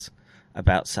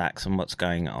about Sachs and what's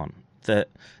going on. That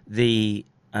the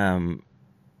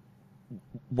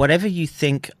whatever you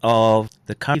think of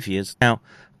the behaviors. Now,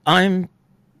 I'm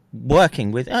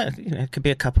working with, it could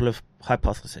be a couple of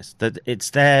hypotheses, that it's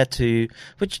there to,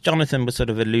 which Jonathan was sort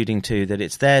of alluding to, that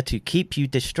it's there to keep you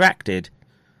distracted,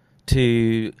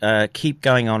 to keep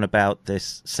going on about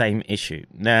this same issue.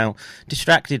 Now,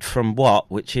 distracted from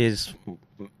what? Which is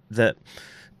that,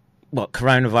 what,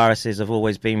 coronaviruses have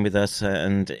always been with us,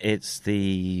 and it's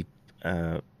the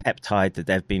peptide that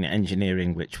they've been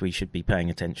engineering, which we should be paying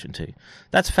attention to.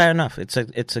 That's fair enough. It's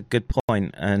a good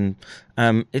point, and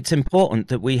it's important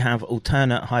that we have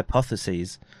alternate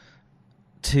hypotheses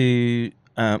to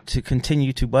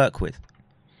continue to work with.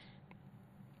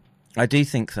 I do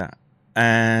think that,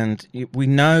 and we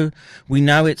know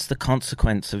it's the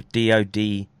consequence of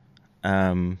DoD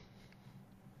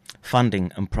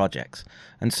funding and projects.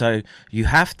 And so you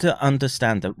have to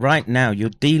understand that right now you're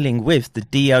dealing with the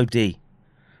DoD,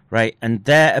 right? And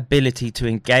their ability to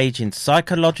engage in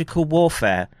psychological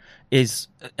warfare is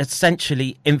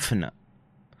essentially infinite.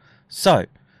 So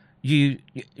you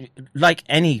like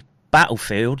any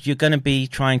battlefield, you're going to be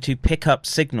trying to pick up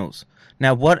signals.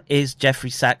 Now, what is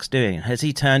Jeffrey Sachs doing? Has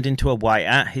he turned into a white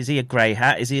hat? Is he a grey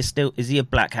hat? Is he a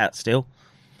black hat still?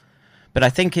 But I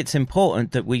think it's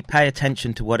important that we pay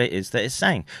attention to what it is that it's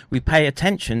saying. We pay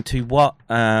attention to what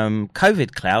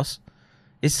COVID Klaus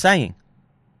is saying.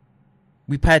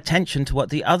 We pay attention to what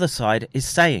the other side is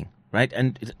saying, right?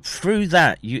 And through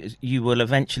that, you will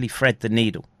eventually thread the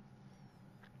needle.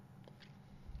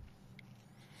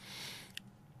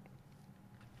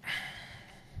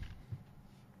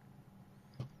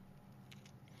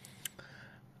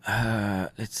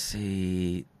 Let's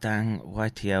see. Dang,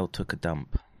 YTL took a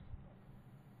dump.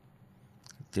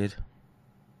 Did.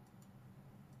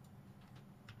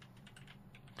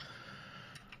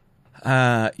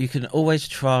 You can always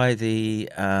try the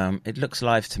it looks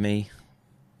live to me.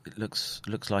 It looks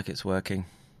like it's working.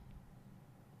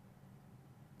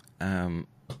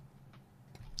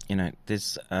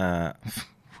 This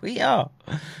we are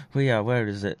where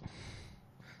is it?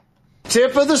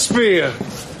 Tip of the spear,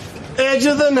 edge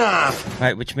of the knife.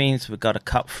 Right, which means we've got to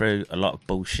cut through a lot of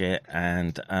bullshit,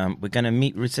 and we're going to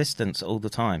meet resistance all the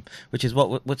time, which is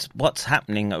what's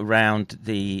happening around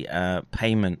the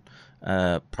payment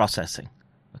processing.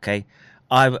 Okay,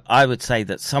 I would say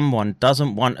that someone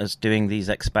doesn't want us doing these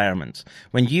experiments.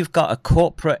 When you've got a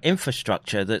corporate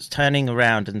infrastructure that's turning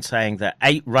around and saying that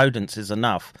 8 rodents is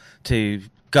enough to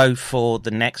go for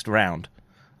the next round,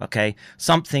 okay,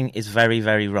 something is very,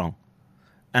 very wrong.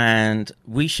 And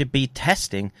we should be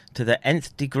testing to the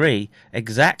nth degree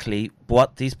exactly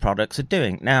what these products are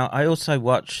doing. Now, I also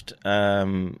watched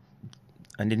an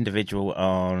individual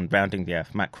on Rounding the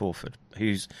Earth, Matt Crawford,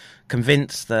 who's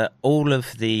convinced that all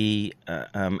of the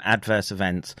adverse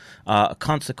events are a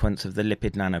consequence of the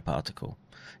lipid nanoparticle.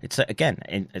 It's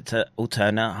an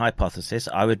alternate hypothesis.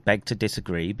 I would beg to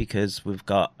disagree, because we've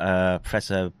got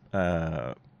Professor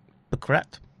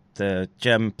Buckrat, the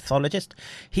German pathologist.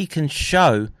 He can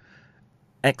show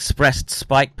expressed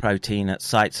spike protein at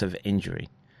sites of injury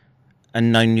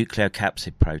and no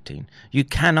nucleocapsid protein. You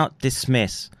cannot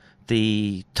dismiss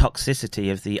the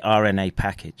toxicity of the RNA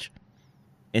package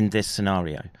in this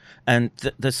scenario. And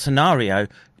the scenario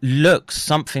looks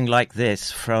something like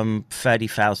this from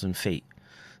 30,000 feet.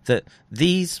 That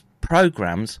these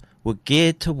programs were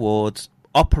geared towards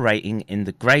operating in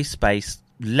the grey space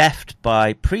left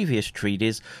by previous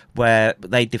treaties, where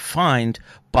they defined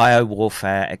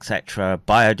biowarfare, etc.,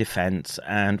 biodefense,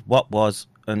 and what was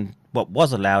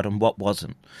allowed and what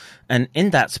wasn't. And in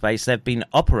that space, they've been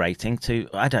operating to,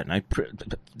 I don't know,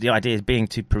 the idea being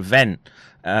to prevent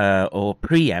or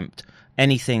preempt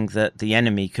anything that the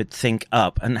enemy could think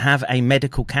up and have a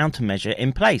medical countermeasure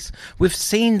in place. We've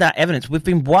seen that evidence. We've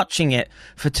been watching it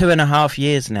for 2.5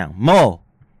 years now, more.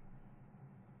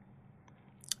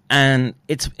 And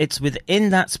it's within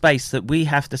that space that we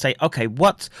have to say, okay,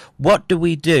 what do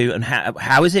we do, and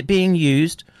how is it being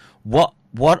used? What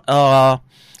are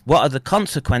the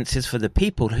consequences for the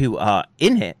people who are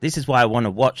in it? This is why I want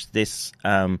to watch this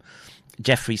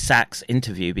Jeffrey Sachs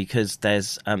interview, because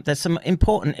there's some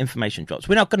important information drops.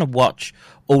 We're not going to watch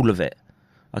all of it,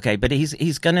 okay? But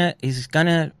he's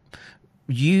gonna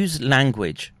use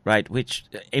language, right, which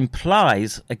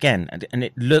implies, again, and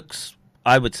it looks,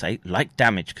 I would say, like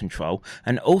damage control,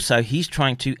 and also he's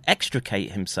trying to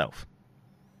extricate himself.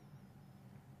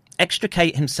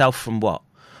 Extricate himself from what?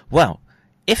 Well,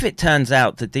 if it turns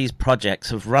out that these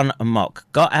projects have run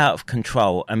amok, got out of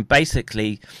control, and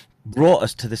basically brought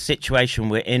us to the situation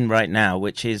we're in right now,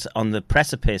 which is on the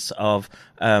precipice of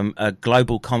a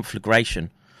global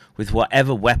conflagration, with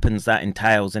whatever weapons that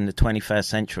entails in the 21st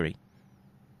century,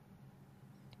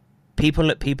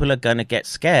 people are going to get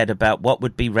scared about what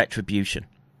would be retribution,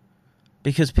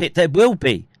 because there will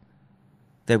be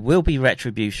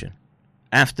retribution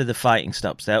after the fighting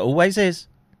stops. There always is.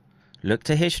 Look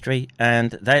to history,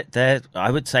 and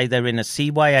I would say they're in a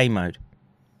CYA mode.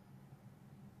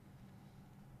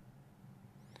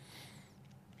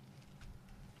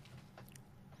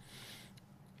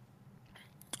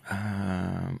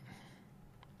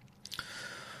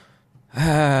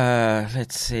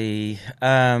 Let's see.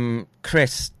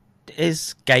 Chris,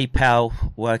 is GayPal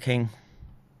working?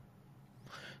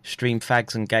 Stream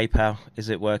Fags and GayPal, is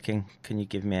it working? Can you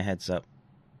give me a heads up?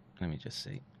 Let me just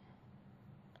see.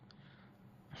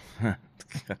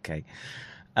 Okay.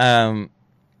 Hang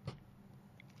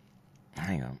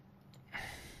on.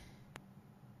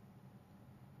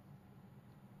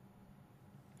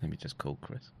 Let me just call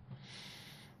Chris.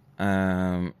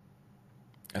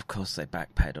 Of course they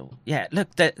backpedal. Yeah, look,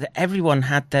 everyone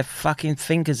had their fucking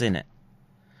fingers in it.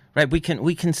 Right, we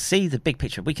can see the big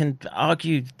picture. We can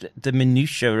argue the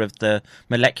minutiae of the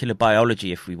molecular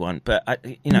biology if we want, but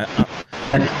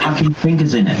fucking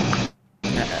fingers in it.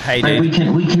 Hey, dude, we can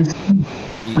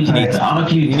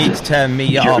argue. You need to turn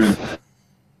me off.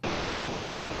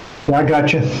 Yeah, I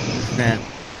got you. Yeah.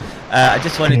 I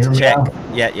just wanted to check.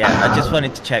 Yeah. I just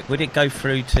wanted to check. Would it go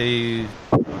through to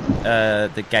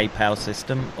the GayPal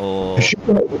system, or?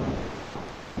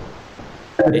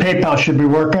 PayPal should be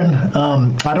working.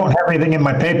 I don't have anything in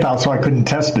my PayPal, so I couldn't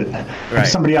test it. Right. If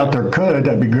somebody out there could,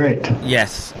 that'd be great.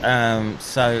 Yes.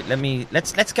 So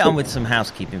let's get on with some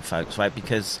housekeeping, folks, right?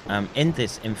 Because in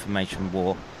this information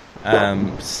war,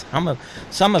 some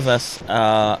of us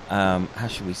are how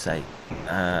should we say,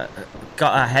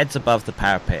 got our heads above the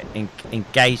parapet,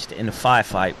 engaged in a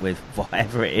firefight with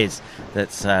whatever it is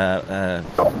that's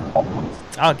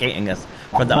targeting us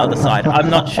from the other side. I'm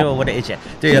not sure what it is yet.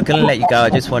 Dude, I'm going to let you go. I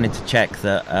just wanted to check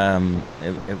that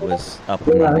it was up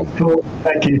and running. Cool.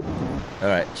 Thank you. All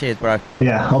right. Cheers, bro.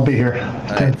 Yeah, I'll be here.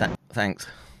 Thanks.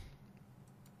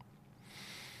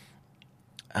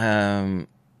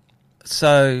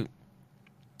 So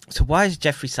why is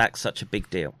Jeffrey Sachs such a big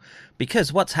deal?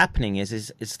 Because what's happening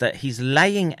is that he's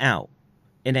laying out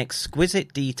in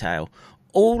exquisite detail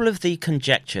all of the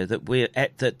conjecture that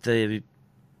the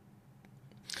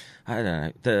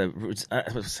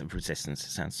resistance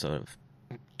sounds sort of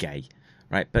gay,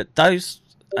 right? But those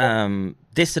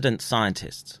dissident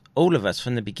scientists, all of us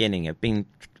from the beginning, have been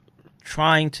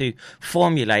trying to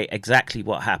formulate exactly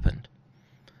what happened,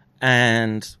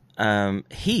 and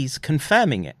he's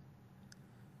confirming it.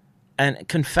 And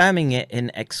confirming it in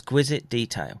exquisite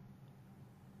detail.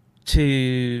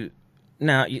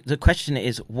 Now, the question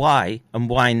is why, and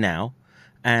why now?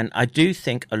 And I do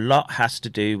think a lot has to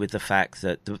do with the fact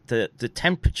that the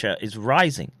temperature is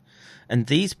rising, and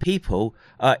these people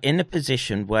are in a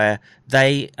position where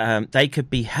they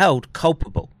could be held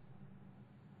culpable.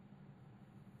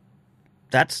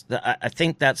 I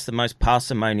think that's the most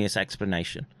parsimonious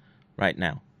explanation right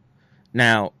now.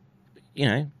 Now,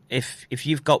 if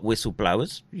you've got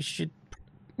whistleblowers, you should,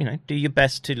 do your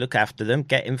best to look after them,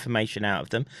 get information out of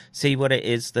them, see what it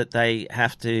is that they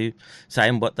have to say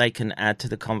and what they can add to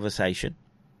the conversation,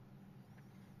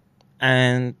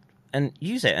 and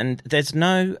use it. And there's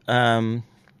no,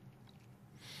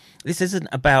 this isn't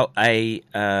about a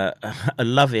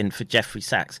love-in for Jeffrey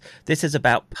Sachs. This is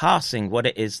about passing what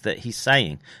it is that he's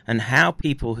saying, and how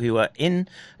people who are in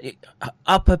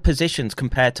upper positions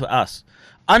compared to us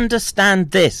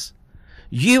understand this.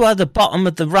 You are the bottom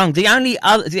of the rung. The only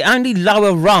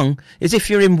lower rung is if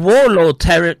you're in warlord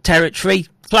territory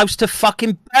close to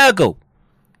fucking Burgle.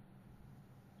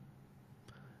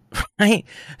 Right?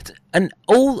 And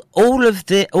all of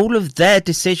their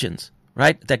decisions,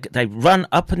 right? They run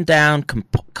up and down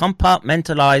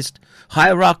compartmentalized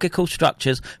hierarchical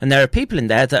structures, and there are people in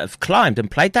there that have climbed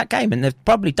and played that game, and they've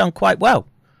probably done quite well.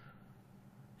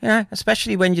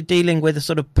 Especially when you're dealing with a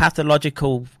sort of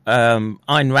pathological Ayn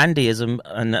Randiism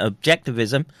and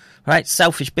objectivism, right?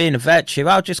 Selfish being a virtue.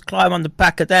 I'll just climb on the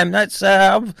back of them. That's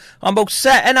I'm all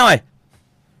set, ain't I?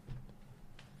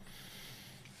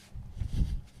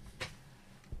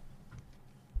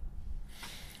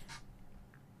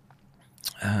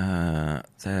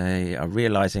 They are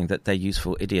realizing that they're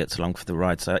useful idiots along for the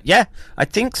ride. So yeah, I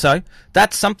think so.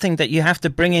 That's something that you have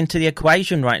to bring into the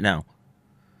equation right now.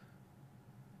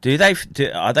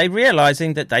 Are they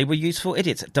realizing that they were useful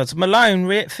idiots? Does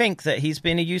Malone think that he's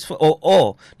been a useful,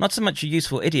 or not so much a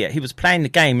useful idiot? He was playing the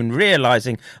game and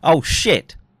realizing, oh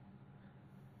shit,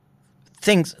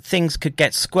 things could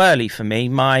get squirrely for me.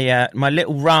 My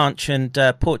little ranch and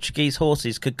Portuguese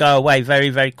horses could go away very,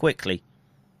 very quickly.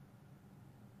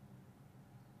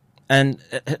 And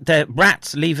they're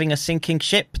rats leaving a sinking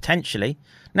ship, potentially.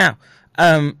 Now,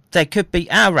 they could be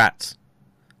our rats,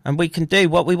 and we can do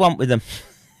what we want with them.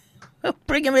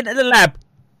 Bring them into the lab.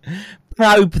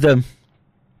 Probe them.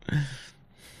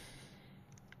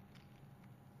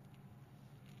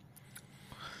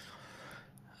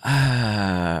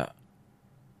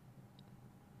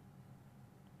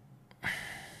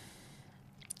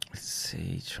 Let's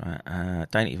see.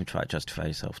 Don't even try to justify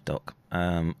yourself, Doc.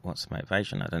 What's the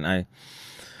motivation? I don't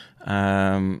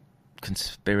know.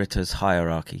 Conspirators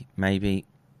hierarchy, maybe.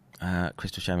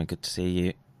 Crystal Sherman, good to see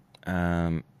you.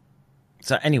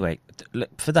 So anyway,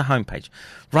 look for the homepage.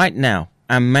 Right now,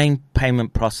 our main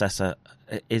payment processor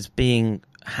is being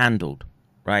handled,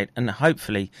 right? And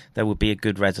hopefully there will be a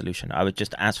good resolution. I would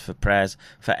just ask for prayers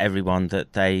for everyone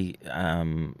that they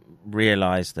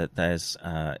realize that there's,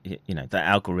 the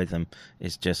algorithm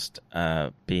is just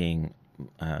being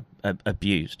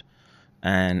abused,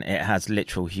 and it has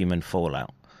literal human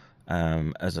fallout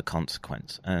as a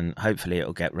consequence, and hopefully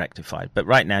it'll get rectified. But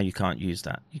right now you can't use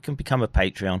that. You can become a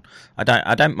Patreon. I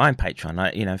don't mind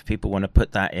Patreon. If people want to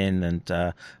put that in, and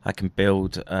I can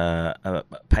build a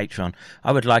Patreon.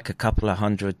 I would like a couple of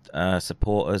hundred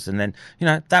supporters, and then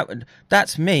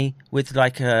that's me with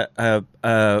like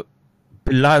a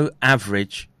below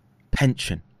average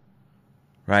pension,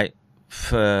 right?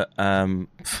 For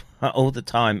all the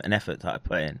time and effort that I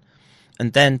put in.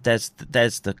 And then there's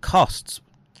the costs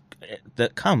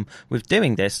that come with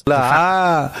doing this.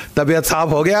 तबीयत साफ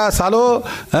हो गया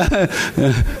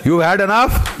सालो. You had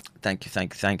enough.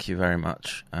 Thank you very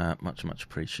much. Much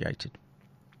appreciated.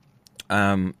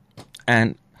 And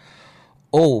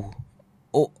all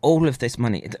of this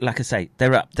money, like I say,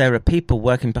 there are people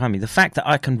working behind me. The fact that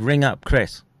I can ring up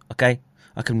Chris, okay,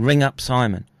 I can ring up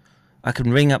Simon, I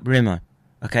can ring up Rimo,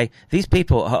 okay. These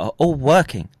people are all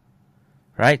working,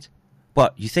 right?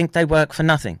 What, you think they work for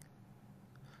nothing?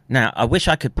 Now, I wish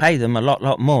I could pay them a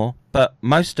lot more, but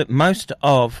most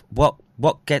of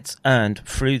what gets earned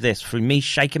through me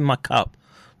shaking my cup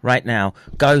right now,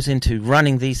 goes into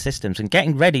running these systems and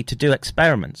getting ready to do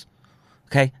experiments.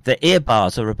 Okay, the ear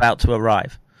bars are about to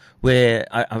arrive.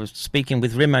 I was speaking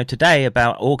with Rimo today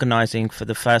about organising for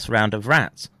the first round of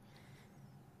rats.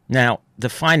 Now, the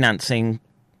financing,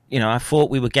 I thought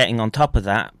we were getting on top of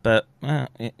that, but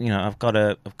I've got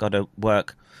to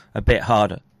work a bit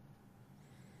harder.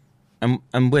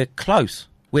 And we're close.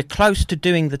 We're close to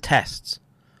doing the tests.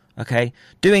 Okay,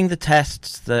 doing the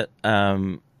tests that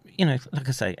like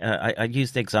I say, I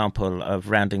used the example of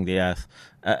rounding the Earth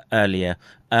earlier.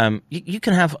 You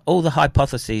can have all the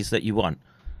hypotheses that you want.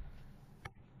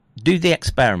 Do the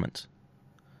experiments.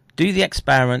 Do the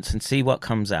experiments and see what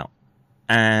comes out.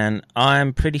 And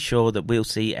I'm pretty sure that we'll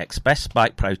see express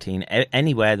spike protein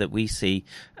anywhere that we see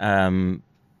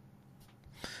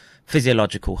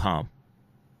physiological harm.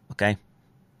 Okay?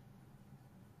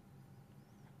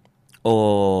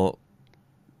 Or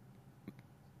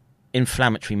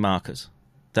inflammatory markers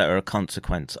that are a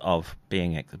consequence of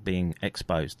being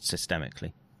exposed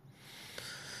systemically.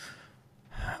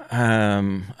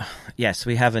 Yes,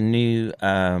 we have a new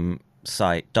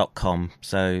site, .com,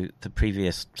 so the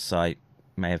previous site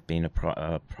may have been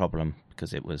a problem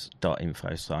because it was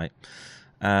 .info site.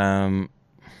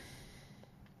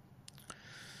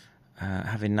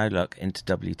 Having no luck into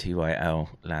WTYL,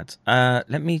 lads.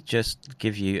 Let me just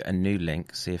give you a new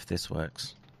link, see if this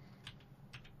works.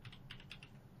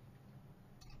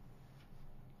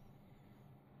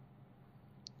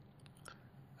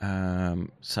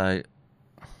 So,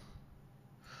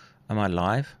 am I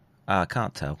live? I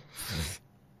can't tell.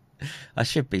 I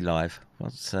should be live.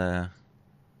 What's hang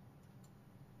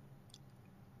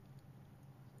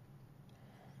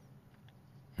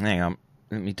on,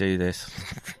 let me do this.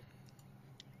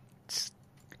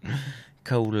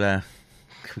 Cool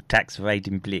tax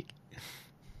evading blick.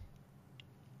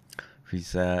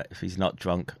 If he's not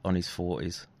drunk on his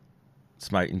 40s,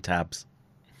 smoking tabs.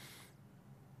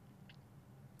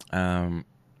 But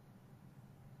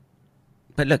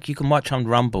look, you can watch on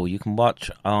Rumble, you can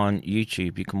watch on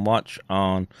YouTube, you can watch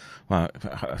on, well,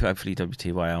 hopefully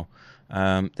WTYL.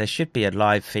 There should be a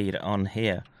live feed on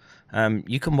here.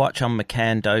 You can watch on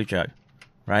McCann Dojo,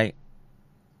 right?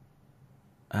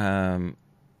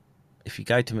 If you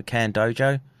go to McCann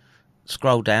Dojo,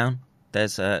 scroll down,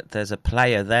 there's a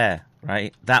player there,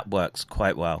 right? That works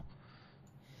quite well.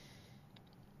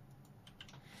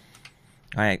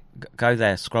 All right, go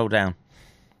there, scroll down.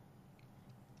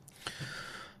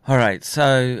 All right,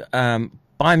 so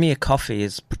Buy Me a Coffee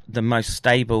is the most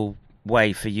stable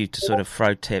way for you to sort of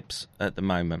throw tips at the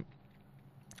moment.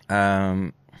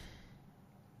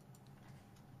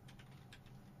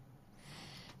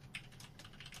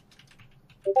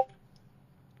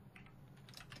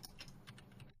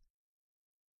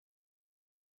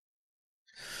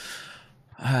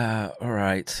 All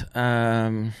right.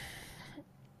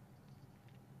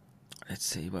 Let's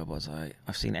see, where was I?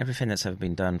 I've seen everything that's ever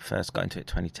been done. First got into it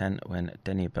 2010 when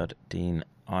Denny Dean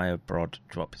Irobrod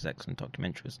dropped his excellent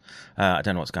documentaries. I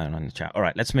don't know what's going on in the chat. All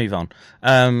right, let's move on.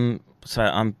 So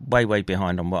I'm way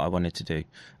behind on what I wanted to do.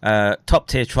 Top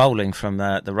tier trolling from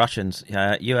the Russians.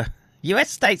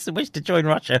 US states that wish to join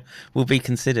Russia will be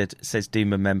considered, says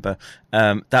Duma member.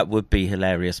 That would be a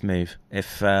hilarious move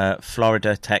if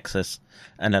Florida, Texas,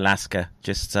 and Alaska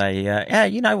just say, yeah,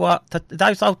 you know what,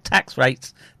 those old tax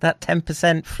rates, that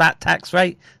 10% flat tax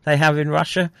rate they have in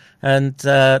Russia, and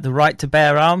the right to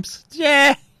bear arms,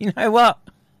 yeah, you know what,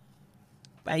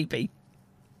 maybe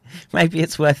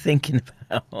it's worth thinking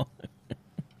about.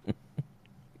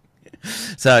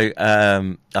 So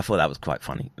I thought that was quite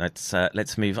funny.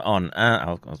 Let's move on.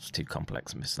 I was too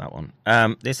complex, missed that one.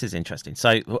 This is interesting.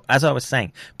 So as I was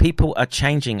saying, people are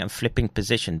changing and flipping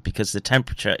position because the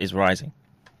temperature is rising.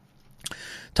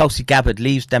 Tulsi Gabbard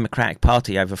leaves Democratic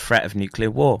Party over threat of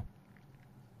nuclear war.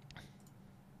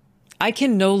 I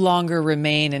can no longer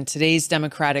remain in today's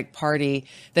Democratic Party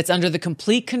that's under the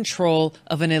complete control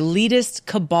of an elitist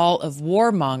cabal of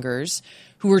warmongers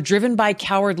who are driven by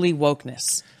cowardly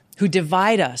wokeness, who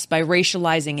divide us by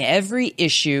racializing every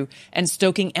issue and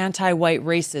stoking anti-white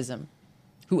racism,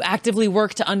 who actively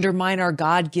work to undermine our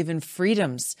God-given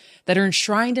freedoms that are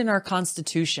enshrined in our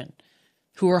Constitution,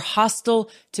 who are hostile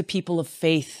to people of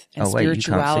faith and spirituality, you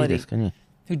can't see this, can you?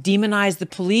 Who demonize the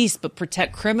police but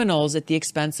protect criminals at the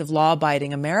expense of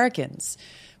law-abiding Americans,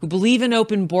 who believe in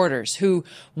open borders, who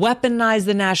weaponize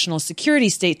the national security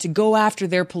state to go after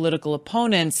their political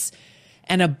opponents,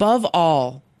 and above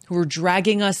all, who are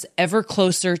dragging us ever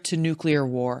closer to nuclear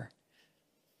war.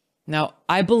 Now,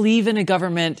 I believe in a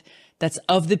government that's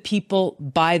of the people,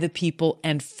 by the people,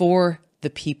 and for the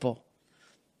people.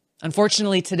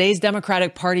 Unfortunately, today's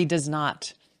Democratic Party does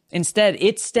not. Instead,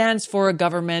 it stands for a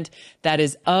government that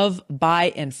is of,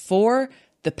 by, and for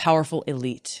the powerful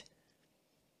elite.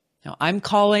 Now, I'm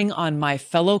calling on my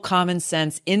fellow common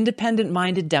sense,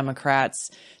 independent-minded Democrats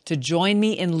to join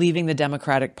me in leaving the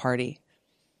Democratic Party.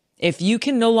 If you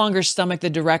can no longer stomach the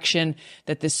direction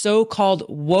that the so-called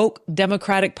woke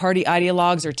Democratic Party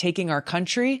ideologues are taking our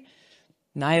country,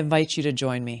 then I invite you to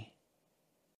join me.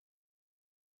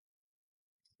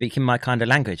 Speaking my kind of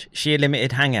language, sheer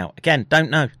limited hangout. Again, don't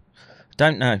know,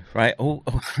 right? All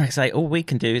we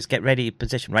can do is get ready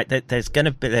position, right? They're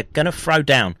gonna throw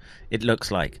down. It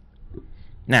looks like.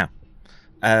 Now,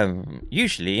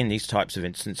 usually in these types of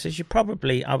instances,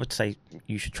 I would say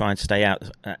you should try and stay out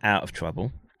of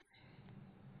trouble.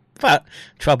 But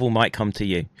trouble might come to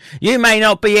you. You may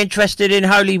not be interested in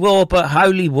holy war, but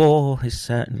holy war has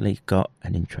certainly got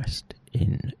an interest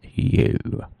in you.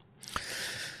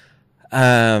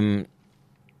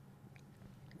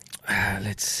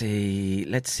 Let's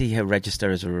see her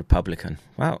register as a Republican.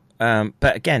 Well,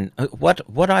 but again,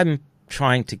 what I'm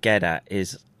trying to get at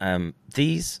is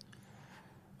these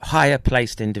higher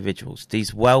placed individuals,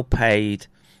 these well-paid,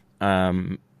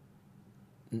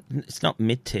 it's not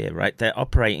mid-tier, right? They're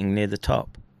operating near the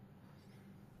top.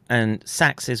 And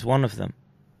Sachs is one of them.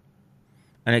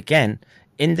 And again,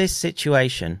 in this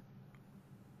situation,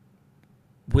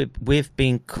 we've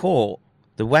been caught,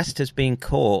 the West has been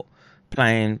caught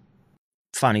playing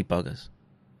funny buggers.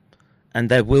 And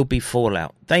there will be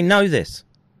fallout. They know this.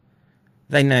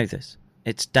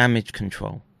 It's damage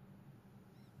control.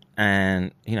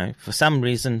 And, for some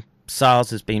reason, SARS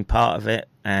has been part of it,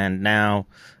 and now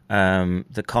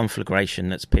the conflagration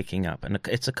that's picking up. And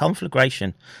it's a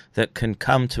conflagration that can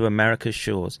come to America's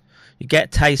shores. You get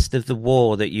a taste of the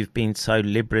war that you've been so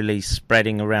liberally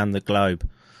spreading around the globe,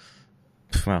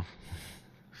 well,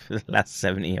 for the last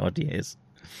 70-odd years.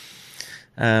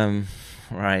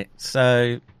 Right,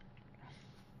 so...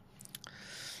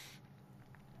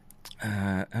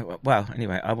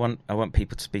 anyway, I want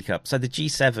people to speak up. So the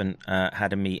G7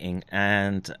 had a meeting,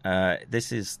 and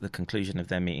this is the conclusion of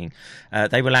their meeting.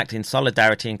 They will act in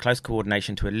solidarity and close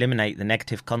coordination to eliminate the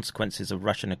negative consequences of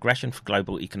Russian aggression for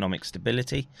global economic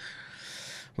stability.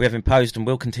 We have imposed and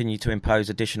will continue to impose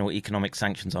additional economic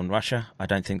sanctions on Russia. I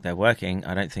don't think they're working.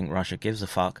 I don't think Russia gives a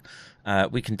fuck.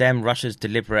 We condemn Russia's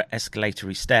deliberate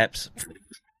escalatory steps.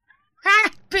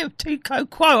 Bit of tu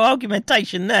quo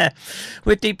argumentation there.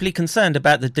 We're deeply concerned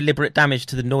about the deliberate damage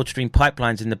to the Nord Stream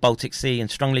pipelines in the Baltic Sea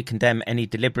and strongly condemn any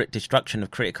deliberate destruction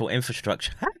of critical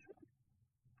infrastructure.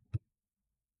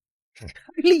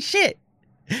 Holy shit!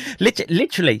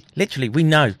 Literally, we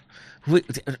know.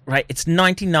 Right, it's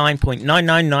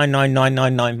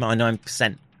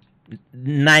 99.9999999%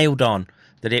 nailed on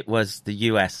that it was the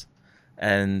US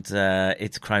and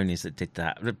its cronies that did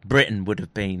that. Britain would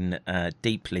have been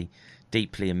deeply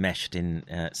enmeshed in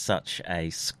such a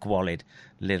squalid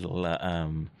little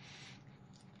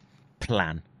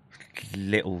plan.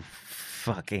 Little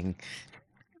fucking...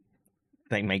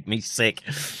 They make me sick.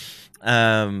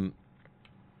 And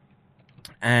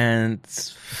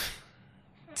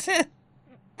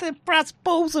the brass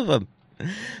balls of them.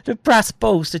 The brass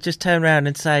balls to just turn around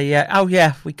and say, "Oh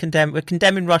yeah, we're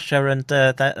condemning Russia and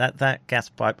that gas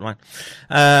pipeline."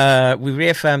 We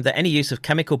reaffirmed that any use of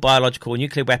chemical, biological, or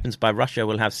nuclear weapons by Russia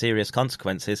will have serious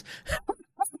consequences.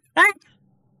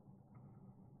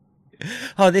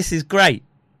 Oh, this is great.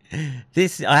 I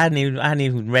hadn't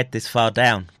even read this far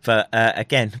down, but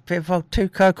again, a bit of old tu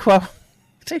quo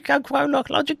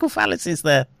logical fallacies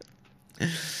there.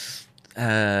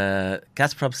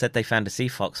 Gazprom said they found a Sea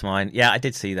Fox mine. Yeah, I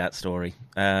did see that story.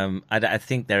 I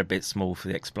think they're a bit small for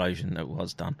the explosion that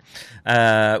was done.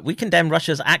 We condemn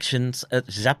Russia's actions at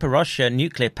Zaporozhye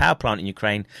nuclear power plant in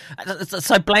Ukraine.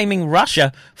 So blaming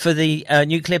Russia for the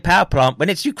nuclear power plant when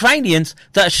it's Ukrainians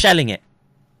that are shelling it.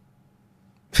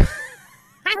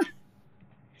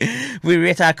 We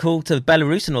reiterate our call to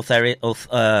Belarusian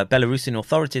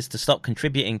authorities to stop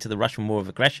contributing to the Russian war of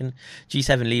aggression.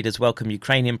 G7 leaders welcome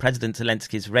Ukrainian President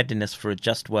Zelensky's readiness for a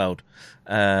just world.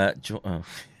 They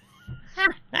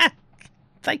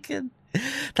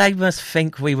must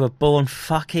think we were born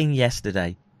fucking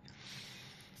yesterday.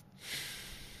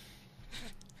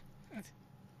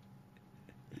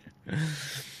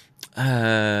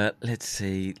 Let's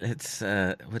see.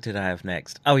 What did I have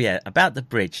next? Oh yeah, about the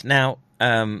bridge. Now,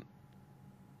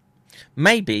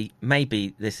 maybe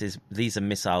these are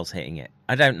missiles hitting it.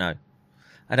 I don't know.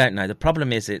 The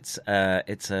problem is it's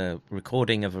a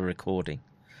recording of a recording,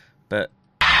 but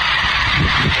and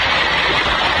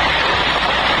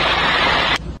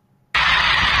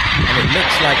it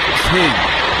looks like two.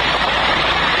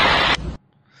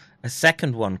 A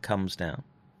second one comes down.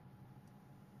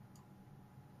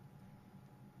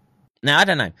 Now, I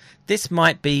don't know. This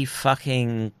might be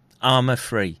fucking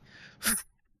armor-free.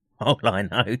 All I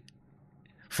know.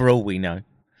 For all we know.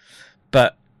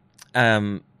 But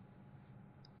a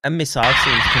missile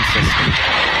seems consistent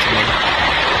to me.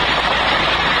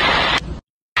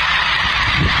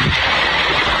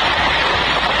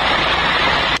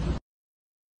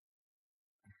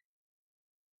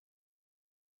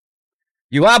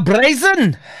 You are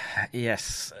brazen!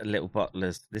 Yes, little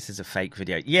bottlers. This is a fake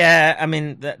video. Yeah, I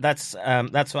mean that's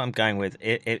what I'm going with.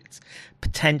 It's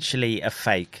potentially a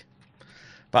fake,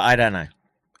 but I don't know.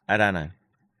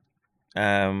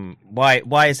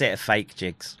 Why is it a fake,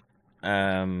 Jigs?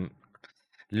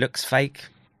 Looks fake.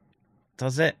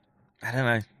 Does it? I don't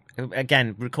know.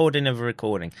 Again, recording of a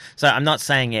recording. So I'm not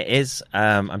saying it is.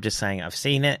 I'm just saying I've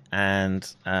seen it and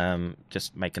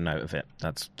just make a note of it.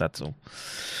 That's all.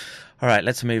 All right,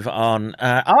 let's move on.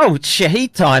 It's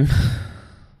Shaheed time.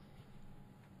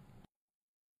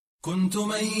 كنت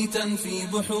ميتا في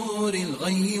بحور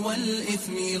الغي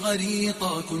والإثم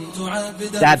غريقا كنت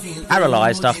عابدا. Dad,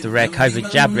 paralysed after rare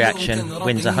COVID jab reaction,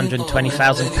 wins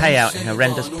 120,000 payout in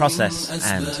horrendous process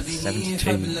and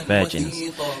 72 virgins.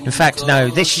 In fact, no,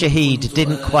 this Shaheed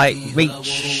didn't quite reach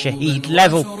Shaheed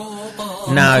level.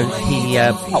 No, he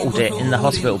bottled it in the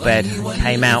hospital bed,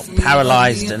 came out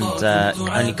paralysed and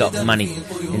only got money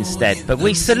instead. But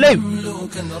we salute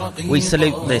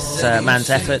this man's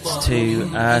efforts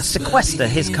to sequester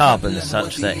his carbon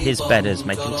such that his bedders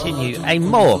may continue a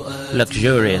more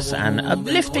luxurious and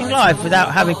uplifting life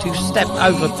without having to step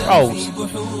over poles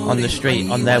on the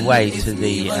street on their way to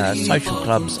the social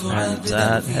clubs and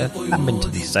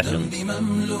badminton sessions.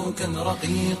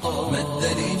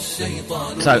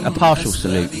 So a partial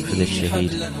salute for this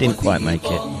Shaheed. Didn't quite make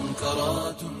it.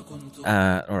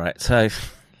 Alright, so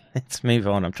let's move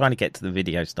on. I'm trying to get to the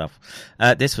video stuff.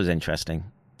 This was interesting.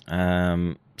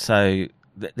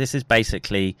 This is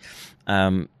basically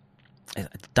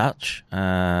Dutch.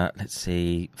 Let's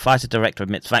see. Pfizer director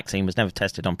admits vaccine was never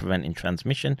tested on preventing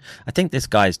transmission. I think this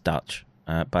guy's Dutch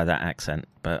by that accent.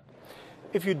 But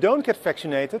if you don't get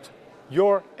vaccinated,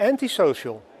 you're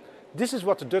antisocial. This is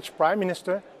what the Dutch Prime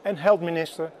Minister and Health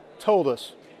Minister told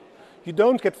us. You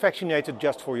don't get vaccinated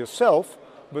just for yourself,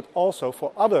 but also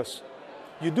for others.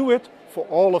 You do it for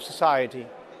all of society.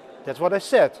 That's what I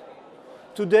said.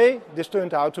 Today, this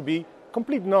turned out to be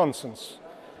complete nonsense.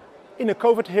 In a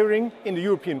COVID hearing in the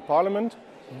European Parliament,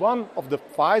 one of the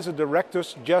Pfizer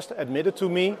directors just admitted to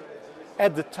me,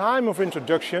 At the time of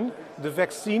introduction, the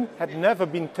vaccine had never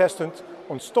been tested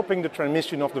on stopping the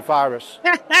transmission of the virus.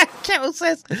 Kettle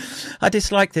says, I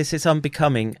dislike this, it's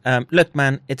unbecoming. Look,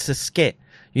 man, it's a skit.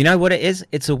 You know what it is?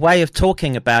 It's a way of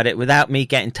talking about it without me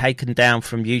getting taken down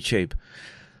from YouTube.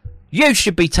 You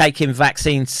should be taking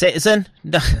vaccines, citizen.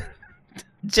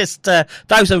 Just,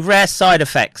 those are rare side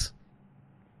effects.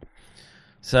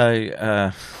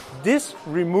 So, This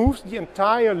removes the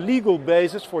entire legal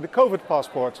basis for the COVID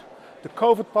passport. The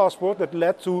COVID passport that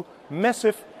led to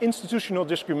massive institutional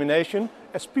discrimination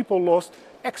as people lost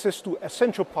access to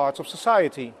essential parts of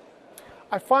society.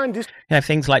 I find this...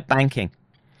 things like banking.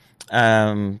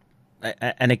 And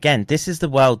again, this is the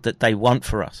world that they want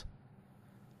for us.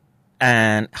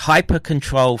 And hyper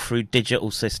control through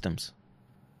digital systems.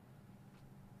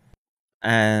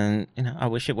 And I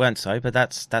wish it weren't so, but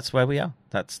that's where we are.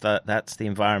 That's the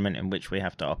environment in which we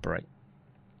have to operate.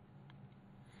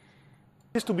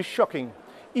 This to be shocking,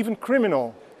 even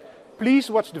criminal. Please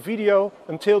watch the video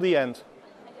until the end.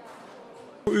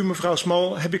 Voor u, mevrouw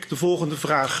Small, heb ik de volgende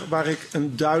vraag waar ik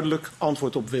een duidelijk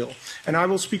antwoord op wil. And I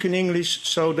will speak in English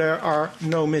so there are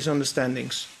no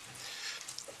misunderstandings.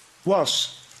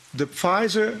 Was the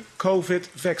Pfizer COVID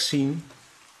vaccine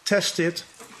tested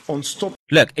on stop?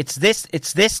 Look, it's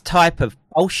this type of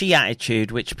bullshit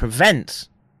attitude which prevents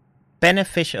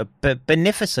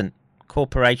beneficent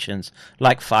corporations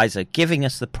like Pfizer giving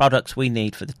us the products we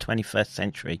need for the 21st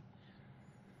century.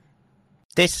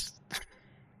 This.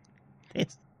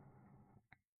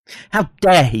 How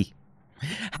dare he?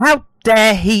 How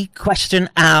dare he question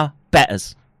our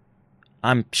betters?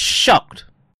 I'm shocked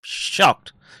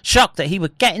that he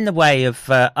would get in the way of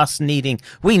us needing...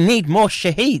 We need more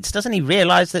shaheeds. Doesn't he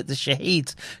realise that the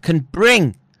shaheeds can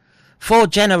bring 4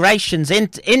 generations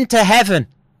into heaven?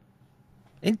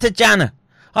 Into Jannah.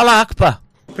 Allah Akbar.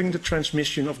 Stopping the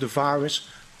transmission of the virus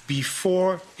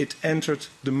before it entered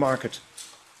the market.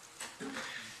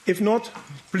 If not,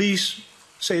 please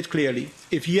say it clearly.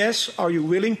 If yes, are you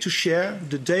willing to share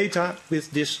the data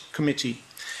with this committee?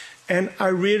 And I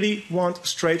really want a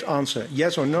straight answer,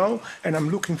 yes or no, and I'm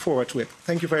looking forward to it.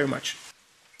 Thank you very much.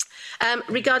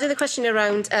 Regarding the question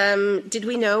around, did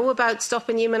we know about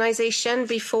stopping immunisation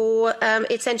before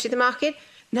it's entered the market?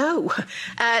 No.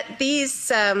 We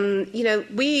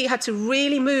had to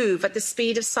really move at the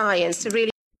speed of science to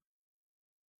really...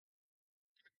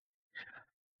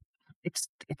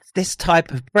 It's this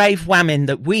type of brave women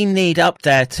that we need up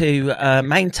there to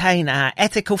maintain our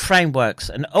ethical frameworks.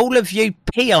 And all of you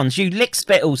peons, you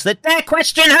lickspittles that dare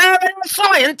question her and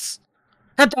science,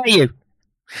 how dare you?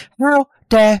 How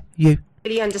dare you?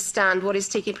 Really understand what is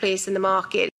taking place in the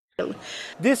market.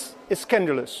 This is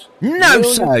scandalous. No,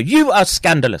 sir, you are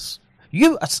scandalous.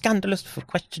 You are scandalous for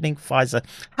questioning Pfizer.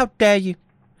 How dare you?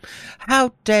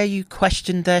 How dare you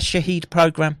question their Shaheed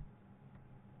program?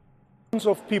 Millions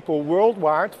of people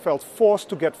worldwide felt forced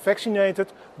to get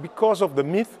vaccinated because of the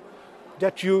myth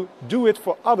that you do it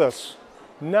for others.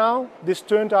 Now, this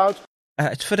turned out...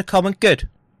 it's for the common good.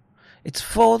 It's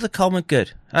for the common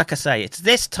good. Like I say, it's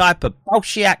this type of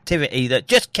bullshit activity that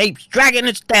just keeps dragging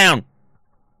us down.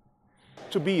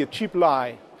 To be a cheap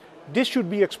lie. This should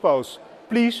be exposed.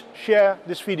 Please share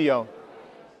this video.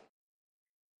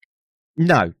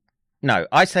 No.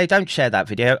 I say don't share that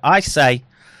video. I say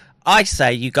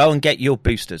you go and get your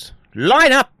boosters.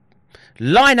 Line up,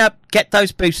 get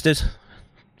those boosters.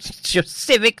 It's your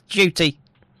civic duty.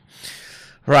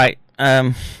 Right,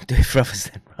 do it for others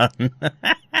then,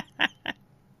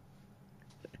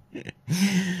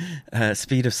 run.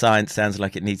 Speed of science sounds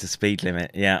like it needs a speed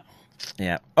limit. Yeah.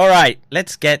 All right,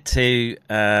 let's get to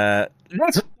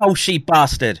this bullshit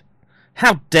bastard.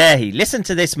 How dare he? Listen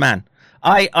to this man.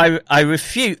 I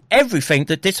refute everything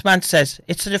that this man says.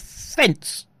 It's an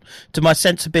offence to my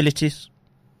sensibilities.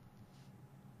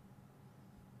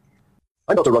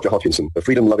 I'm Dr. Roger Hodgkinson, a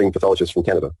freedom-loving pathologist from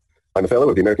Canada. I'm a fellow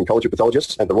of the American College of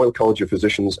Pathologists and the Royal College of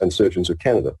Physicians and Surgeons of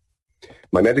Canada.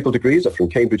 My medical degrees are from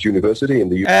Cambridge University in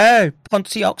the UK. Oh,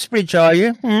 Ponty Oxbridge, are you?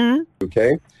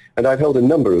 UK, and I've held a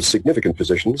number of significant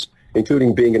positions,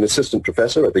 including being an assistant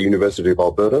professor at the University of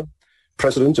Alberta,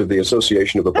 president of the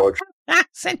Association of Laboratory...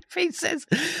 Centipede says,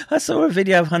 I saw a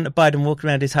video of Hunter Biden walking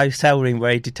around his hotel room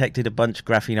where he detected a bunch of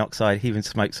graphene oxide. He even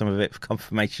smoked some of it for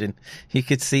confirmation. You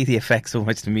could see the effects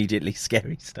almost immediately.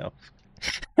 Scary stuff.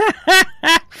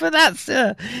 For that,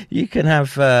 sir, you can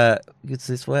have... does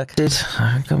this work?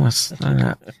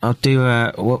 I'll do...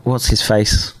 what's his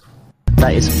face?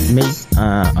 That is me.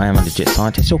 I am a legit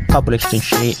scientist. All published and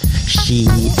shit.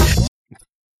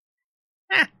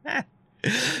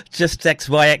 Just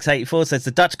XYX84 says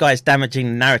the Dutch guy is damaging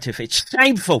the narrative. It's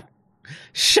shameful.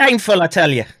 Shameful, I tell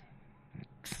you.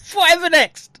 Whatever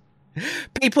next?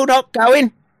 People not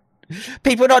going?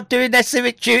 People not doing their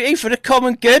civic duty for the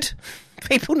common good?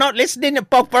 People not listening to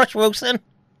Bob Brush Wilson?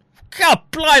 God,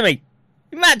 blimey.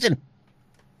 Imagine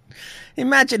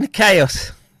the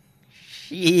chaos.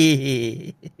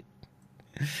 Shit.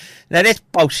 Now this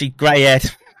bullshit grey-haired.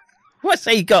 What's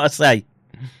he got to say?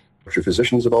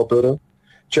 Physicians of Alberta,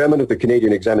 chairman of the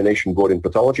Canadian Examination Board in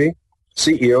Pathology,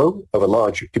 CEO of a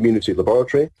large community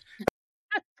laboratory.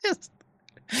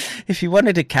 If you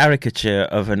wanted a caricature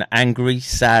of an angry,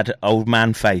 sad old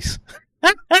man face,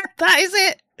 that is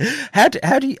it.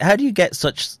 How do you get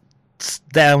such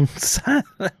down sad?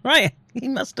 Right? He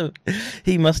must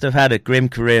have had a grim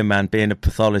career, man, being a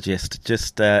pathologist.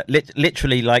 Just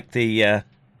literally like the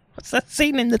what's that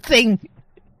scene in The Thing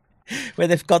where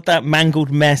they've got that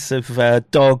mangled mess of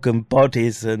dog and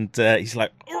bodies, and he's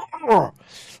like,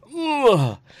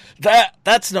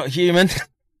 that's not human.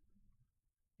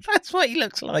 That's what he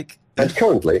looks like. And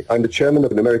currently, I'm the chairman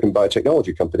of an American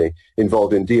biotechnology company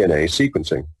involved in DNA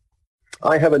sequencing.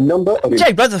 I have a number of...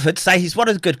 Jay Rutherford say he's one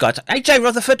of the good guys. Hey, Jay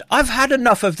Rutherford, I've had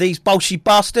enough of these bullshit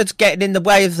bastards getting in the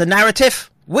way of the narrative.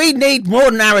 We need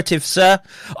more narrative, sir.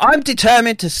 I'm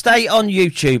determined to stay on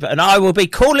YouTube, and I will be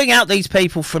calling out these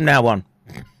people from now on.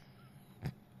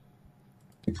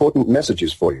 Important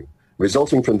messages for you,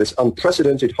 resulting from this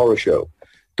unprecedented horror show,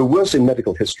 the worst in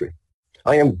medical history.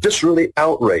 I am viscerally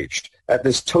outraged at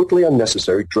this totally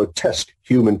unnecessary, grotesque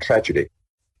human tragedy.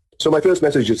 So my first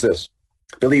message is this.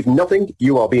 Believe nothing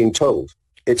you are being told.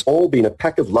 It's all been a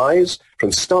pack of lies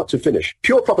from start to finish.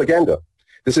 Pure propaganda.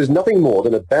 This is nothing more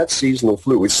than a bad seasonal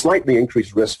flu with slightly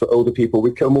increased risk for older people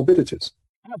with comorbidities.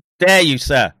 How dare you,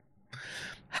 sir?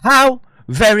 How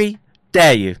very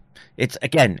dare you?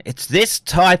 It's this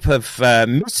type of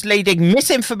misleading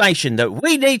misinformation that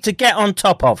we need to get on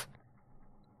top of.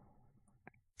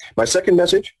 My second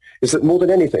message is that more than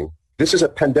anything, this is a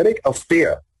pandemic of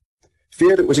fear.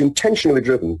 Fear that was intentionally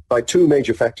driven by two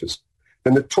major factors,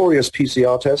 the notorious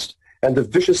PCR test and the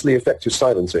viciously effective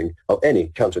silencing of any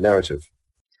counter-narrative.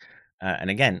 And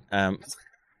again, I'm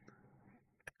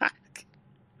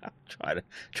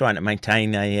trying to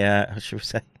maintain a, how should we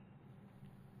say,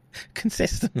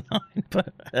 consistent line,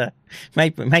 but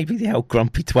maybe the old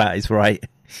grumpy twat is right.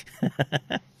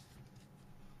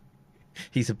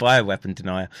 He's a bioweapon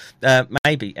denier.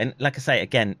 Maybe. And like I say,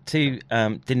 again, to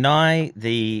deny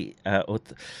the...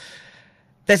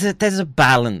 there's a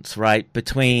balance, right,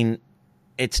 between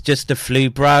it's just a flu,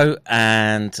 bro,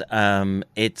 and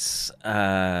it's...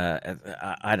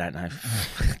 I don't know.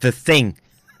 the thing.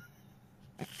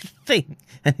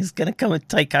 And it's going to come and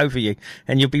take over you.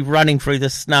 And you'll be running through the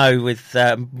snow with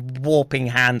warping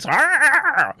hands.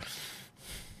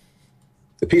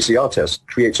 The PCR test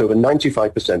creates over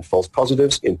 95% false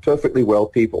positives in perfectly well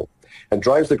people and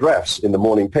drives the graphs in the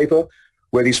morning paper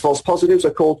where these false positives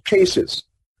are called cases.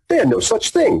 They are no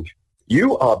such thing.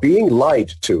 You are being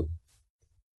lied to.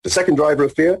 The second driver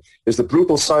of fear is the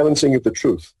brutal silencing of the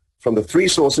truth from the three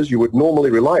sources you would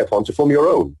normally rely upon to form your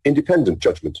own independent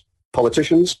judgment: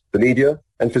 politicians, the media,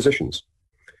 and physicians.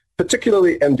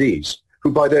 Particularly MDs,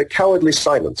 who by their cowardly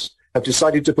silence have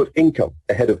decided to put income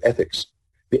ahead of ethics.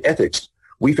 The ethics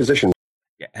we physicians...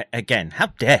 Again,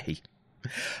 how dare he?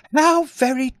 How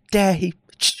very dare he?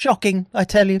 Shocking, I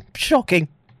tell you. Shocking.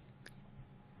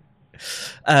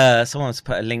 Someone's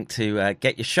put a link to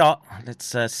Get Your Shot.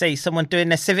 Let's see. Someone doing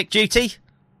their civic duty?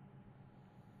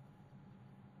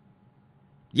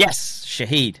 Yes,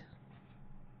 Shahid.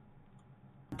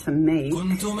 To me,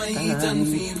 and it's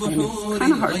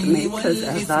kind of hard to me because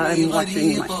as I'm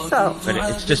watching myself, but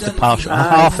it's just a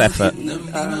half effort.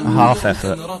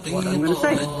 What I'm going to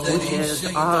say, which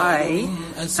is I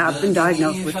have been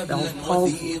diagnosed with Bell's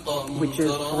palsy, which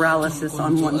is paralysis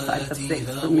on one side of the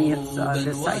face. For me, it's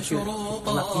this side here.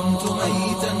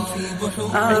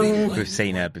 We've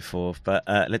seen her before, but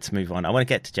let's move on. I want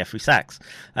to get to Jeffrey Sachs.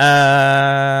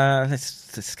 Let's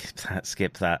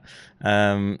skip that.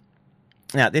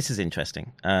 Now, this is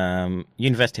interesting.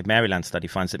 University of Maryland study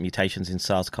finds that mutations in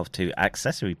SARS-CoV-2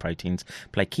 accessory proteins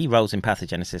play key roles in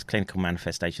pathogenesis, clinical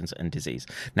manifestations, and disease.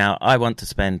 Now, I want to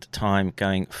spend time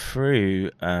going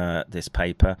through this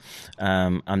paper.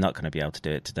 I'm not going to be able to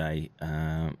do it today,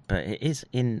 but it is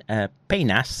in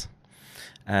PNAS.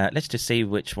 Let's just see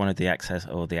which one of the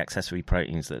accessory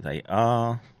proteins that they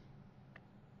are.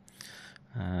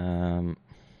 Doesn't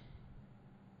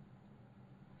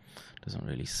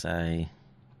really say.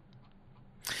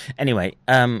 Anyway,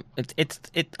 I'm of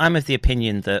the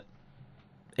opinion that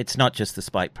it's not just the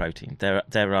spike protein.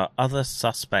 There are other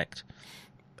suspect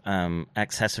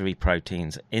accessory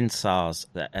proteins in SARS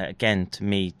that, again, to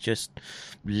me, just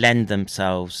lend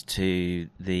themselves to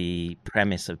the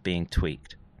premise of being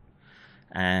tweaked.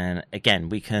 And again,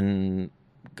 we can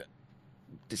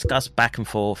discuss back and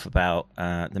forth about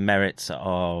the merits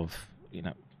of,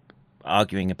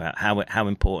 arguing about how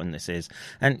important this is.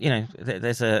 And,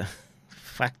 there's a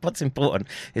fact, what's important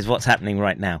is what's happening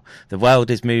right now. The world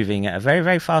is moving at a very,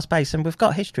 very fast pace, and we've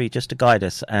got history just to guide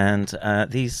us. And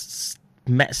these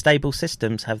stable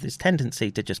systems have this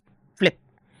tendency to just flip,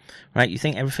 right? You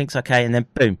think everything's okay, and then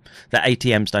boom, the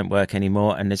ATMs don't work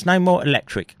anymore, and there's no more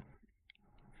electric.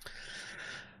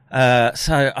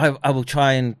 So I will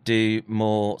try and do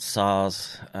more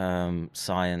SARS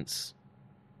science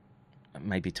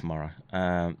maybe tomorrow.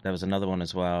 There was another one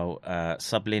as well.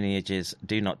 Sublineages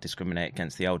do not discriminate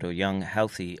against the old or young,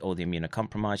 healthy or the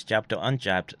immunocompromised, jabbed or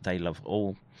unjabbed. They love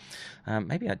all.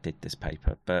 Maybe I did this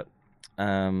paper, but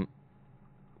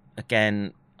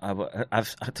again,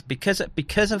 I've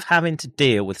because of having to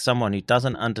deal with someone who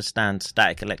doesn't understand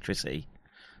static electricity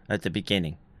at the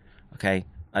beginning. Okay,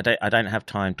 I don't have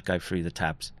time to go through the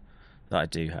tabs that I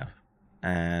do have,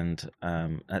 and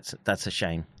that's a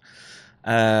shame.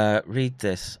 Read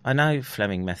this. I know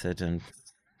Fleming Method and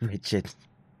Richard.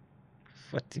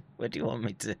 What do you want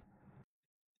me to?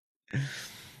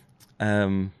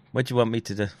 What do you want me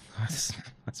to do? I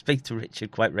speak to Richard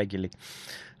quite regularly.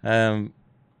 Let's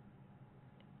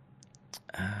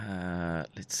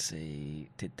see.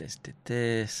 Did this?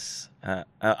 This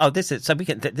is so we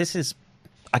can. This is.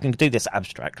 I can do this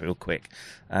abstract real quick.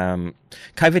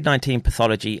 COVID-19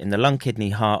 pathology in the lung, kidney,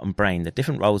 heart, and brain. The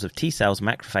different roles of T cells,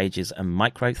 macrophages, and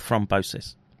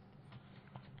microthrombosis.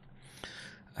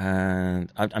 And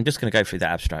I'm just going to go through the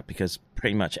abstract because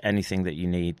pretty much anything that you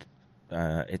need,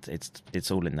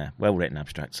 it's all in there. Well written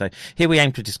abstract. So here we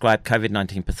aim to describe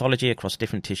COVID-19 pathology across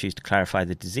different tissues to clarify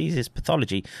the disease's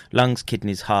pathology. Lungs,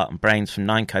 kidneys, heart, and brains from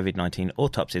 9 COVID-19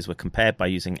 autopsies were compared by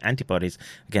using antibodies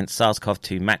against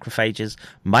SARS-CoV-2 macrophages,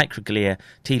 microglia,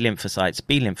 T lymphocytes,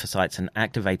 B lymphocytes, and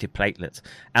activated platelets.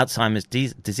 Alzheimer's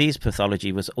disease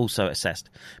pathology was also assessed.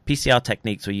 PCR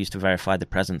techniques were used to verify the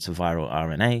presence of viral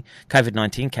RNA.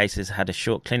 COVID-19 cases had a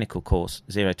short clinical course,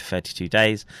 0 to 32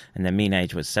 days, and their mean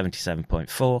age was 77.4.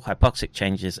 Hypoxic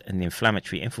changes in the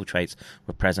inflammatory infiltrates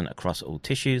were present across all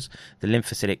tissues. The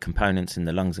lymphocytic components in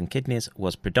the lungs and kidneys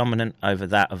was predominant over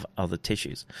that of other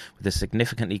tissues, with a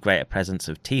significantly greater presence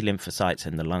of T lymphocytes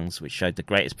in the lungs, which showed the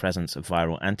greatest presence of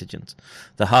viral antigens.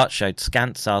 The heart showed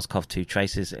scant SARS-CoV-2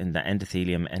 traces in the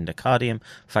endothelium, endocardium,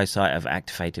 foci of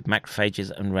activated macrophages,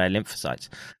 and rare lymphocytes.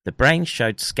 The brain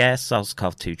showed scarce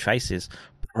SARS-CoV-2 traces,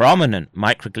 prominent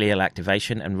microglial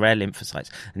activation, and rare lymphocytes.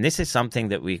 And this is something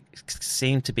that we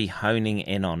seem to be honing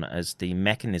in on as the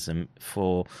mechanism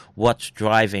for what's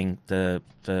driving the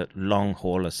long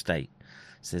hauler state.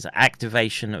 So there's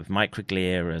activation of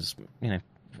microglia as,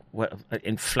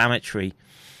 inflammatory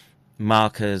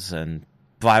markers and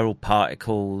viral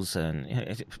particles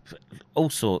and all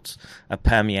sorts are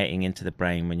permeating into the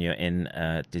brain when you're in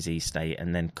a disease state,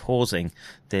 and then causing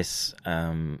this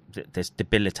this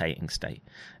debilitating state.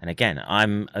 And again,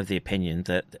 I'm of the opinion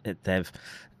that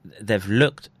they've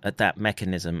looked at that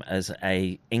mechanism as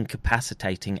a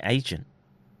incapacitating agent.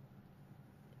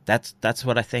 That's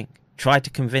what I think. Try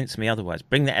to convince me otherwise.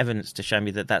 Bring the evidence to show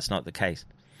me that that's not the case.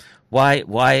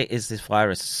 Why is this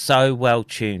virus so well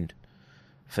tuned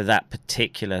for that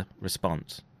particular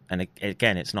response? And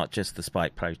again, it's not just the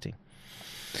spike protein.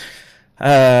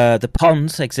 The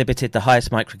PONS exhibited the highest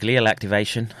microglial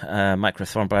activation.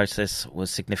 Microthrombosis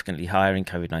was significantly higher in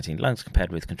COVID-19 lungs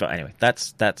compared with control. Anyway,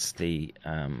 that's the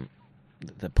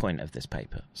point of this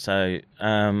paper. So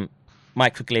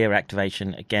microglia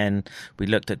activation, again, we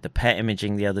looked at the PET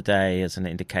imaging the other day as an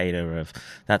indicator of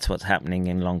that's what's happening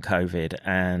in long COVID.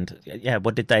 And yeah,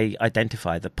 what did they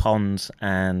identify? The PONS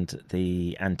and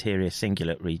the anterior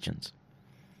cingulate regions.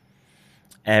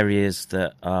 Areas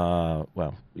that are,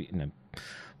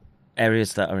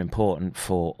 areas that are important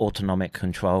for autonomic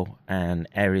control, and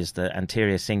areas that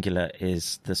anterior cingulate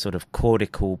is the sort of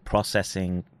cortical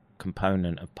processing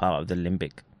component of part of the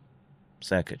limbic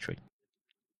circuitry.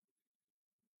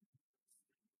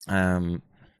 All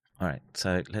right,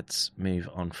 so let's move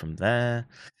on from there.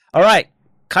 All right,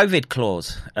 COVID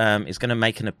clause is going to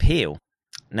make an appeal.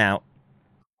 Now,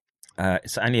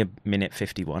 it's only a minute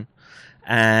 51,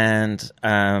 and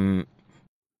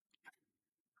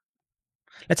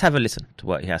let's have a listen to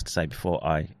what he has to say before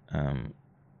I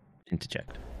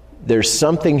interject. There's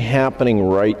something happening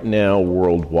right now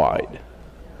worldwide.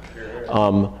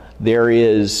 There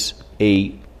is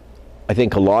I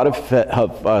think a lot of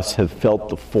us have felt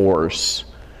the force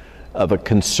of a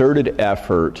concerted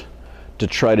effort to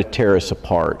try to tear us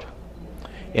apart.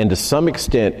 And to some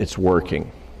extent, it's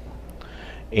working.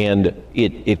 And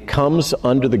it comes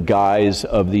under the guise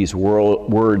of these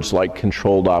words like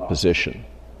controlled opposition.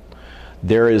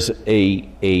 There is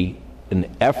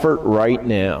an effort right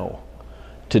now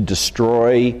to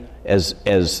destroy, as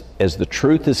the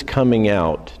truth is coming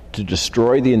out, to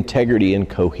destroy the integrity and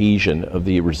cohesion of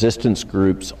the resistance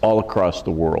groups all across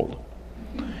the world.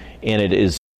 And it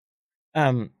is...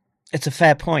 it's a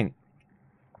fair point.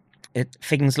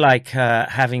 Things like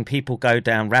having people go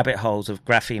down rabbit holes of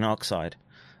graphene oxide,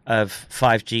 of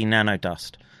 5G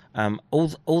nanodust,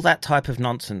 all that type of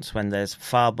nonsense, when there's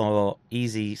far more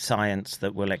easy science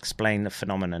that will explain the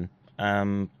phenomenon.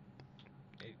 I'm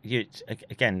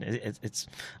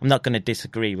not going to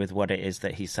disagree with what it is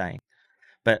that he's saying,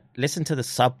 but listen to the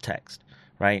subtext,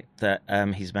 right, that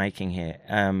he's making here.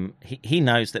 He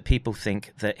knows that people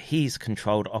think that he's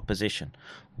controlled opposition.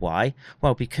 Why?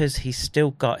 Well, because he's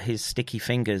still got his sticky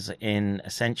fingers in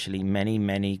essentially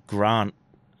many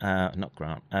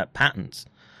patents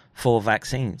for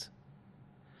vaccines.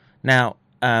 Now,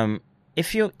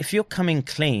 if you're coming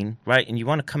clean, right, and you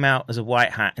want to come out as a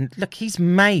white hat, and look, he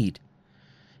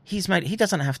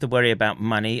doesn't have to worry about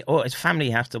money, or his family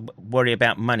have to worry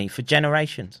about money for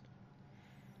generations.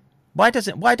 Why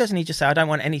doesn't he just say, I don't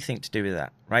want anything to do with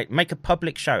that, right? Make a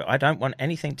public show. I don't want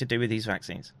anything to do with these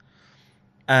vaccines.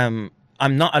 I'm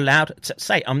not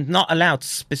allowed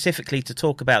specifically to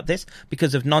talk about this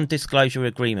because of non-disclosure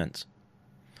agreements.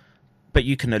 But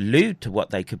you can allude to what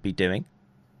they could be doing.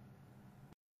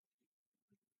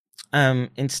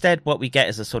 Instead, what we get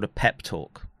is a sort of pep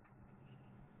talk.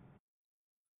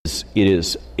 It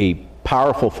is a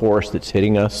powerful force that's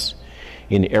hitting us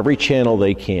in every channel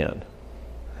they can.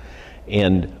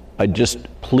 And I just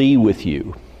plea with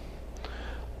you,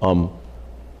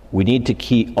 we need to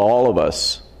keep all of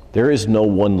us. There is no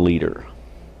one leader.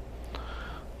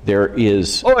 There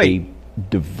is a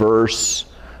diverse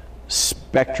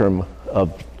spectrum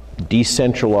of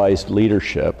decentralized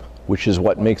leadership, which is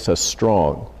what makes us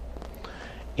strong.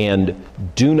 And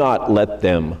do not let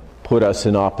them put us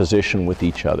in opposition with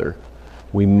each other.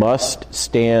 We must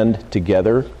stand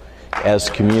together as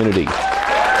community.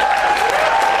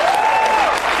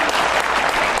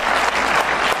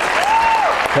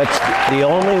 That's the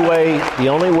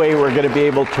only way we're going to be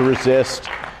able to resist,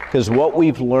 because what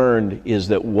we've learned is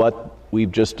that what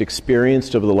we've just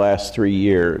experienced over the last 3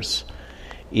 years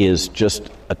is just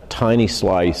a tiny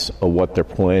slice of what they're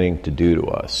planning to do to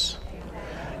us.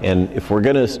 And if we're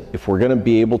going to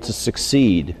be able to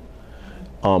succeed,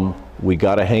 we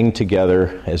got to hang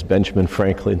together, as Benjamin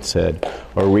Franklin said,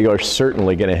 or we are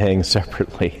certainly going to hang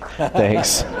separately.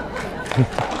 Thanks.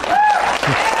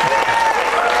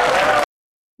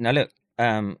 Now look,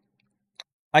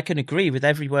 I can agree with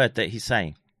every word that he's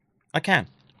saying. I can.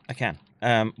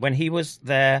 When he was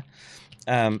there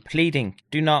pleading,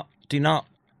 do not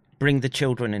bring the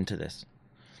children into this.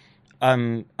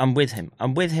 I'm with him.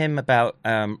 I'm with him about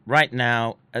right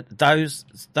now those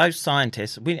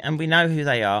scientists. We know who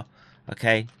they are.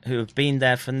 Okay, who have been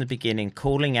there from the beginning,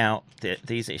 calling out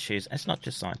these issues. It's not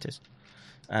just scientists,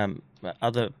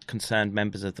 other concerned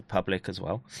members of the public as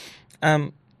well.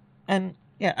 And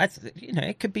yeah,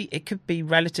 it could be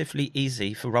relatively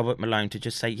easy for Robert Malone to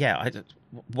just say, yeah,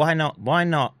 why not?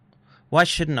 Why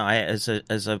shouldn't I, as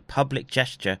a public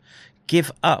gesture,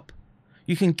 give up?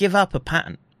 You can give up a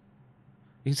patent.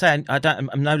 You can say,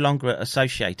 I'm no longer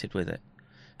associated with it.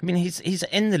 I mean, he's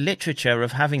in the literature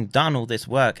of having done all this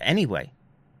work anyway.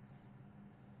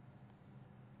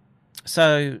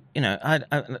 So,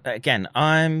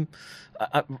 I'm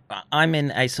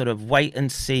in a sort of wait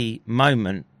and see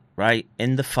moment, right,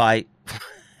 in the fight.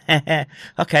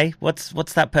 Okay,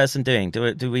 what's that person doing?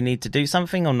 Do we need to do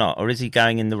something or not, or is he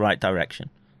going in the right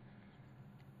direction?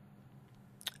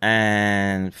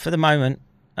 And for the moment,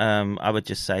 I would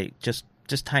just say, just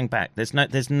hang back. There's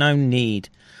no need.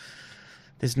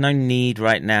 There's no need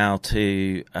right now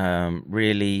to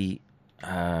really.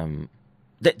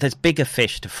 There's bigger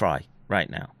fish to fry right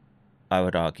now, I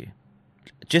would argue.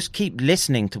 Just keep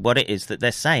listening to what it is that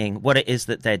they're saying, what it is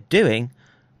that they're doing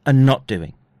and not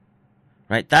doing.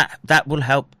 Right? That will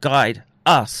help guide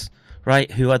us,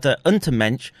 right, who are the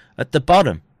Untermensch at the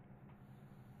bottom.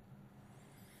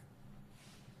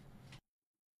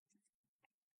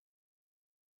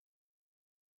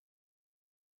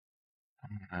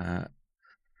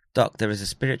 Doc, there is a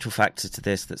spiritual factor to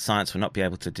this that science will not be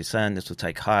able to discern. This will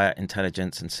take higher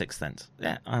intelligence and sixth sense.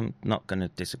 Yeah, I'm not going to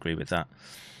disagree with that.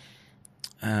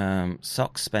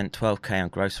 Sachs spent $12,000 on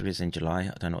groceries in July.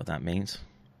 I don't know what that means.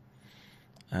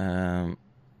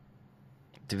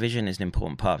 Division is an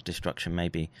important part of destruction,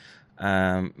 maybe.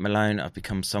 Malone, I've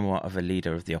become somewhat of a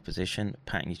leader of the opposition,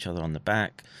 patting each other on the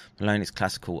back. Malone is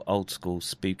classical, old-school,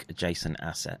 spook-adjacent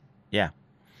asset. Yeah.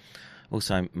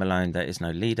 Also, Malone, there is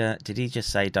no leader. Did he just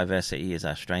say diversity is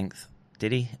our strength?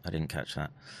 Did he? I didn't catch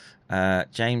that.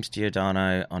 James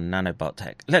Giordano on nanobot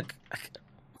tech. Look,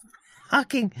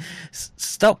 fucking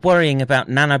stop worrying about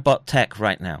nanobot tech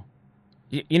right now.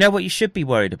 You know what you should be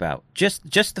worried about?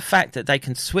 Just the fact that they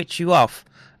can switch you off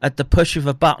at the push of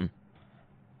a button.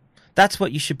 That's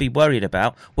what you should be worried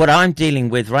about. What I'm dealing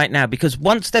with right now, because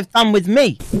once they've done with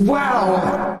me...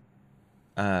 Wow!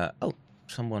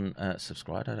 Someone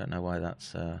subscribed. I don't know why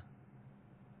that's... Put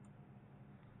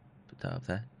that up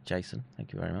there. Jason,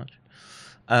 thank you very much.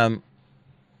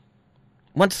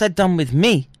 Once they're done with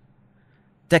me,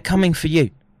 they're coming for you.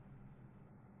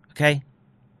 Okay?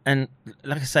 And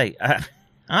like I say...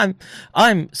 I'm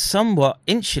somewhat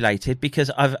insulated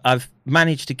because I've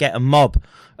managed to get a mob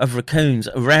of raccoons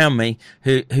around me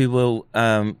who will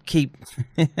keep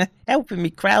helping me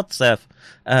crowd surf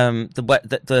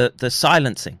the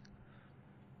silencing.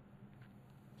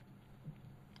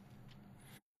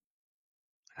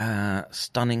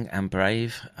 Stunning and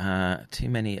brave. Too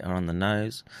many are on the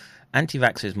nose.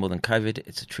 Anti-vaxxers more than COVID.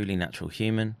 It's a truly natural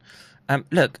human.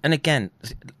 Look, and again,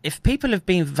 if people have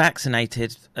been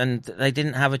vaccinated and they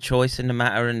didn't have a choice in the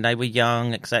matter and they were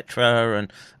young, etc.,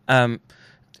 and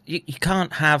you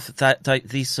can't have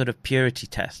these sort of purity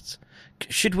tests.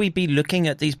 Should we be looking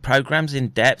at these programs in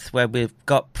depth where we've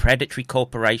got predatory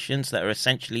corporations that are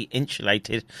essentially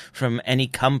insulated from any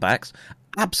comebacks?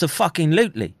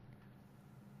 Abso-fucking-lutely.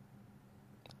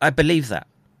 I believe that.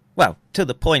 Well, to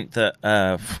the point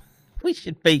that... We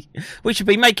should be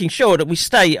making sure that we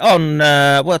stay on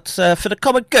for the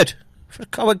common good. For the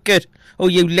common good. All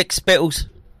you lick spittles.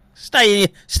 Stay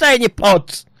in your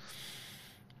pods.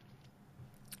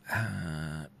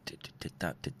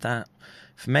 Did that.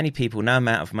 For many people, no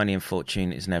amount of money and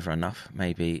fortune is never enough.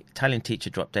 Maybe Italian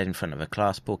teacher dropped dead in front of a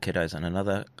class, poor kiddos, and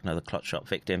another clot shot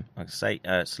victim. Like I say,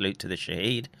 salute to the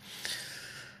Shaheed.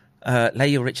 Lay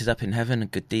your riches up in heaven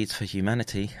and good deeds for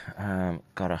humanity.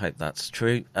 God, I hope that's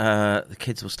true. The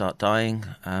kids will start dying.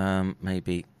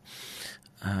 Maybe.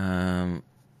 Help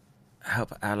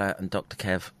Allah and Dr.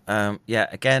 Kev. Yeah,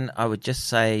 again, I would just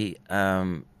say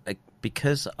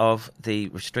because of the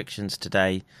restrictions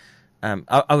today,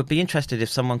 I would be interested if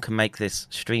someone can make this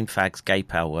Stream Fags Gay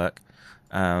Pal work.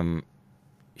 Right.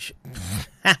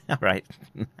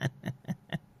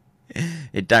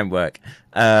 It don't work.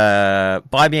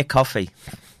 Buy me a coffee.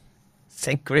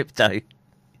 Send crypto.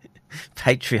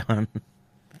 Patreon.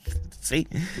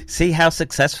 See how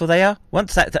successful they are?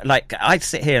 Once that, like, I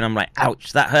sit here and I'm like,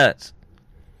 ouch, that hurts.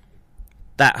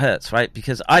 That hurts, right?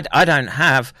 Because I don't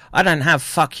have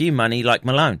fuck you money like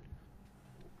Malone.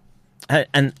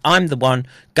 And I'm the one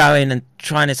going and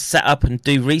trying to set up and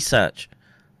do research.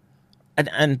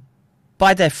 And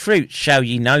by their fruit shall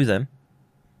ye know them.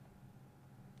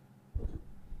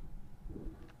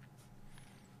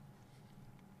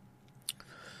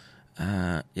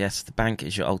 Yes, the bank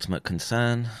is your ultimate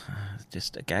concern.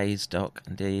 Just a gaze, Doc,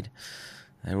 indeed.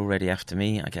 They're already after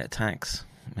me. I get attacks.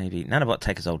 Maybe nanobot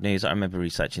tech is old news. I remember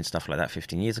researching stuff like that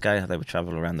 15 years ago, how they would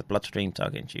travel around the bloodstream,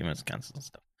 targeting tumors, cancer and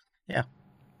stuff. Yeah.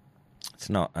 It's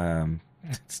not...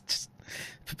 it's just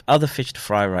other fish to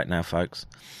fry right now, folks.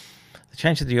 They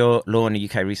changed the law in the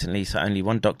UK recently, so only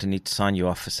one doctor needs to sign you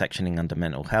off for sectioning under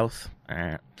mental health.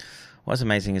 What's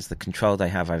amazing is the control they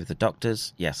have over the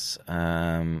doctors. Yes.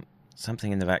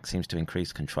 Something in the vac seems to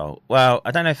increase control. Well,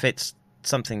 I don't know if it's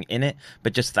something in it,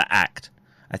 but just the act,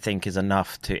 I think, is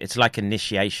enough to... It's like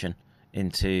initiation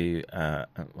into, I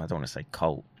don't want to say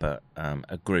cult, but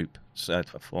a group, so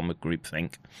a form of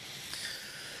groupthink.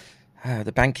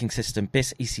 The banking system,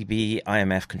 BIS, ECB,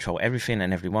 IMF control everything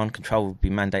and everyone. Control will be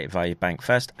mandated via your bank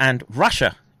first. And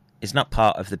Russia is not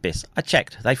part of the BIS. I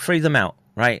checked. They threw them out,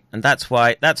 right? And that's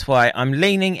why I'm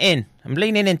leaning in. I'm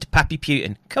leaning into Pappy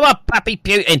Putin. Come on, Pappy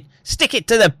Putin. Stick it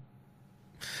to them.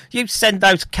 You send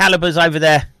those calibers over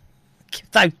there. Give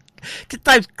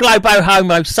those globo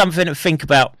homos something to think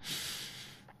about.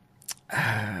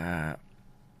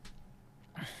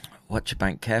 Watch your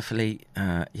bank carefully.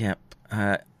 Yep.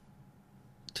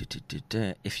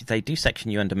 If they do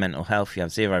section you under mental health, you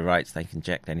have zero rights. They can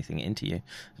inject anything into you.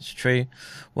 It's true.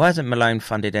 Why hasn't Malone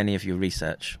funded any of your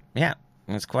research? Yeah,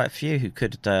 there's quite a few who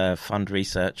could fund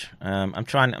research. I'm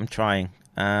trying.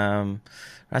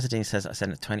 Razadine says I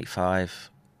sent a $25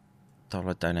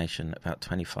 donation about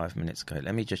 25 minutes ago.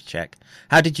 Let me just check.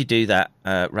 How did you do that,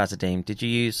 Razadine? Did you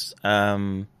use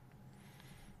GayPal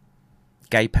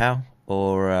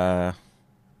or...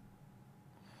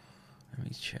 let Let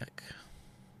me check.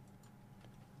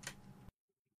 I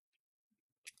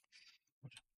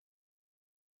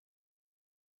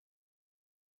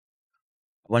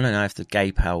want to know if the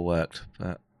gay pal worked,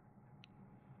 but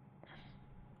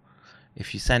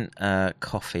if you sent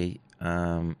coffee,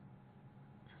 yeah,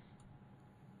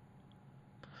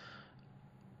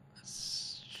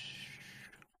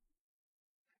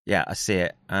 I see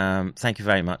it. Thank you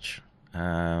very much.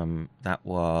 That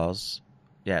was,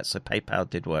 yeah, so PayPal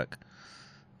did work.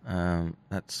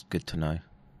 That's good to know.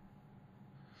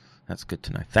 That's good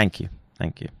to know. Thank you.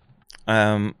 Thank you.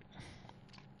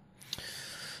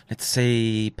 Let's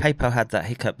see. PayPal had that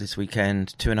hiccup this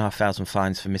weekend. 2,500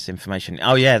 fines for misinformation.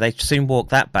 Oh, yeah, they soon walk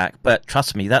that back. But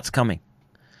trust me, that's coming.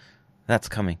 That's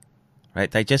coming.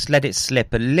 Right? They just let it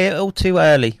slip a little too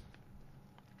early.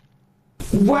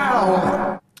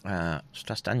 Wow.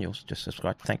 Stress Daniels just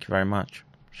subscribed. Thank you very much.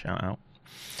 Shout out.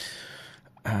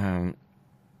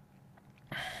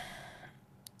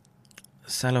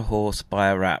 Sell a horse, buy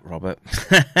a rat, Robert.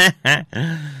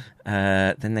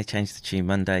 Then they changed the tune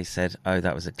Monday, said, oh,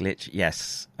 that was a glitch.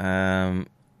 Yes.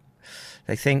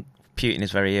 They think Putin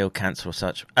is very ill, cancer or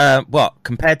such. What?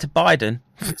 Compared to Biden?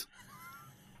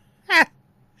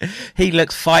 He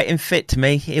looks fighting fit to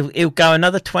me. He'll go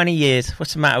another 20 years.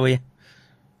 What's the matter with you?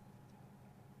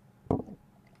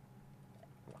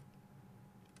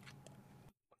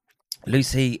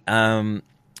 Lucy, how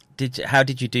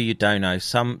did you do your dono?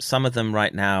 Some of them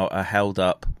right now are held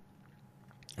up.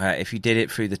 If you did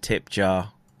it through the tip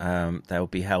jar, they'll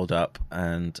be held up,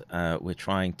 and we're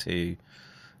trying to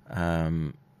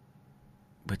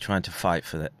fight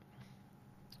for that.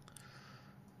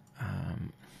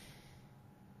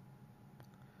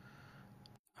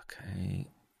 Okay.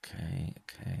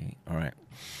 All right.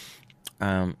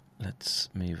 Let's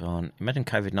move on. Imagine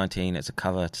COVID-19 as a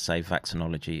cover to say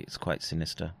vaccinology. It's quite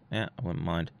sinister. Yeah, I wouldn't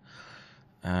mind.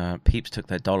 Peeps took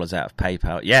their dollars out of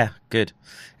PayPal. Yeah, good.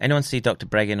 Anyone see Dr.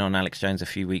 Breggin on Alex Jones a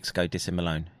few weeks ago? Diss him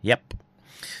alone. Yep.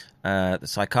 The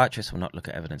psychiatrist will not look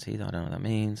at evidence either. I don't know what that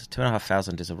means.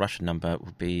 2,500 is a Russian number.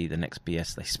 Would be the next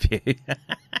BS they spew.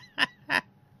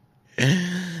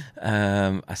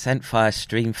 I sent fire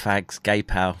stream fags gay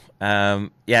pal.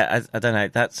 Yeah, I don't know.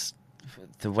 That's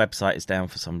the website is down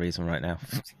for some reason right now.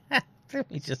 Let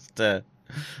me just I'll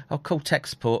call tech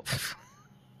support.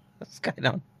 What's going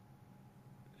on?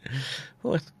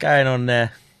 What's going on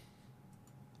there?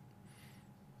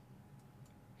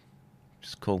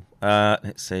 Just cool.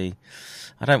 Let's see.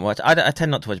 I don't watch. I tend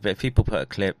not to watch, but if people put a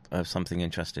clip of something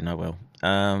interesting, I will.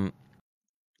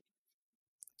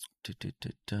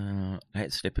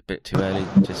 Let's slip a bit too early.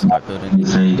 Just start building.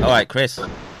 All right, Chris. People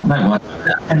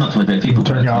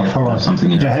turn you off. Hold on.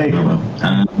 Something. Yeah, hey.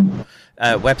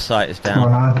 Website is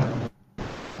down.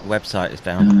 Website is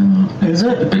down. Is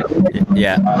it?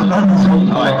 Yeah.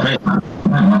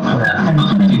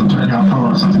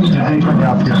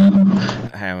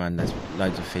 Hang on, there's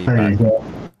loads of feedback.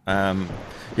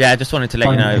 Yeah, I just wanted to let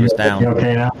you know it was down. You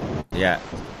okay now? Yeah.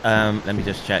 Let me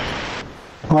just check.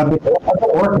 Well, I've been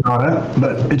working on it,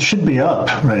 but it should be up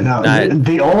right now. No.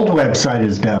 The old website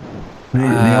is down. The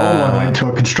old one went to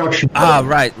a construction.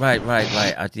 Right.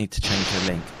 I need to change the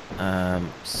link.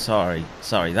 Sorry,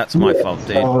 that's my fault,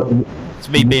 dude. It's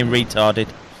me being retarded.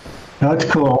 That's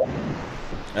cool.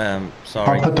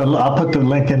 Sorry. I'll put the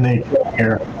link in the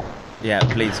here. Yeah,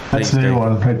 please. That's the new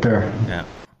one right there. Yeah.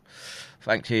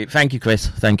 Thank you, Chris.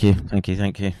 Thank you.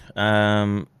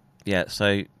 Yeah.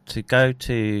 So to go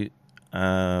to, you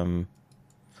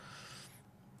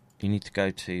need to go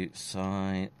to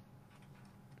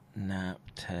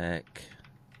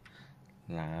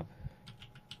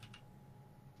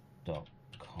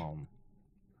synaptechlab.com.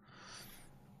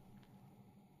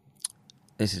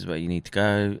 This is where you need to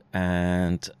go,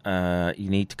 and you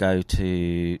need to go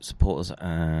to supporters,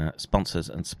 sponsors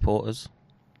and supporters.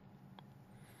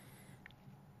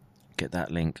 Get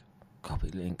that link, copy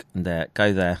link, and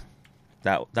go there.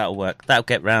 That'll work. That'll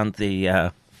get round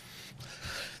the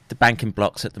banking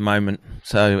blocks at the moment.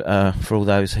 So for all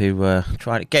those who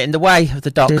try to get in the way of the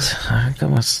docs,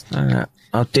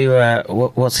 I'll do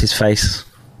what's his face.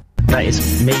 That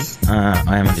is me.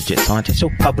 I am a legit scientist. All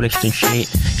published and shit.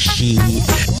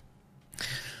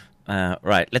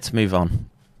 Right, let's move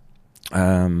on.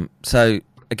 So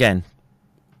again,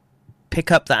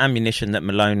 pick up the ammunition that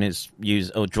Malone is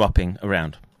dropping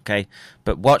around. Okay,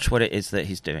 but watch what it is that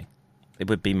he's doing. It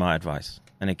would be my advice.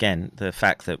 And again, the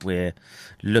fact that we're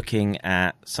looking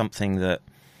at something that,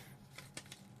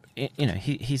 you know,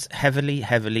 he's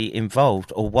heavily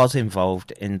involved or was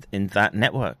involved in that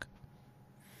network.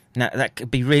 Now that could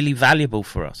be really valuable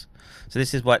for us. So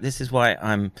this is why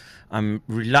I'm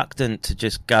reluctant to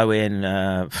just go in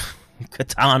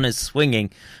katanas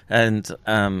swinging and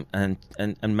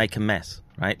make a mess.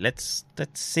 Right? Let's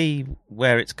see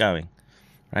where it's going.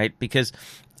 Right? Because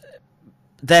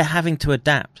they're having to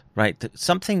adapt. Right?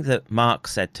 Something that Mark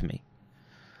said to me.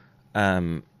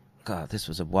 God, this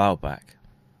was a while back,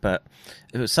 but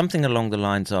it was something along the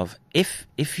lines of if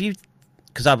you.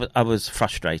 Because I was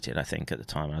frustrated, I think, at the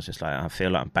time. I was just like, I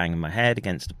feel like I'm banging my head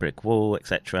against a brick wall,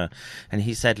 etc. And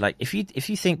he said, like, if you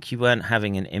think you weren't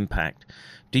having an impact,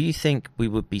 do you think we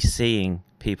would be seeing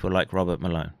people like Robert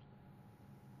Malone?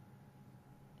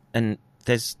 And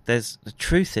there's the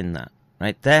truth in that,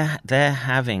 right? They're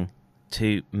having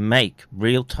to make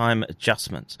real-time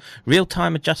adjustments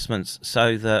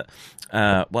so that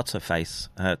what's her face,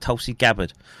 Tulsi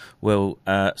Gabbard, will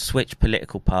switch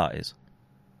political parties.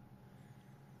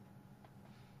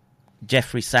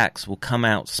 Jeffrey Sachs will come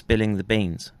out spilling the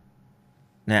beans.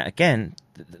 Now, again,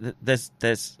 there's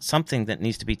something that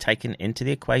needs to be taken into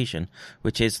the equation,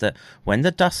 which is that when the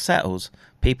dust settles,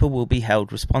 people will be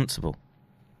held responsible.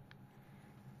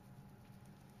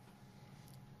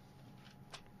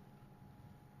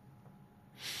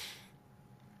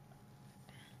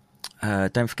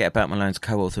 Don't forget about Malone's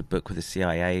co-authored book with a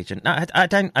CIA agent. No, I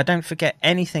don't forget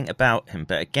anything about him.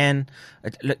 But again,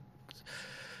 look.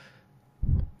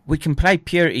 We can play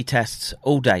purity tests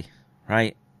all day,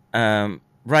 right?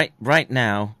 Right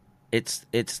now, it's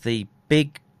the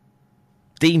big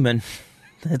demon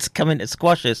that's coming to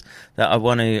squash us that I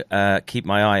want to keep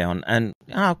my eye on, and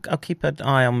I'll keep an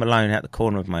eye on Malone at the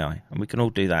corner of my eye, and we can all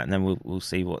do that, and then we'll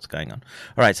see what's going on.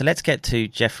 All right, so let's get to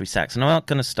Jeffrey Sachs, and I'm not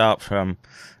going to start from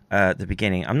the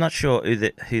beginning. I'm not sure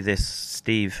who this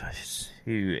Steve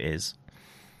Who is,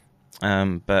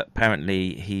 but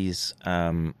apparently he's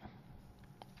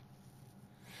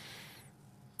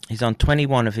on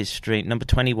 21 of his stream, number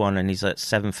 21, and he's at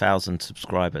 7,000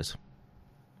 subscribers.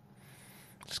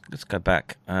 Let's go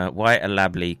back. Why a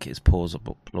lab leak is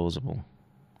plausible,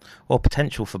 or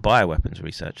potential for bioweapons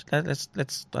research.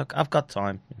 Let's. I've got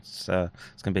time. It's going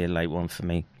to be a late one for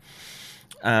me.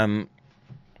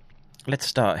 Let's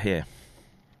start here.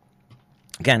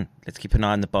 Again, let's keep an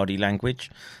eye on the body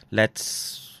language.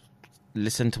 Let's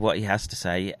listen to what he has to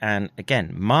say. And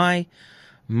again, my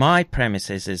premise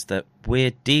is that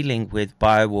we're dealing with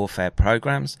biowarfare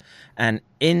programs, and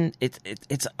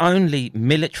it's only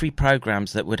military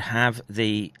programs that would have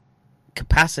the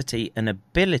capacity and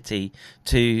ability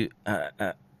to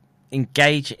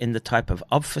engage in the type of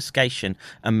obfuscation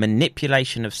and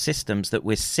manipulation of systems that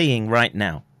we're seeing right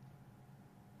now.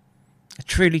 I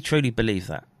truly, truly believe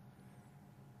that.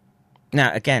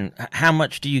 Now, again, how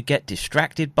much do you get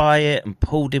distracted by it and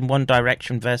pulled in one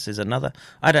direction versus another?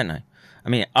 I don't know. I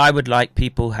mean, I would like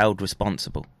people held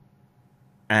responsible.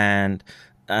 And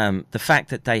the fact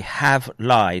that they have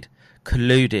lied,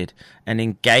 colluded, and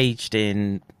engaged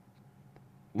in,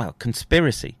 well,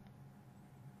 conspiracy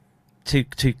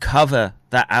to cover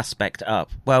that aspect up,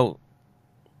 well,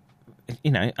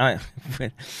 you know,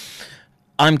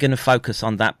 I'm going to focus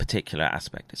on that particular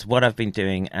aspect. It's what I've been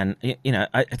doing, and you know,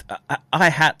 I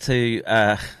had to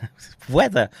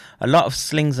weather a lot of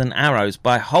slings and arrows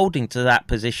by holding to that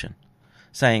position,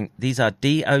 saying these are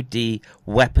DoD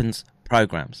weapons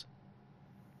programs.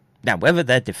 Now, whether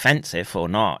they're defensive or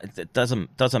not, it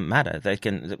doesn't matter. They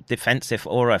can defensive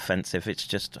or offensive. It's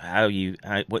just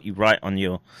what you write on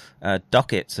your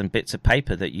dockets and bits of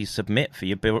paper that you submit for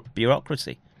your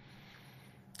bureaucracy.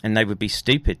 And they would be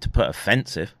stupid to put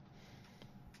offensive.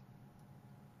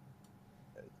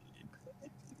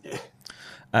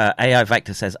 AI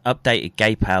Vector says, updated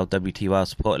gay pal WTUR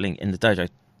support link in the dojo.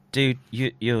 Dude,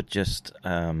 you're just...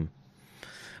 when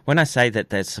I say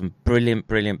that there's some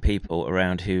brilliant people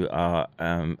around who are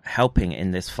helping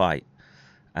in this fight,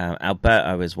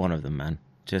 Alberto is one of them, man.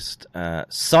 Just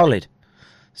solid.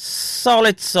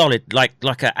 Like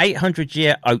a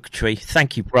 800-year oak tree.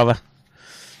 Thank you, brother.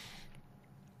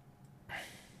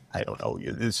 I don't know.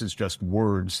 This is just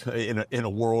words in a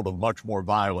world of much more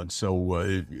violence. So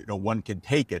one can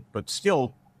take it, but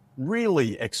still,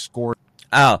 really extort.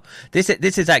 Oh, this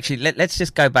is actually. Let's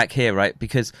just go back here, right?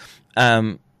 Because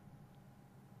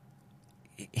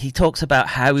he talks about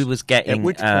how he was getting. At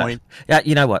which point? Yeah,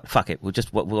 you know what? Fuck it.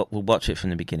 We'll watch it from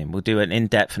the beginning. We'll do an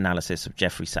in-depth analysis of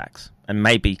Jeffrey Sachs, and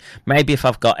maybe if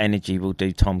I've got energy, we'll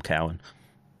do Tom Cowan.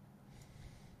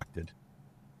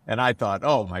 And I thought,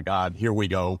 oh, my God, here we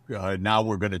go. Now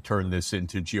we're going to turn this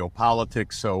into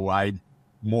geopolitics. So I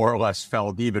more or less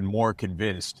felt even more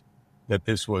convinced that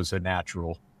this was a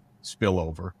natural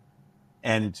spillover.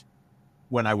 And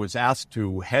when I was asked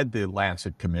to head the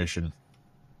Lancet Commission,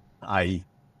 I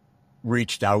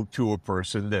reached out to a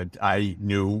person that I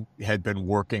knew had been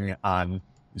working on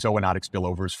zoonotic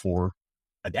spillovers for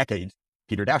a decade,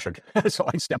 Peter Daszak. So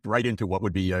I stepped right into what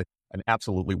would be an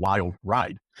absolutely wild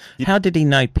ride. How did he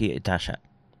know Peter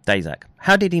Daszak?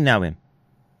 How did he know him?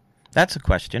 That's a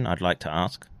question I'd like to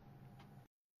ask.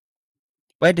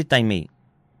 Where did they meet?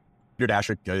 Peter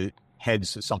Daszak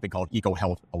heads something called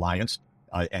EcoHealth Alliance,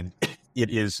 and it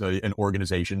is an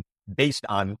organization based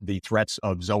on the threats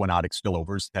of zoonotic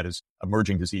spillovers, that is,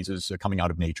 emerging diseases coming out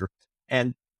of nature.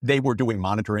 And they were doing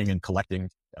monitoring and collecting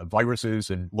viruses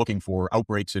and looking for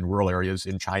outbreaks in rural areas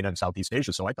in China and Southeast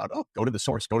Asia. So I thought, go to the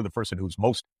source, go to the person who's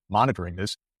most monitoring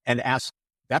this, and ask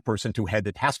that person to head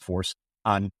the task force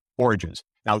on origins.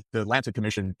 Now, the Lancet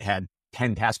Commission had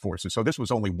 10 task forces, so this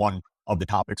was only one of the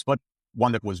topics, but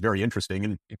one that was very interesting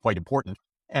and quite important.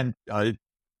 And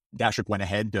Daszak went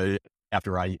ahead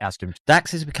after I asked him.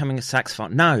 Dax is becoming a Sachs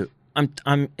fan. No,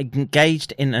 I'm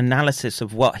engaged in analysis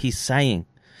of what he's saying.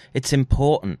 It's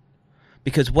important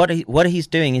because what he's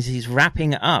doing is he's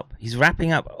wrapping it up. He's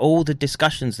wrapping up all the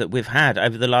discussions that we've had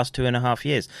over the last 2.5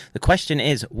 years. The question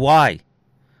is why?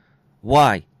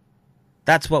 Why?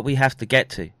 That's what we have to get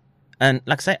to. And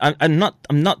like I say, I'm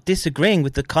not disagreeing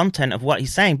with the content of what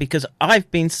he's saying because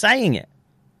I've been saying it.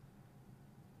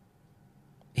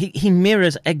 He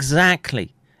mirrors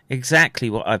exactly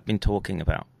what I've been talking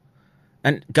about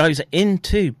and goes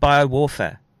into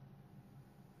biowarfare.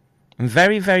 And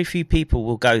very, very few people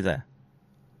will go there.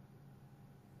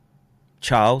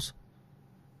 Charles,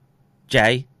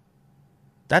 Jay,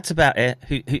 that's about it,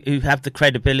 who have the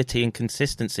credibility and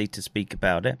consistency to speak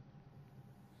about it.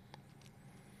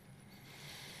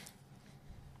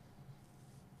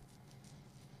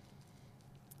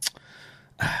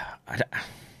 I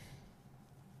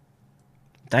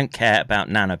don't care about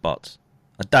nanobots.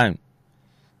 I don't.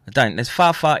 There's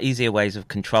far, far easier ways of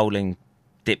controlling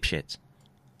dipshits.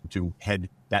 To head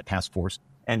that task force,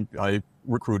 and I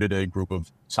recruited a group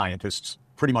of scientists,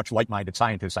 pretty much like-minded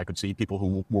scientists, I could see, people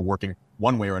who were working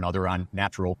one way or another on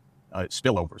natural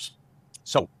spillovers.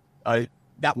 So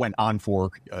that went on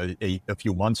for a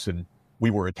few months, and we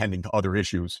were attending to other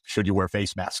issues. Should you wear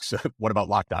face masks? What about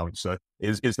lockdowns?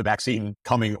 Is the vaccine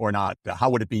coming or not?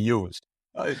 How would it be used?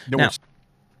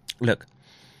 Look,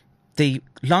 the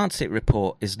Lancet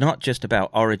report is not just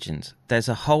about origins. There's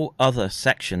a whole other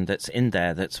section that's in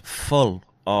there that's full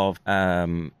of,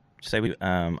 I'd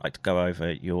like to go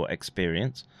over your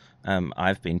experience.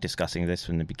 I've been discussing this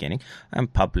from the beginning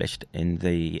and published in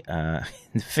the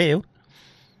field.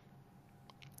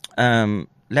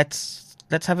 Let's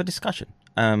have a discussion.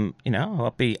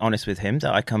 I'll be honest with him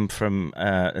that I come from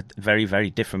a very,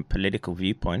 very different political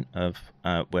viewpoint of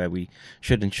where we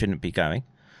should and shouldn't be going.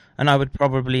 And I would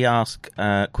probably ask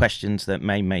questions that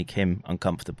may make him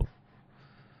uncomfortable.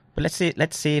 But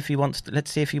let's see if he wants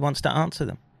to answer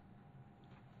them.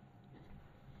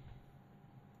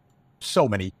 So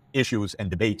many issues and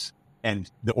debates,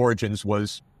 and the origins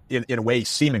was in a way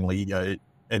seemingly an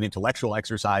intellectual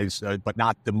exercise, but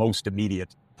not the most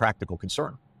immediate practical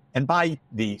concern. And by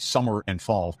the summer and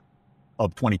fall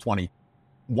of 2020,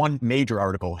 one major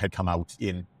article had come out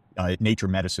in Nature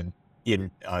Medicine in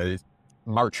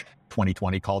March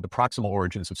 2020 called The Proximal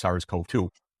Origins of SARS-CoV-2,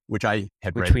 which I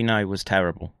had read. Which we know was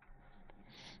terrible.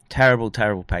 Terrible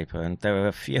paper. And there were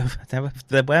a few,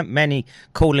 there weren't many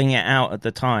calling it out at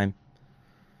the time.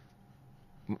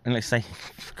 And let's say,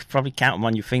 probably count them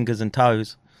on your fingers and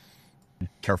toes.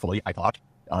 Carefully, I thought,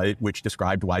 which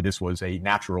described why this was a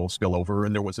natural spillover.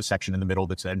 And there was a section in the middle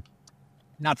that said,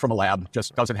 not from a lab,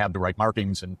 just doesn't have the right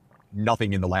markings, and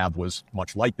nothing in the lab was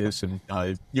much like this. And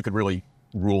you could really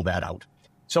rule that out.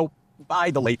 So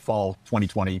by the late fall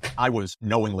 2020, I was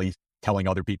knowingly telling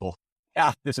other people,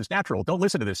 this is natural. Don't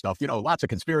listen to this stuff. Lots of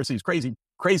conspiracies,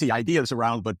 crazy ideas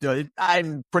around, but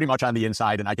I'm pretty much on the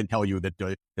inside, and I can tell you that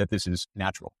this is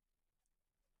natural.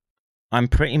 I'm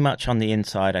pretty much on the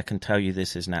inside. I can tell you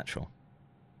this is natural.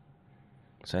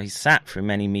 So he sat through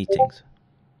many meetings.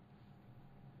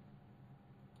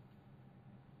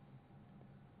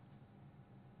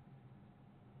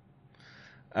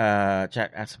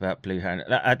 Jack asked about blue heron.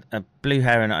 Blue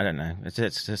heron, I don't know.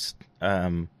 It's just,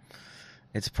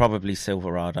 it's probably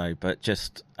Silverado, but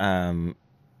just knock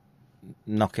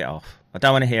it off. I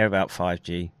don't want to hear about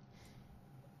 5G.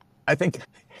 I think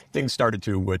things started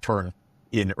to turn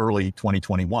in early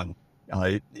 2021.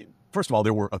 First of all,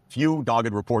 there were a few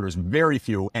dogged reporters, very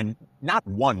few, and not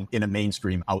one in a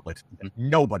mainstream outlet.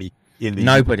 Nobody in the...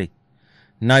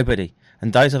 Nobody.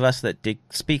 And those of us that did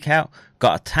speak out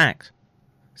got attacked.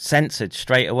 Censored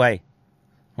straight away.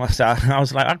 So I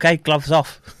was like, okay, gloves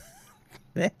off.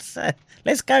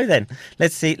 Let's go then.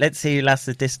 Let's see who lasts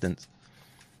the distance.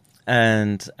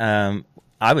 And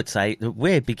I would say that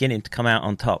we're beginning to come out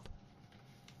on top.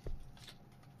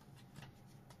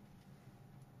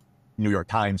 New York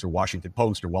Times or Washington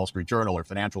Post or Wall Street Journal or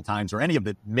Financial Times or any of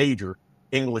the major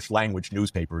English language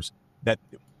newspapers that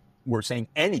were saying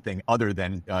anything other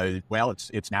than, well,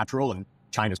 it's natural and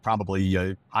China's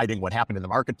probably hiding what happened in the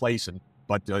marketplace,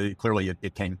 but clearly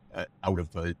it came out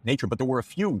of nature. But there were a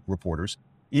few reporters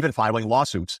even filing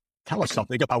lawsuits. Tell us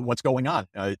something about what's going on.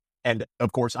 And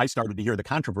of course, I started to hear the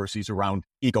controversies around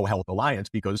EcoHealth Alliance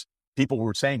because people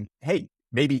were saying, hey,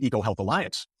 maybe EcoHealth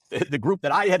Alliance, the group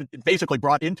that I had basically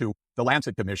brought into the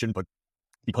Lancet Commission, but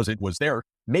because it was there,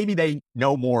 maybe they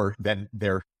know more than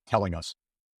they're telling us.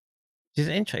 Which is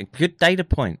interesting. Good data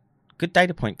point.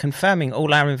 Confirming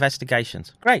all our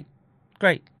investigations. Great.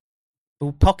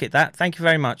 We'll pocket that. Thank you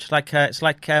very much. It's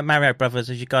like Mario Brothers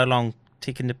as you go along,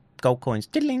 ticking the gold coins.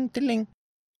 Diddling.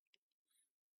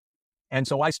 And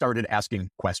so I started asking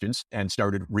questions and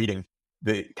started reading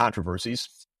the controversies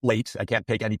late. I can't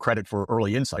take any credit for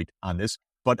early insight on this,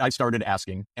 but I started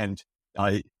asking. And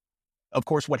of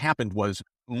course, what happened was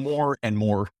more and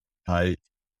more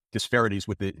disparities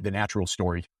with the natural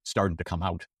story started to come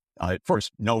out.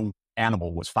 First, no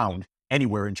animal was found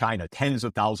anywhere in China, tens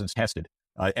of thousands tested,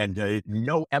 and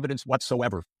no evidence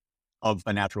whatsoever of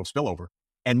a natural spillover.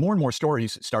 And more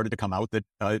stories started to come out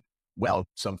that,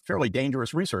 some fairly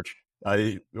dangerous research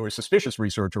or suspicious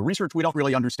research or research we don't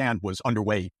really understand was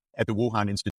underway at the Wuhan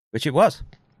Institute. Which it was.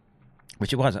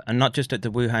 And not just at the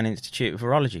Wuhan Institute of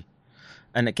Virology.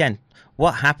 And again,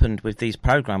 what happened with these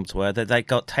programs were that they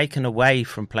got taken away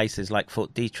from places like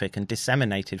Fort Detrick and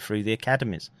disseminated through the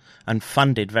academies and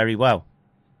funded very well.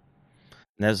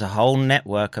 And there's a whole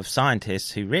network of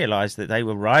scientists who realized that they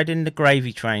were riding the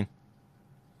gravy train.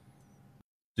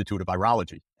 Institute of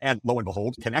Virology, and lo and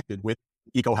behold, connected with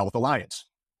EcoHealth Alliance.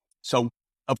 So,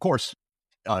 of course,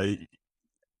 I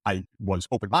was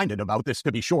open-minded about this,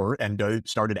 to be sure, and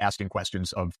started asking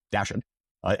questions of Dashin,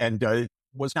 and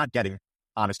was not getting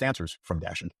honest answers from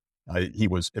Dashin. He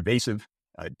was evasive,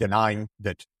 denying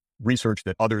that research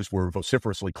that others were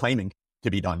vociferously claiming to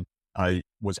be done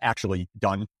was actually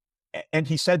done. And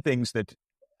he said things that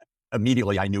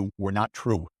immediately I knew were not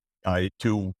true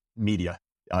to media,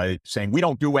 saying, we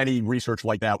don't do any research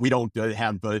like that. We don't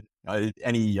have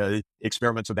any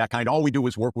experiments of that kind. All we do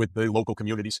is work with the local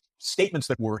communities. Statements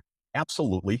that were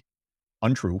absolutely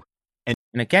untrue.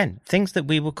 And again, things that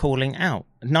we were calling out.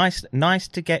 Nice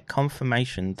to get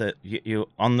confirmation that you're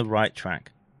on the right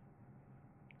track.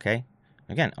 Okay?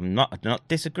 Again, I'm not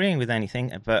disagreeing with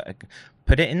anything, but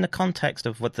put it in the context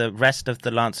of what the rest of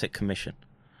the Lancet Commission,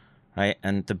 right?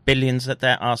 And the billions that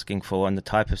they're asking for and the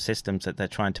type of systems that they're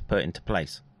trying to put into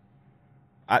place.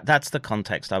 That's the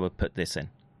context I would put this in.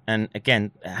 And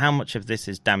again, how much of this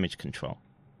is damage control?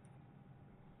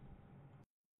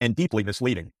 And deeply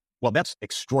misleading. Well, that's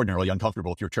extraordinarily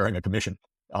uncomfortable if you're chairing a commission.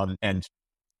 And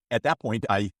at that point,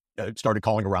 I started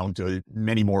calling around to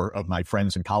many more of my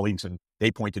friends and colleagues, and they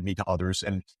pointed me to others.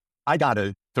 And I got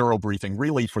a thorough briefing,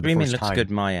 really, for the first time. Looks good,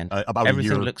 my end. About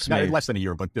everything a year, looks smooth. Less than a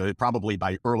year, but probably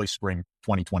by early spring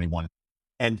 2021.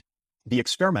 And the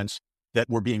experiments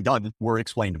that were being done were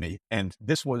explained to me. And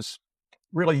this was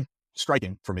really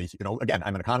striking for me. Again,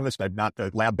 I'm an economist. I'm not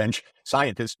a lab bench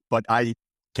scientist, but I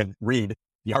can read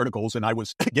the articles, and I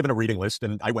was given a reading list,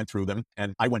 and I went through them,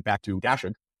 and I went back to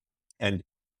Dashin and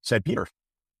said, Peter,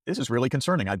 this is really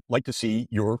concerning. I'd like to see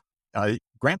your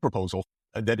grant proposal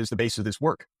that is the base of this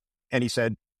work. And he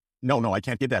said, no, I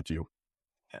can't give that to you.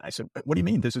 And I said, what do you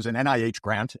mean? This is an NIH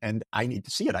grant, and I need to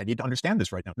see it. I need to understand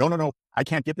this right now. No, I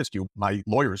can't give this to you. My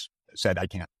lawyers said I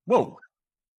can't. Whoa.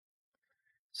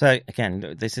 So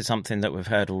again, this is something that we've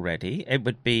heard already. It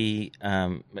would be,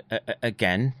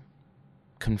 again,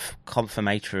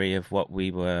 confirmatory of what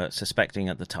we were suspecting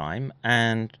at the time,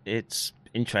 and it's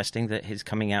interesting that he's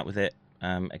coming out with it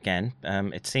again.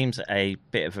 It seems a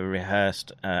bit of a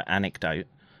rehearsed anecdote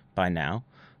by now,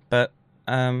 but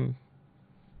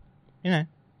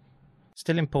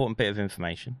still important bit of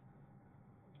information.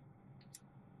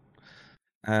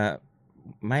 May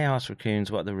I ask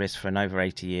Raccoons what are the risks for an over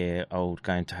 80-year-old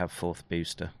going to have fourth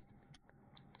booster?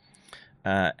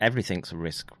 Everything's a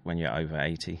risk when you're over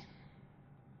 80.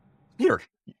 Peter,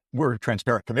 we're a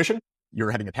transparent commission.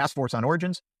 You're heading a task force on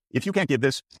origins. If you can't give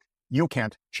this, you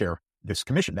can't chair this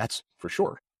commission. That's for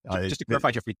sure. Just to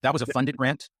clarify, Jeffrey, that was a funded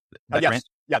grant? Yes. Grant?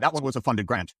 Yeah, that one was a funded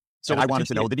grant. So I wanted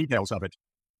to know the details of it.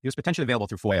 It was potentially available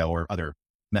through FOIA or other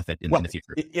method in the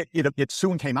future. It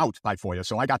soon came out by FOIA,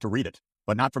 so I got to read it.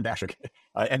 but not from Dashik.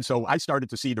 And so I started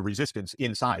to see the resistance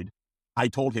inside. I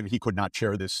told him he could not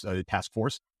chair this task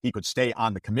force. He could stay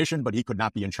on the commission, but he could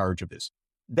not be in charge of this.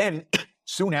 Then,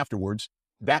 soon afterwards,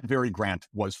 that very grant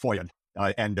was FOIA'd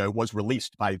and was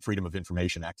released by Freedom of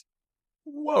Information Act.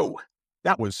 Whoa!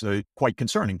 That was quite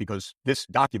concerning because this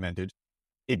documented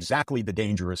exactly the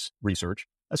dangerous research,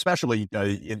 especially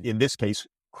in this case,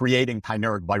 creating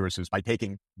chimeric viruses by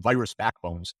taking virus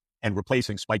backbones and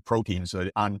replacing spike proteins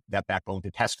on that backbone to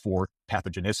test for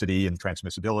pathogenicity and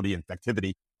transmissibility and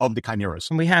infectivity of the chimeras.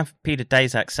 And we have Peter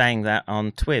Daszak saying that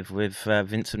on Twiv with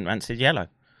Vincent Rancid Yellow.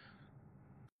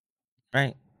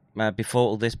 Right? Before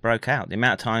all this broke out. The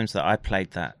amount of times that I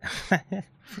played that.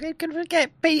 We're going to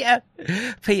forget Peter.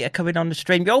 Peter coming on the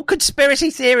stream. Oh, conspiracy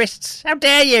theorists. How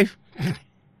dare you?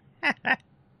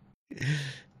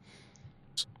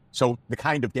 So the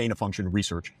kind of gain of function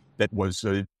research that was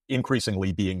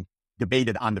increasingly being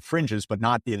debated on the fringes, but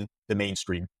not in the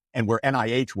mainstream, and where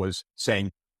NIH was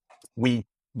saying we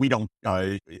don't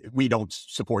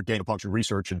support gain of function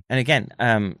research. And again,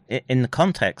 in the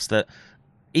context that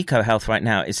EcoHealth right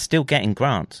now is still getting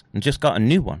grants and just got a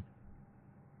new one.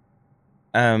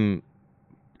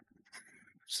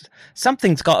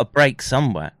 Something's got to break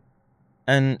somewhere,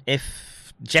 and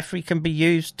if Jeffrey can be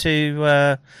used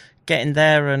to get in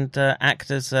there and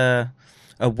act as a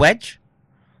wedge,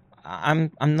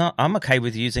 I'm okay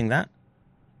with using that.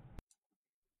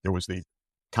 There was the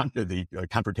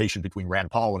confrontation between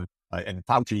Rand Paul and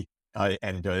Fauci,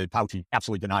 and Fauci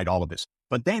absolutely denied all of this.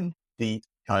 But then the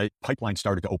pipeline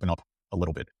started to open up a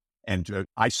little bit, and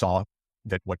I saw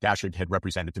that what Dashik had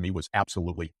represented to me was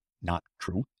absolutely not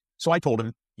true. So I told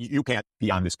him, you can't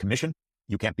be on this commission.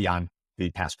 You can't be on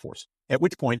the task force. At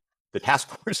which point, the task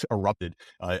force erupted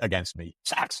against me.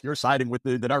 Sachs, you're siding with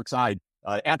the dark side,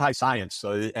 anti-science,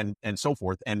 and so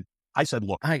forth. And I said,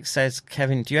 look. Ike says,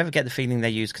 Kevin, do you ever get the feeling they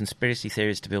use conspiracy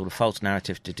theories to build a false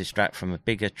narrative to distract from a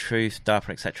bigger truth, DARPA,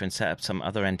 etc., and set up some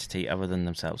other entity other than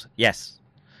themselves? Yes.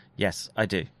 Yes, I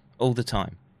do. All the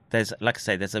time. There's, like I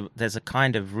say, there's a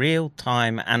kind of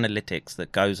real-time analytics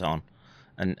that goes on,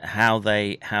 and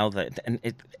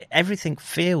everything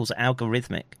feels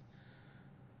algorithmic,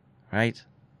 right?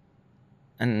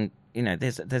 And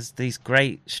there's these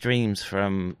great streams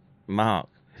from Mark,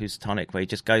 who's Tonic, where he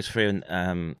just goes through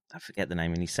and I forget the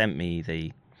name, and he sent me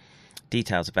the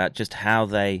details about just how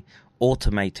they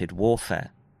automated warfare,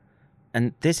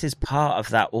 and this is part of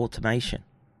that automation.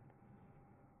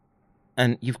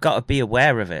 And you've got to be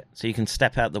aware of it so you can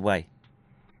step out the way.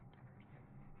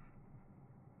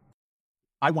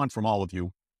 I want from all of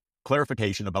you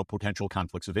clarification about potential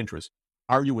conflicts of interest.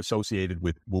 Are you associated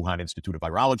with Wuhan Institute of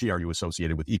Virology? Are you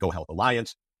associated with EcoHealth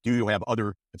Alliance? Do you have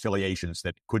other affiliations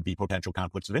that could be potential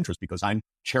conflicts of interest? Because I'm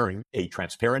chairing a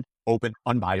transparent, open,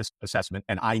 unbiased assessment,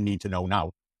 and I need to know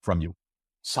now from you.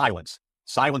 Silence.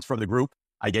 Silence from the group.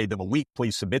 I gave them a week.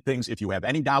 Please submit things. If you have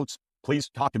any doubts, please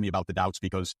talk to me about the doubts,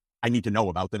 because I need to know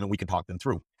about them and we can talk them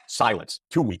through. Silence.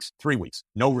 2 weeks, 3 weeks,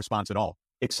 no response at all,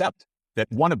 except that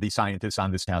one of the scientists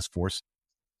on this task force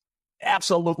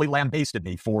absolutely lambasted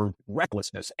me for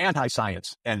recklessness,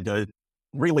 anti-science, and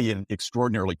really in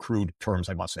extraordinarily crude terms,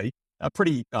 I must say.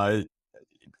 Pretty, I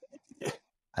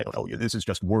don't know, this is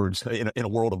just words in a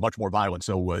world of much more violence,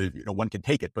 so one can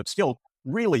take it, but still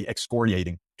really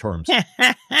excoriating terms.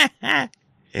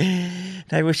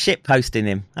 They were shitposting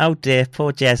him. Oh dear,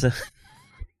 poor Jezza.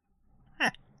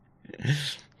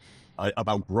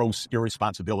 About gross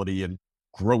irresponsibility and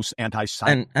gross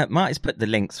anti-science. And Mark has put the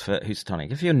links for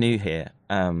Houstonic. If you're new here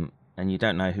and you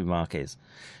don't know who Mark is,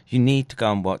 you need to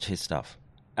go and watch his stuff.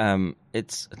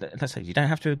 Let's say you don't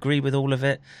have to agree with all of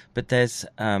it, but there's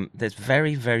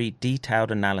very, very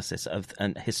detailed analysis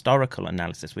and historical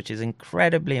analysis, which is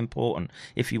incredibly important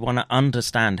if you want to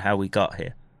understand how we got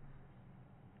here.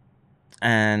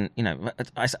 And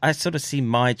I sort of see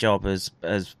my job as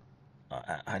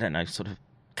I don't know, sort of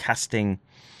casting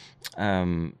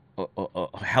or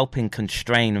helping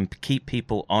constrain and keep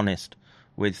people honest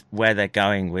with where they're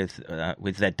going with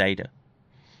their data.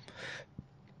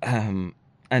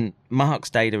 And Mark's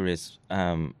data is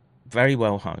very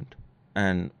well honed,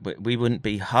 and we wouldn't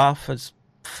be half as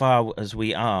far as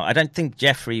we are. I don't think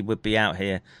Jeffrey would be out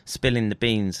here spilling the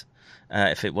beans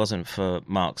if it wasn't for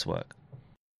Mark's work.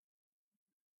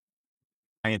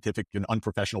 Scientific and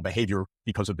unprofessional behavior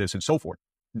because of this and so forth.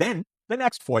 Then the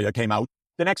next FOIA came out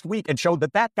the next week and showed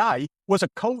that guy was a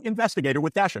co-investigator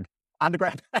with Dashik on the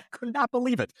ground. I could not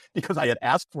believe it, because I had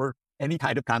asked for any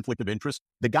kind of conflict of interest.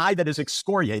 The guy that is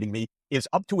excoriating me is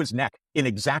up to his neck in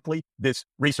exactly this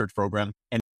research program.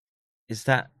 And is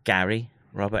that Gary?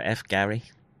 Robert F. Gary?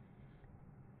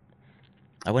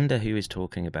 I wonder who he's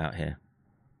talking about here.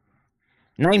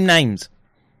 Name names.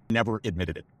 Never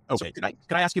admitted it. Okay. So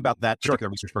can I ask you about that particular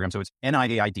research program? So it's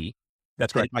NIAID.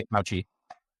 That's correct. Mike Fauci.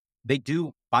 They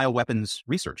do bioweapons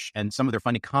research, and some of their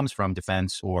funding comes from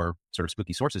defense or sort of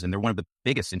spooky sources, and they're one of the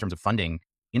biggest in terms of funding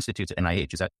institutes at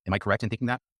NIH. Am I correct in thinking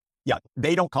that? Yeah,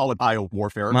 they don't call it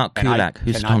biowarfare. Mark Kulak,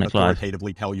 who's cannot Sonic Live,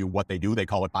 authoritatively tell you what they do. They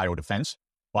call it biodefense.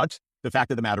 But the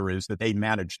fact of the matter is that they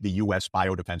manage the U.S.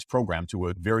 biodefense program to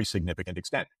a very significant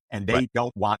extent, and they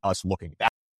don't want us looking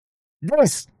at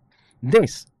this.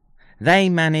 They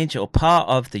manage or part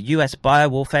of the U.S.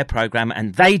 biowarfare program,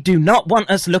 and they do not want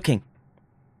us looking.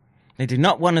 They do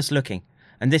not want us looking.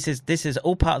 And this is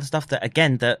all part of the stuff that,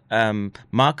 again, that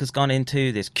Mark has gone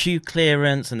into, this Q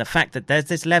clearance and the fact that there's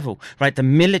this level, right? The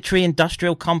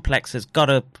military-industrial complex has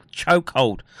got a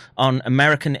chokehold on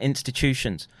American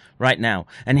institutions right now.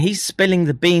 And he's spilling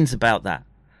the beans about that.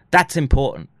 That's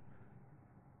important.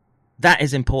 That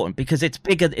is important because it's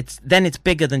bigger. It's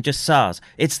bigger than just SARS.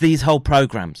 It's these whole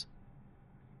programs.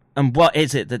 And what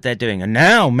is it that they're doing? And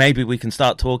now maybe we can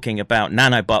start talking about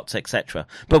nanobots, etc.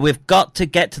 But we've got to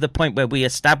get to the point where we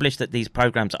establish that these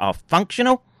programs are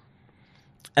functional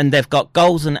and they've got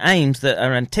goals and aims that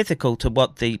are antithetical to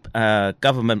what the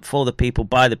government, for the people,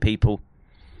 by the people,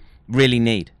 really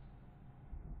need.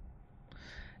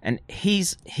 And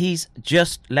he's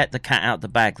just let the cat out the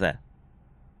bag there.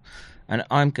 And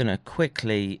I'm going to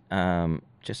quickly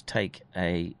just take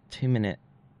a 2-minute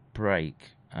break.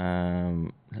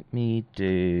 Let me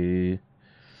do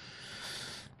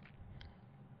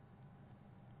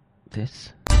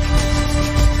this. I'll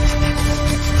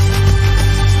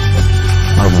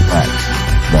be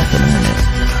back in a minute.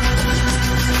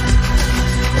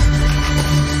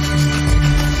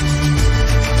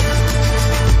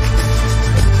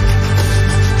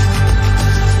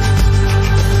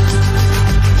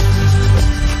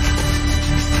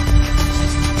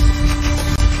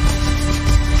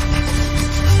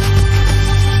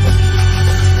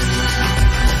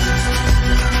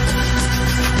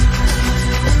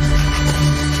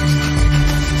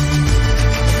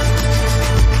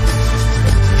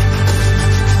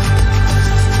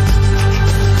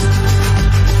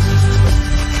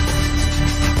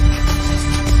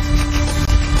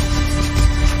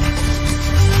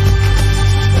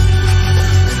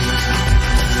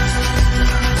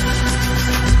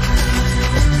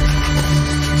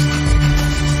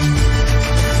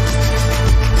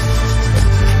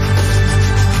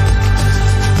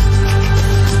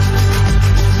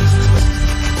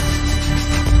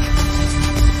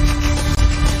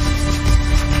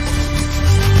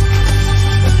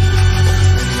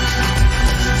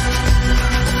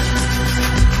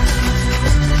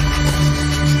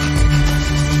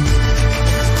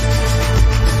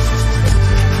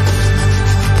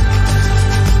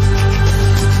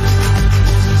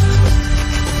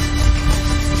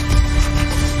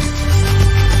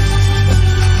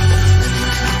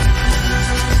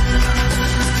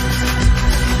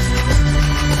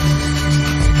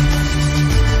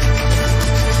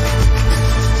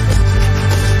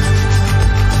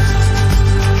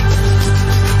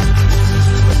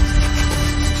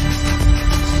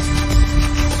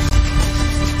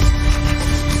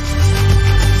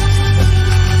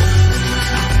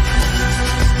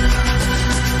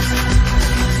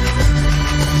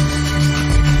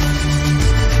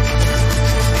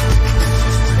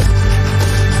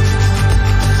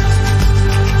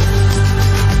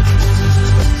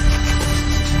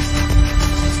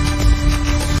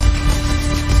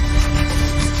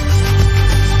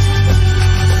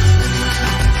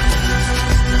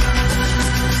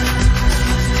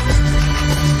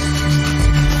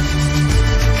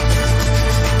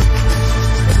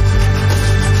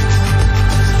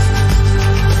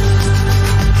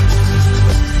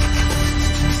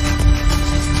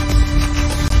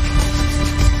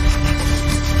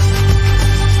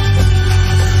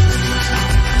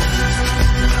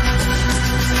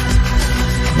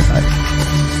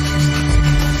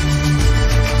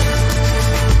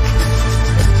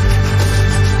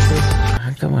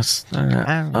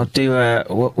 I'll do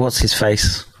what's his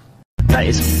face? That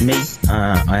is me.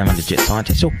 I am a legit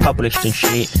scientist. All published and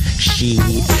shit.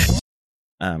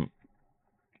 I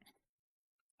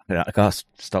gotta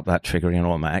stop that triggering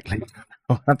automatically.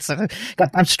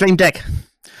 Goddamn Stream Deck.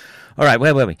 All right,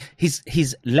 where were we?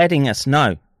 He's letting us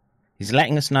know. He's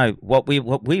letting us know what we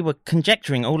were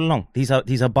conjecturing all along. These are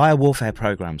biowarfare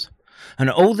programs.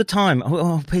 And all the time,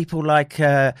 people like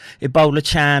Ebola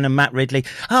Chan and Matt Ridley,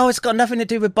 it's got nothing to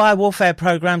do with biowarfare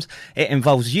programs. It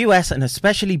involves US and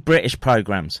especially British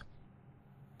programs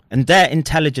and their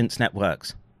intelligence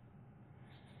networks.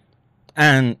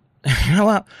 And you know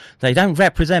what? They don't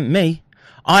represent me.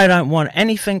 I don't want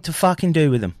anything to fucking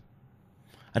do with them.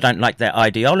 I don't like their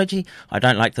ideology. I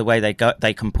don't like the way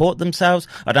they comport themselves.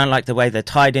 I don't like the way they're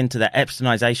tied into their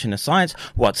Epsteinization of science.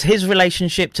 What's his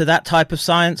relationship to that type of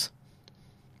science?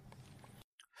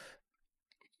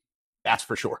 That's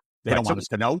for sure. They don't want us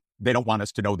to know. They don't want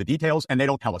us to know the details, and they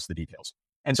don't tell us the details.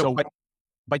 And so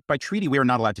by treaty, we are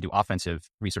not allowed to do offensive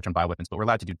research on bioweapons, but we're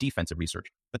allowed to do defensive research.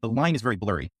 But the line is very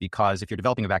blurry, because if you're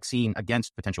developing a vaccine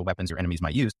against potential weapons your enemies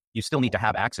might use, you still need to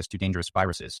have access to dangerous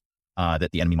viruses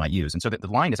that the enemy might use. And so the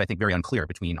line is, I think, very unclear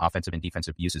between offensive and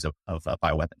defensive uses of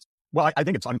bioweapons. Well, I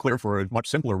think it's unclear for a much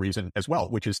simpler reason as well,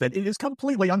 which is that it is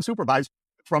completely unsupervised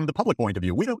from the public point of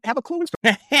view. We don't have a clue as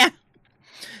to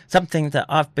something that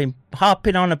I've been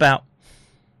harping on about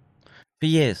for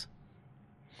years.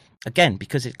 Again,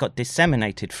 because it got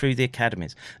disseminated through the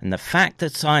academies. And the fact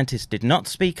that scientists did not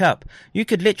speak up, you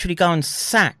could literally go and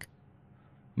sack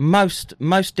most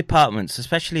departments,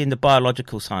 especially in the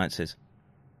biological sciences.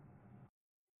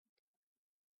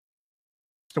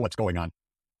 To what's going on.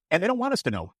 And they don't want us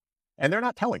to know. And they're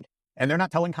not telling. And they're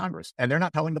not telling Congress. And they're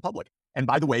not telling the public. And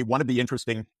by the way, one of the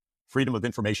interesting Freedom of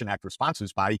Information Act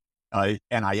responses by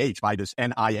NIH, by this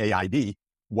NIAID,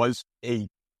 was a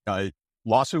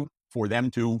lawsuit for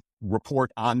them to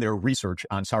report on their research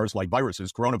on SARS-like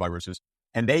viruses, coronaviruses.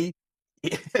 And they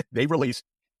released,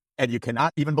 and you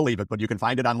cannot even believe it, but you can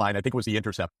find it online. I think it was The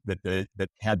Intercept that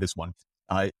had this one.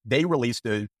 They released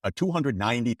a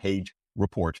 290-page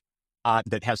report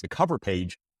that has the cover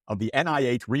page of the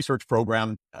NIH research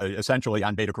program, essentially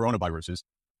on beta coronaviruses.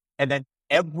 And then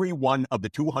every one of the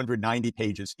 290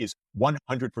 pages is 100%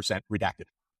 redacted.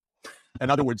 In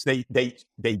other words,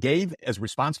 they gave, as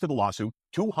response to the lawsuit,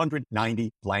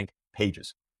 290 blank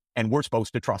pages. And we're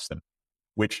supposed to trust them,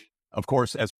 which, of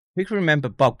course, as we can remember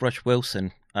Bob Brush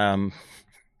Wilson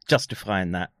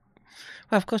justifying that.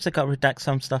 Well, of course, they got to redact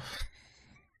some stuff.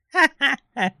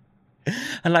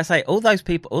 And like I say, all those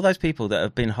people that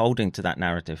have been holding to that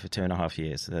narrative for 2.5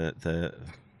 years,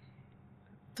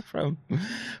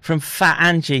 from Fat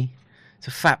Angie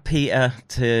to Fat Peter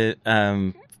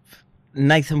to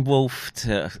Nathan Wolfe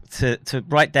to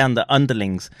right down the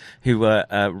underlings who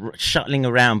were shuttling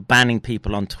around banning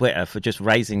people on Twitter for just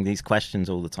raising these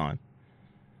questions all the time.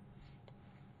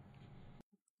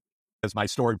 As my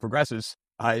story progresses,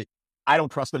 I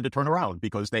don't trust them to turn around,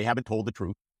 because they haven't told the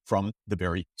truth from the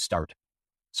very start.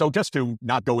 So just to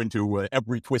not go into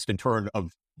every twist and turn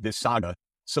of this saga,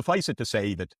 suffice it to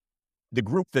say that the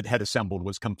group that had assembled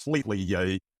was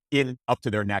completely up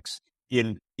to their necks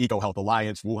in EcoHealth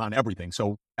Alliance, Wuhan, everything.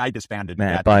 So I disbanded.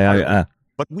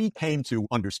 But we came to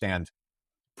understand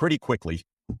pretty quickly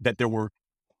that there were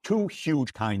two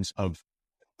huge kinds of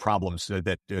problems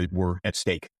that were at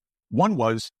stake. One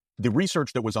was the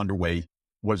research that was underway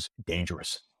was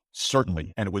dangerous.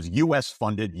 Certainly. And it was U.S.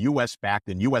 funded, U.S. backed,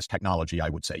 and U.S. technology, I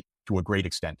would say, to a great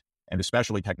extent. And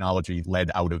especially technology led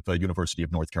out of the University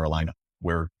of North Carolina,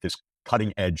 where this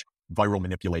cutting edge viral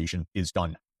manipulation is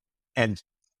done. And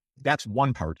that's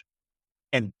one part.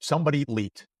 And somebody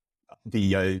leaked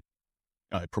the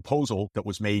proposal that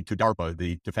was made to DARPA,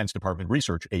 the Defense Department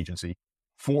Research Agency,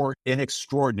 for an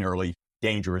extraordinarily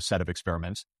dangerous set of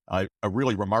experiments, a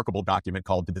really remarkable document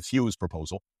called the Diffuse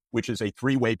Proposal, which is a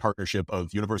three-way partnership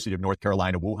of University of North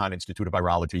Carolina, Wuhan Institute of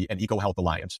Virology, and EcoHealth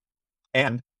Alliance.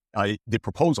 And the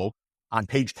proposal on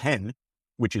page 10,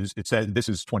 it says, this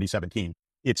is 2017,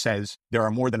 it says there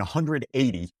are more than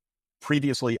 180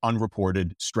 previously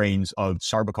unreported strains of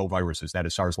sarbecoviruses, that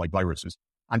is SARS-like viruses.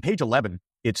 On page 11,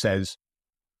 it says,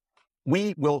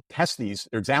 we will test these,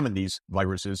 or examine these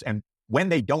viruses, and when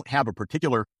they don't have a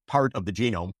particular part of the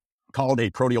genome called a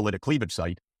proteolytic cleavage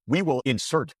site, we will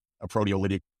insert a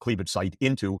proteolytic cleavage site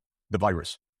into the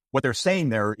virus. What they're saying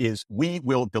there is we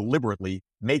will deliberately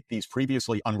make these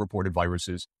previously unreported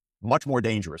viruses much more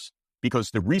dangerous,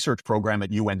 because the research program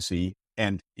at UNC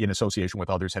and in association with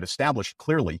others had established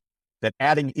clearly that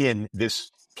adding in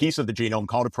this piece of the genome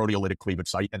called a proteolytic cleavage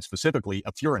site, and specifically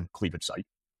a furin cleavage site,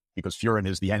 because furin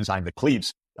is the enzyme that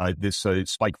cleaves this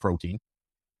spike protein,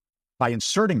 by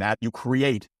inserting that, you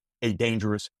create a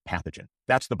dangerous pathogen.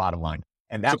 That's the bottom line.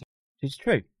 And that's it's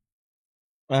true.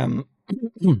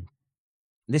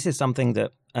 This is something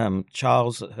that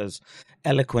Charles has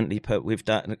eloquently put. We've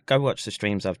done. Go watch the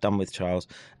streams I've done with Charles,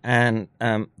 and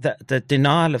the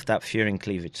denial of that furin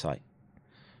cleavage site,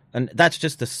 and that's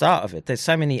just the start of it. There's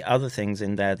so many other things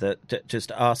in there that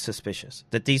just are suspicious.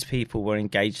 That these people were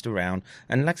engaged around,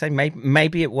 and like I say,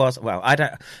 maybe it was. Well,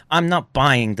 I'm not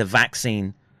buying the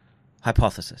vaccine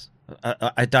hypothesis.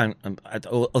 I don't.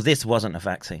 Or this wasn't a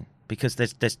vaccine, because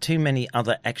there's too many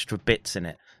other extra bits in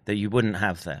it that you wouldn't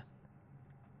have there.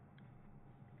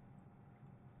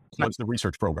 was the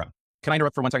research program. Can I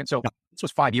interrupt for 1 second? So this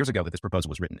was 5 years ago that this proposal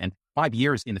was written, and 5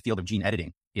 years in the field of gene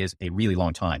editing is a really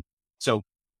long time. So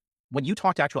when you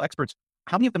talk to actual experts,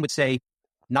 how many of them would say,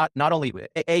 not only could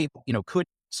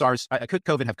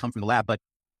COVID have come from the lab, but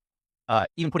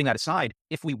even putting that aside,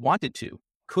 if we wanted to,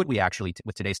 could we actually,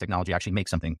 with today's technology, actually make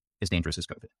something as dangerous as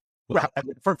COVID? Well,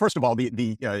 first of all,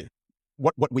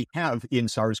 what we have in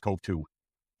SARS-CoV-2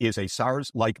 is a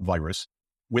SARS-like virus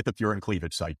with a furin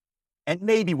cleavage site, and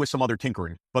maybe with some other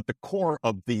tinkering. But the core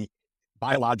of the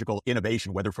biological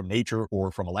innovation, whether from nature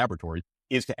or from a laboratory,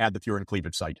 is to add the furin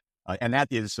cleavage site. And that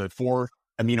is 4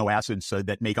 amino acids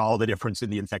that make all the difference in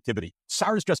the infectivity.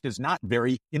 SARS just is not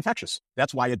very infectious.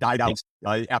 That's why it died out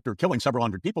after killing several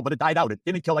hundred people, but it died out. It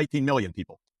didn't kill 18 million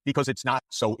people because it's not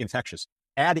so infectious.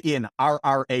 Add in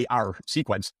RRAR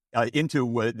sequence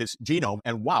into this genome,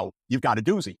 and wow, you've got a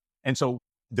doozy. And so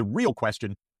the real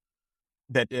question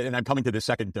and I'm coming to the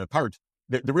second part,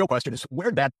 the real question is,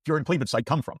 where'd that furin cleavage site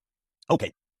come from?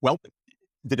 Okay, well,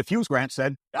 the diffuse grant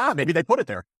said, maybe they put it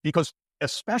there, because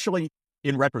especially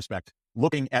in retrospect,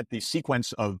 looking at the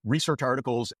sequence of research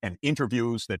articles and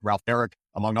interviews that Ralph Barrick,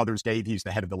 among others, gave, he's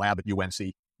the head of the lab at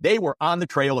UNC, they were on the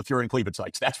trail of furin cleavage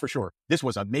sites, that's for sure. This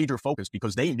was a major focus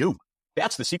because they knew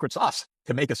that's the secret sauce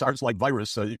to make a SARS-like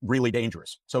virus really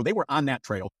dangerous. So they were on that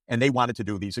trail, and they wanted to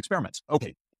do these experiments.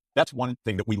 Okay, that's one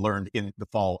thing that we learned in the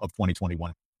fall of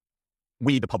 2021.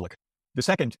 We, the public. The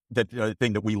second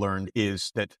thing that we learned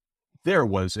is that there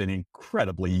was an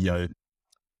incredibly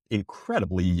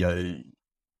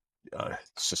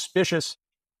suspicious,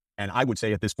 and I would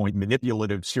say at this point,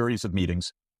 manipulative series of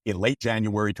meetings in late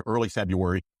January to early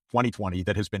February 2020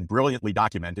 that has been brilliantly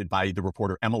documented by the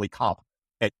reporter Emily Kopp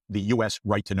at the U.S.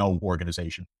 Right to Know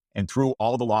organization. And through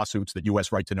all the lawsuits that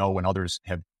U.S. Right to Know and others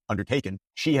have undertaken,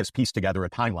 she has pieced together a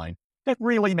timeline that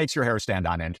really makes your hair stand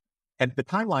on end. And the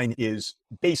timeline is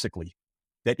basically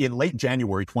that in late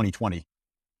January 2020,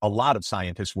 a lot of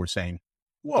scientists were saying,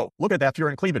 whoa, look at that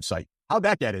furin cleavage site. How'd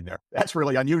that get in there? That's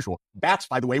really unusual. Bats,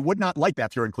 by the way, would not like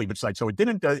that furin cleavage site. So it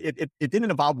didn't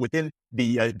evolve within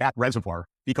the bat reservoir,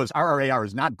 because RRAR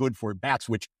is not good for bats,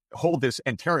 which hold this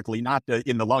enterically, not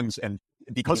in the lungs. And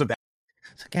because of that.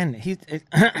 So again,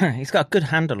 he's got a good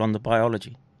handle on the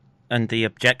biology and the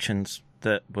objections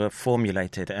that were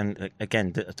formulated. And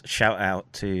again, shout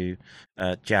out to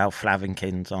Jow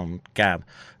Flavinkins on Gab,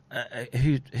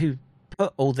 who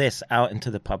put all this out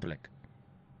into the public.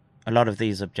 A lot of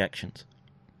these objections.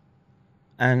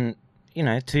 And, he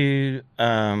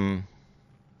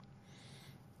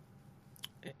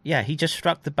just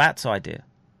struck the bats idea.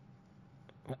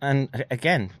 And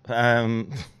again,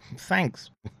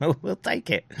 thanks. We'll take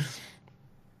it.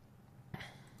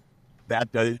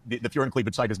 That the furin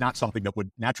cleavage site is not something that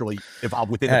would naturally evolve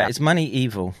within the It's money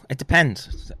evil. It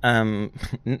depends.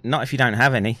 Not if you don't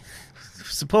have any.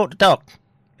 Support the doc.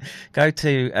 Go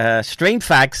to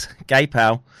StreamFags, Gay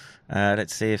Pal.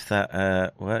 Let's see if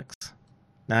that works.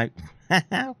 No. Do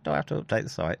I have to update the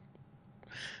site?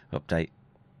 Update.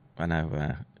 I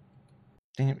know.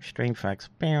 StreamFags.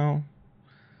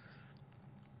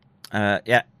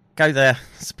 Go there.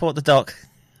 Support the doc.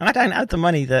 I don't have the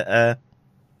money that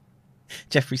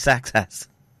Jeffrey Sachs has.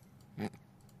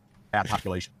 Bat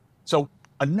population. So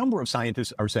a number of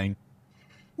scientists are saying,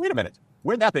 wait a minute,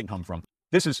 where'd that thing come from?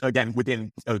 This is, again,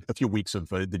 within a few weeks of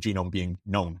the genome being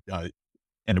known.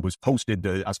 And it was posted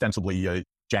ostensibly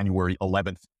January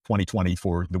 11th, 2020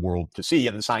 for the world to see.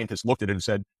 And the scientists looked at it and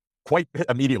said, quite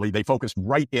immediately, they focused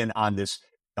right in on this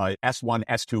S1,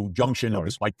 S2 junction of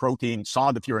the spike protein,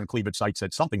 saw the furin cleavage site,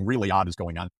 said something really odd is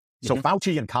going on. So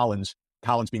Fauci and Collins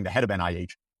being the head of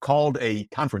NIH, called a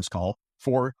conference call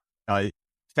for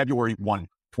February 1,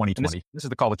 2020. This is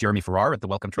the call with Jeremy Farrar at the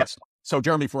Wellcome Trust. Yes. So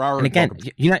Jeremy Farrar, and again,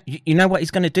 you know what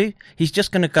he's going to do? He's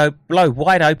just going to go blow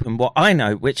wide open what I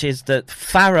know, which is that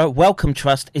Farrar Wellcome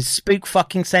Trust is spook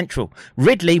fucking central.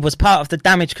 Ridley was part of the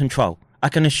damage control. I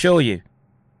can assure you.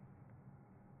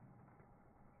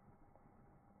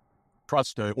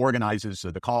 Trust organizes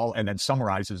the call and then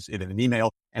summarizes it in an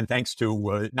email. And thanks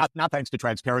to not thanks to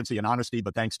transparency and honesty,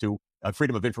 but thanks to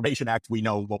Freedom of Information Act, we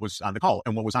know what was on the call.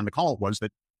 And what was on the call was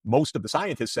that most of the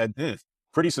scientists said,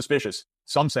 pretty suspicious.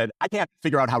 Some said, I can't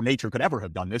figure out how nature could ever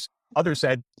have done this. Others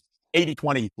said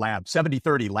 80-20 lab,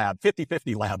 70-30 lab,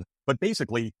 50-50 lab. But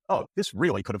basically, this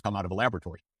really could have come out of a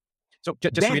laboratory. So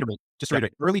just to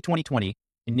reiterate, early 2020,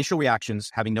 initial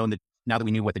reactions, having known that now that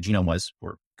we knew what the genome was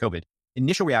for COVID,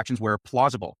 initial reactions were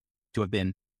plausible to have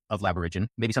been of lab origin.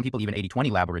 Maybe some people even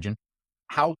 80-20 lab origin.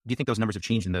 how do you think those numbers have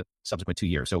changed in the subsequent 2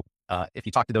 years? So if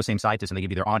you talk to those same scientists and they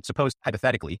give you suppose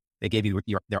hypothetically, they gave you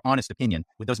their honest opinion,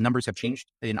 would those numbers have changed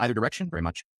in either direction very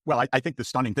much? Well, I think the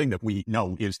stunning thing that we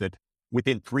know is that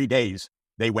within 3 days,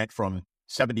 they went from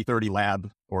 70-30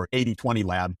 lab or 80-20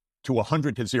 lab to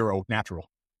 100-0 natural.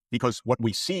 Because what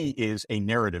we see is a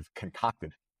narrative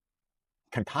concocted.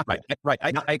 Right.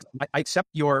 I accept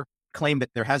your claim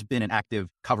that there has been an active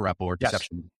cover-up or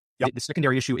deception. Yes. Yep. The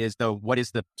secondary issue is, though, what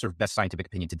is the sort of best scientific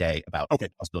opinion today about? Okay,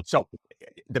 so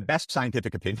the best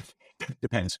scientific opinion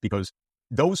depends, because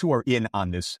those who are in on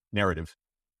this narrative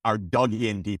are dug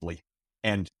in deeply.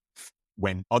 And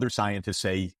when other scientists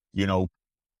say,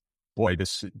 boy,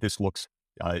 this looks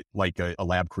like a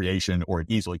lab creation, or it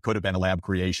easily could have been a lab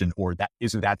creation, or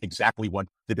isn't that exactly what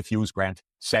the diffuse grant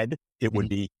said? It would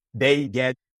be, they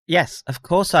get... Yes, of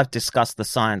course I've discussed the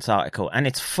science article, and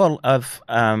it's full of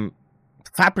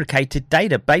fabricated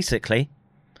data, basically.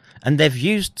 And they've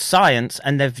used science,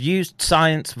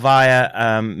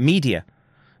 via media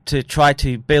to try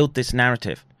to build this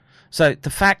narrative. So the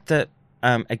fact that,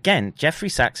 again, Jeffrey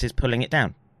Sachs is pulling it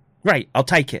down. Great, I'll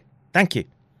take it. Thank you,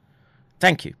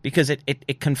 because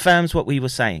it confirms what we were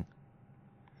saying.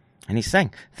 And he's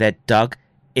saying they're dug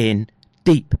in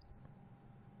deep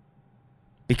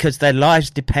because their lives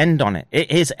depend on it.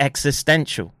 It is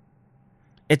existential.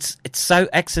 It's so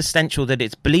existential that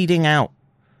it's bleeding out.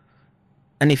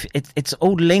 And if it's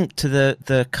all linked to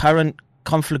the current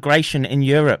conflagration in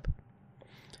Europe.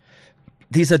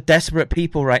 These are desperate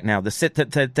people right now.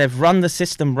 They've run the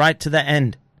system right to the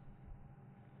end.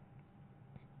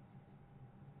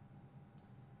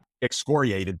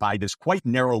 Excoriated by this quite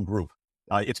narrow group.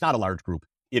 It's not a large group.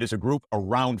 It is a group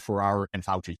around Farrar and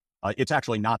Fauci. It's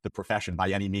actually not the profession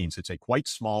by any means. It's a quite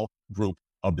small group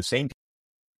of the same.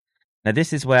 Now,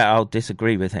 this is where I'll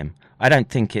disagree with him. I don't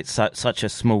think it's such a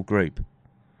small group.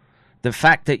 The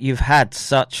fact that you've had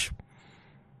such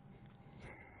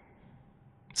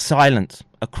silence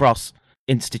across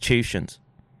institutions.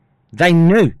 They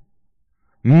knew.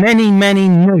 Many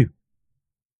knew.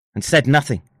 And said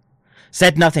nothing.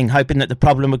 Hoping that the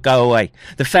problem would go away.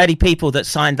 The 30 people that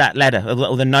signed that letter,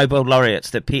 or the Nobel laureates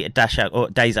that Peter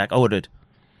Daszak ordered.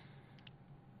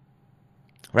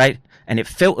 Right? And it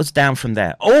filters down from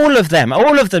there. All of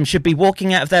them should be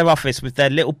walking out of their office with their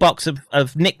little box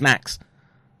of knickknacks.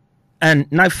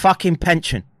 And no fucking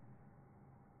pension.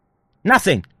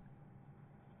 Nothing.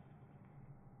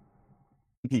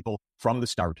 People from the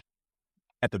start.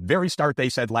 At the very start, they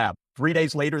said lab. 3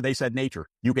 days later, they said nature.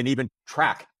 You can even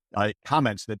track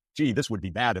comments that, gee, this would be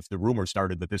bad if the rumor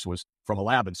started that this was from a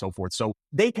lab and so forth. So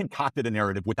they concocted a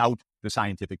narrative without the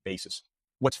scientific basis.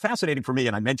 What's fascinating for me,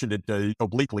 and I mentioned it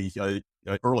obliquely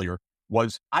earlier,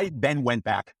 was I then went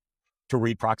back to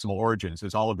read Proximal Origins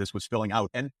as all of this was filling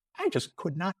out. And I just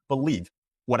could not believe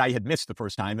what I had missed the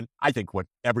first time. And I think what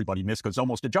everybody missed, because it's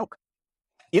almost a joke.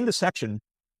 In the section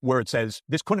where it says,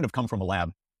 this couldn't have come from a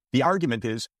lab, the argument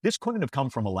is, this couldn't have come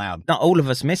from a lab. Not all of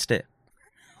us missed it.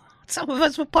 Some of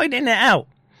us were pointing it out.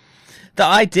 The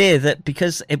idea that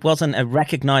because it wasn't a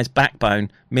recognized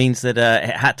backbone means that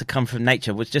it had to come from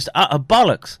nature was just utter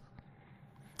bollocks.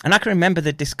 And I can remember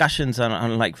the discussions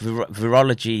on like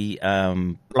virology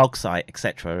blog site,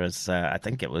 etc. As I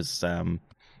think it was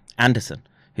Anderson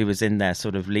who was in there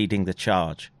sort of leading the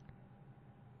charge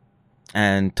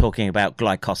and talking about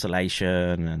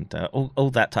glycosylation and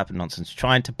all that type of nonsense,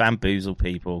 trying to bamboozle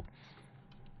people.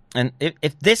 And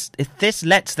if this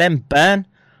lets them burn,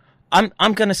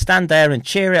 I'm going to stand there and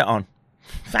cheer it on.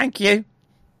 Thank you.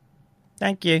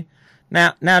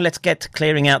 Now let's get to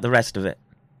clearing out the rest of it.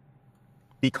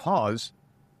 Because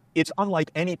it's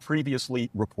unlike any previously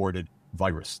reported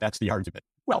virus. That's the argument.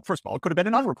 Well, first of all, it could have been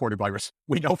an unreported virus.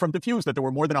 We know from Diffuse that there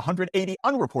were more than 180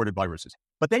 unreported viruses.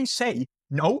 But they say,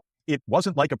 no, it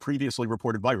wasn't like a previously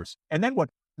reported virus. And then what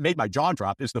made my jaw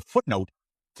drop is the footnote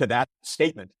to that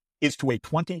statement is to a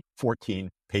 2014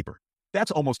 paper.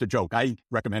 That's almost a joke. I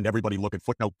recommend everybody look at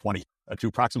footnote 20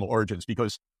 to Proximal Origins,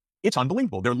 because it's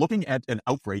unbelievable. They're looking at an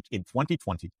outbreak in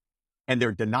 2020, and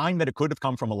they're denying that it could have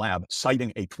come from a lab,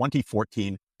 citing a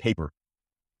 2014 paper.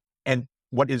 And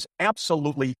what is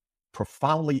absolutely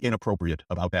profoundly inappropriate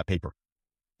about that paper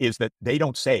is that they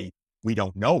don't say, we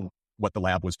don't know what the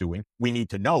lab was doing. We need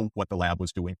to know what the lab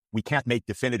was doing. We can't make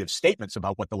definitive statements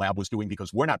about what the lab was doing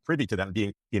because we're not privy to them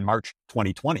being in March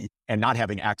 2020 and not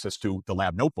having access to the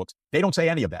lab notebooks. They don't say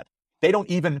any of that. They don't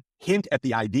even hint at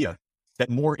the idea that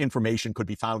more information could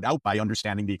be found out by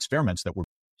understanding the experiments that were.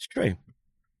 It's true.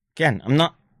 Again, I'm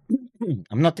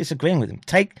not disagreeing with him.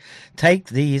 Take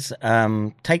these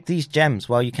gems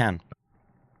while you can,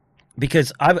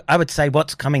 because I would say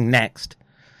what's coming next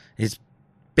is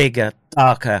bigger,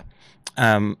 darker,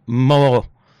 more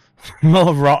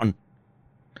rotten.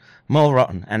 More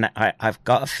rotten. And I've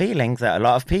got a feeling that a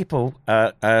lot of people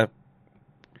are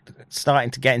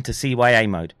starting to get into CYA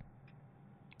mode.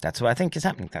 That's what I think is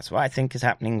happening. That's what I think is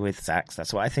happening with Sachs.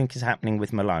 That's what I think is happening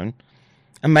with Malone.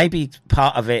 And maybe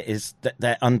part of it is that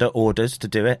they're under orders to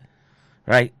do it,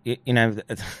 right? You know,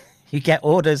 you get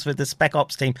orders with the Spec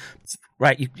Ops team,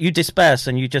 right? You disperse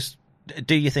and you just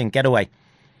do your thing, get away,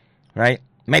 right?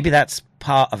 Maybe that's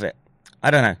part of it.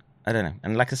 I don't know.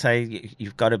 And like I say,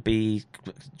 you've got to be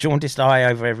jaundiced eye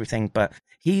over everything, but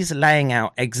he's laying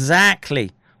out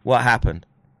exactly what happened.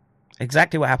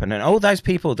 Exactly what happened. And all those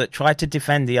people that tried to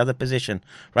defend the other position,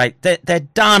 right, they're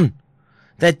done.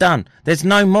 They're done. There's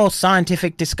no more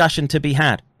scientific discussion to be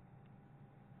had.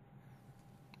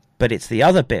 But it's the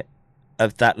other bit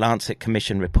of that Lancet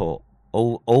Commission report.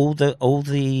 All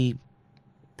the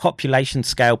population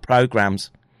scale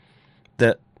programs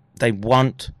that they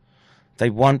want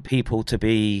people to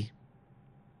be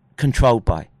controlled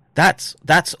by.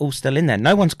 That's all still in there.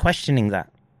 No one's questioning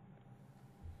that.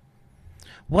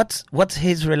 What's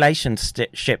his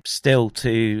relationship still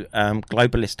to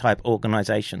globalist type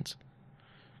organizations?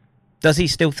 Does he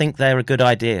still think they're a good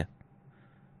idea?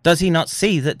 Does he not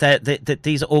see that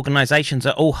these organizations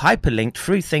are all hyperlinked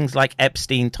through things like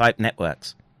Epstein type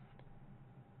networks?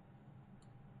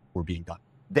 Were being done.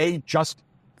 They just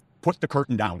put the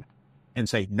curtain down and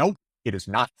say, nope, it is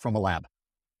not from a lab.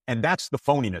 And that's the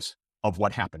phoniness of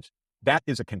what happened. That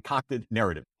is a concocted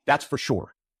narrative. That's for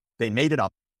sure. They made it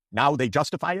up. Now they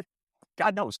justify it.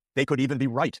 God knows. They could even be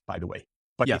right, by the way.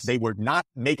 But yes, they were not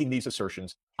making these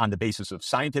assertions on the basis of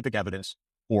scientific evidence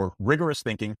or rigorous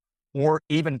thinking, or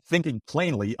even thinking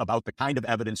plainly about the kind of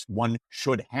evidence one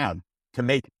should have to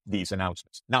make these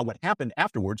announcements. Now, what happened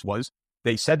afterwards was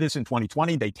they said this in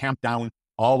 2020. They tamped down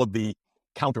all of the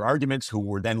counter arguments who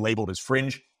were then labeled as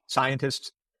fringe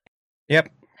scientists.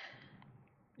 Yep.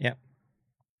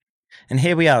 And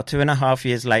here we are 2.5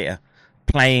 years later,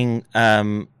 playing,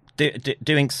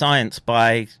 doing science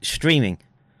by streaming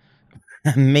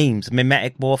memes,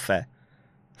 mimetic warfare.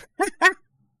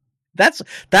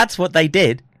 That's what they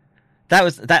did.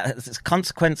 That's a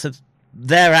consequence of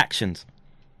their actions.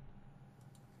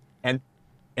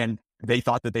 And they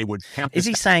thought that they would tamp. Is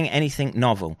he saying anything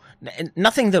novel?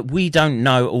 Nothing that we don't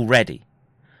know already.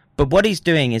 But what he's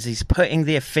doing is he's putting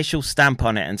the official stamp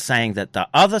on it and saying that the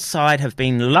other side have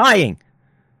been lying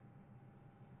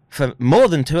for more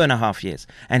than 2.5 years.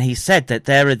 And he said that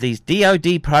there are these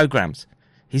DOD programs.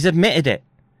 He's admitted it.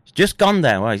 He's just gone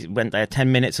there. Well, he went there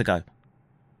 10 minutes ago.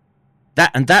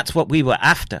 That's what we were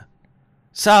after.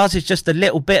 SARS is just a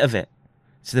little bit of it.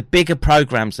 It's the bigger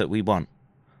programs that we want.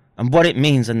 And what it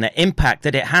means and the impact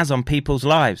that it has on people's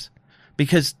lives.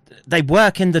 Because they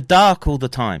work in the dark all the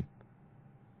time.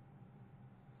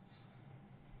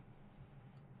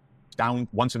 Down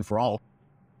once and for all.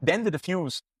 Then the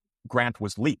diffuse grant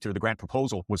was leaked, or the grant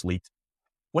proposal was leaked.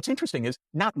 What's interesting is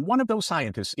not one of those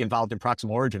scientists involved in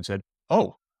proximal origin said,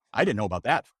 oh, I didn't know about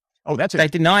that. Oh, that's it. They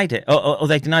denied it. Or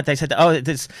they denied. They said, oh,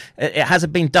 it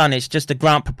hasn't been done. It's just a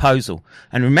grant proposal.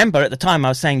 And remember, at the time, I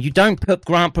was saying you don't put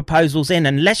grant proposals in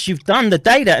unless you've done the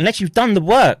data, unless you've done the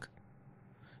work.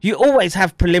 You always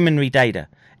have preliminary data.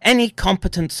 Any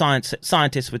competent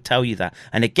scientist would tell you that.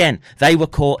 And again, they were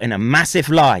caught in a massive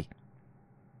lie.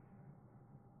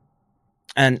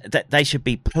 And that they should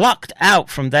be plucked out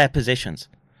from their positions.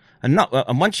 And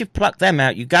once you've plucked them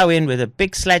out, you go in with a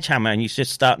big sledgehammer and you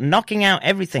just start knocking out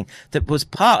everything that was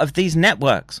part of these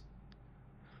networks.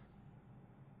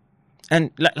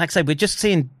 And like I say, we're just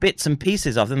seeing bits and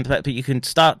pieces of them, but you can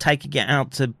start taking it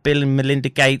out to Bill and Melinda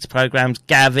Gates programs,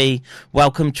 Gavi,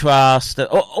 Wellcome Trust,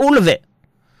 all of it.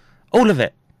 All of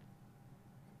it.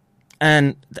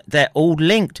 And they're all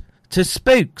linked to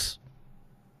spooks.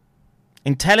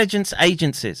 Intelligence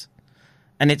agencies.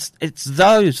 And it's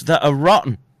those that are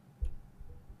rotten.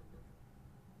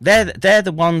 They're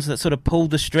the ones that sort of pull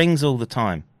the strings all the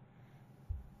time.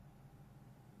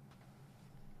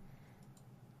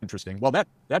 Interesting. Well, that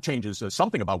changes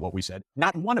something about what we said.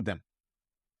 Not one of them.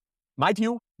 My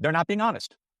view, they're not being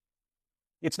honest.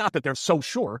 It's not that they're so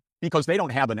sure, because they don't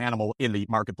have an animal in the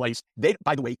marketplace.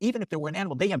 By the way, even if there were an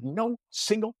animal, they have no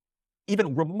single,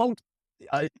 even remote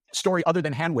story other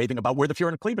than hand-waving about where the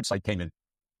furin cleavage site came in.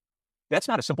 That's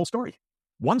not a simple story.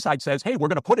 One side says, hey, we're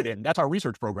going to put it in. That's our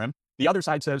research program. The other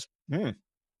side says,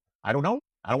 I don't know.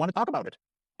 I don't want to talk about it.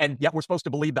 And yet we're supposed to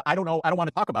believe that I don't know, I don't want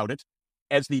to talk about it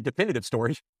as the definitive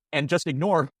story, and just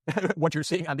ignore what you're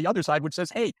seeing on the other side, which says,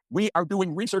 hey, we are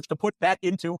doing research to put that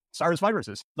into SARS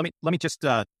viruses. Let me just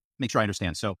make sure I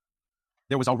understand. So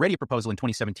there was already a proposal in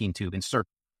 2017 to insert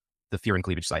the fear and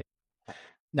cleavage site.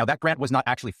 Now, that grant was not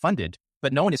actually funded,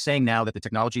 but no one is saying now that the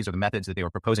technologies or the methods that they were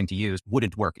proposing to use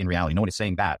wouldn't work in reality. No one is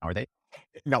saying that, are they?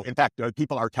 No, in fact,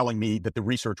 people are telling me that the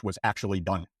research was actually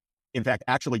done. In fact,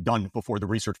 actually done before the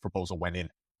research proposal went in.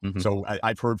 So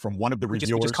I've heard from one of the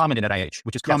reviewers. Which is common in NIH,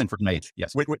 which is common for NIH,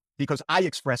 yes. Because I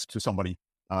expressed to somebody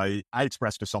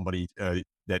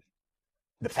that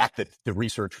the fact that the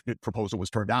research proposal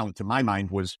was turned down, to my mind,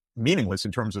 was meaningless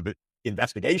in terms of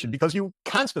investigation, because you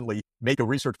constantly make a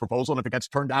research proposal, and if it gets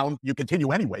turned down, you continue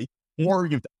anyway.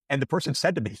 And the person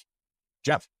said to me,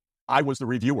 Jeff, I was the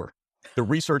reviewer. The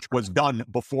research was done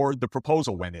before the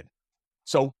proposal went in.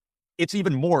 So it's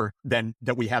even more than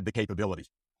that we have the capability.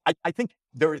 I think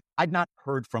I've not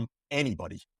heard from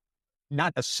anybody,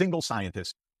 not a single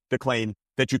scientist, to claim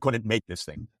that you couldn't make this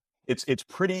thing. It's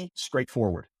pretty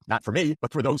straightforward, not for me,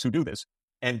 but for those who do this.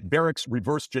 And Barrick's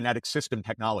reverse genetic system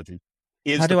technology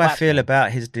is. How do I feel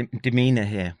about his demeanor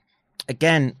here?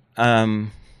 Again, I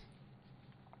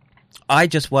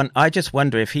just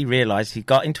wonder if he realized he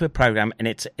got into a program and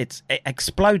it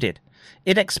exploded.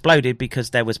 It exploded because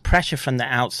there was pressure from the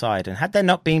outside. And had there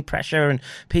not been pressure, and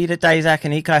Peter Daszak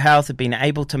and EcoHealth had been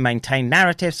able to maintain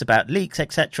narratives about leaks,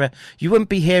 etc., you wouldn't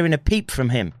be hearing a peep from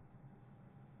him.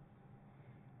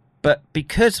 But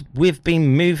because we've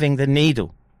been moving the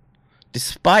needle,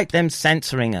 despite them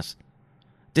censoring us,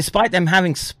 despite them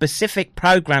having specific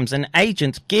programs and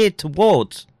agents geared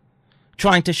towards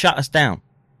trying to shut us down.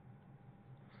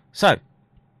 So,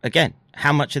 again,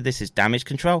 how much of this is damage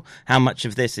control? How much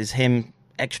of this is him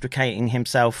extricating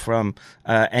himself from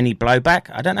any blowback?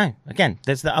 I don't know. Again,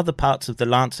 there's the other parts of the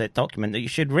Lancet document that you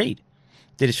should read.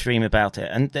 Did a stream about it,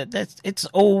 and it's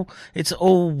all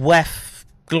WEF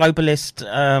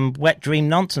globalist wet dream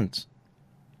nonsense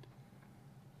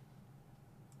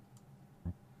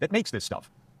that makes this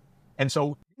stuff. And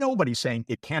so nobody's saying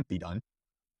it can't be done.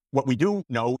 What we do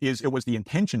know is it was the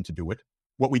intention to do it.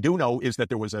 What we do know is that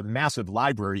there was a massive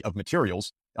library of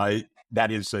materials,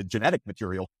 that is genetic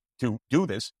material, to do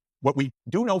this. What we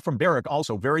do know from Barrick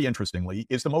also, very interestingly,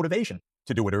 is the motivation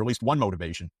to do it, or at least one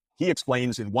motivation. He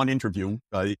explains in one interview,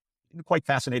 in a quite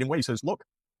fascinating way, he says, look,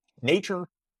 nature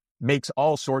makes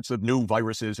all sorts of new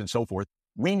viruses and so forth.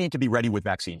 We need to be ready with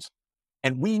vaccines.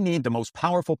 And we need the most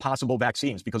powerful possible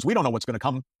vaccines because we don't know what's going to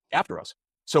come after us.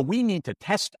 So we need to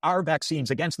test our vaccines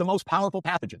against the most powerful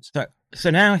pathogens. So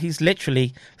now he's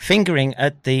literally fingering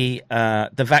at the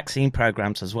vaccine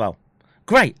programs as well.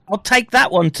 Great. I'll take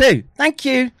that one too. Thank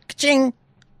you. Ka-ching.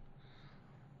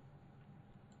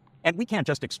 And we can't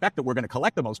just expect that we're going to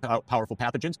collect the most powerful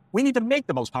pathogens. We need to make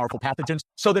the most powerful pathogens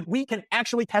so that we can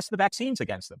actually test the vaccines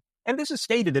against them. And this is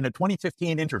stated in a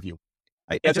 2015 interview.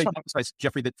 I just want to emphasize,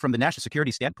 Jeffrey, that from the national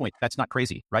security standpoint, that's not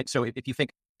crazy, right? So if you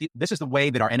think this is the way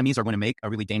that our enemies are going to make a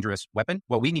really dangerous weapon,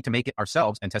 well, we need to make it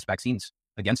ourselves and test vaccines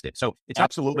against it. So it's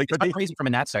absolutely not crazy from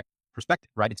a NatSec perspective,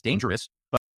 right? It's dangerous.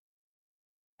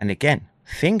 And again,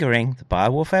 fingering the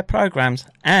biowarfare programs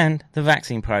and the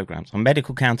vaccine programs, or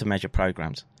medical countermeasure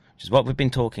programs, which is what we've been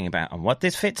talking about. And what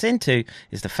this fits into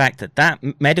is the fact that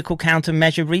medical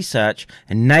countermeasure research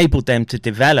enabled them to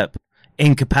develop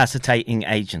incapacitating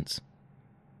agents.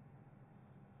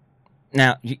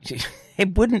 Now,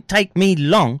 it wouldn't take me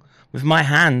long with my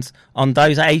hands on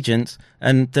those agents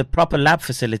and the proper lab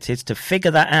facilities to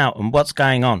figure that out and what's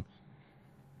going on.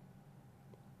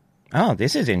 Oh,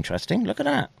 this is interesting. Look at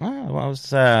that. Oh,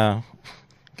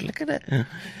 look at it.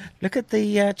 Look at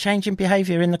the change in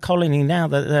behaviour in the colony now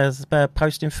that there's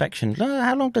post-infection.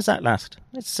 How long does that last?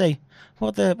 Let's see.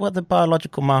 What are the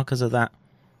biological markers of that?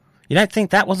 You don't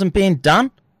think that wasn't being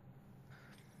done?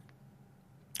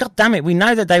 God damn it, we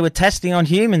know that they were testing on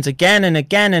humans again and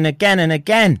again and again and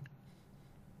again.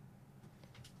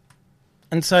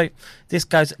 And so this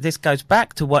goes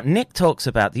back to what Nick talks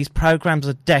about. These programs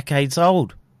are decades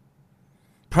old.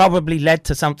 Probably led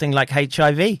to something like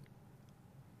HIV.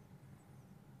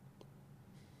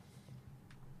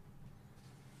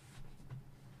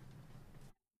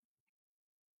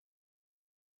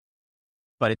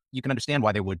 But you can understand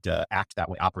why they would act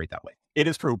that way, operate that way. It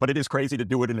is true, but it is crazy to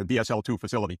do it in a BSL-2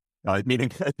 facility, meaning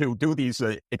to do these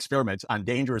experiments on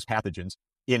dangerous pathogens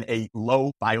in a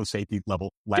low biosafety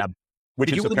level lab,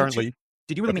 which is apparently...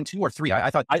 Did you really mean 2 or 3? I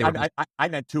thought I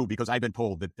meant 2 because I've been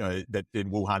told that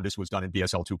in Wuhan this was done in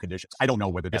BSL-2 conditions. I don't know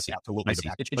whether that's absolutely the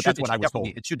fact, but that's what I was told.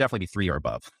 It should definitely be 3 or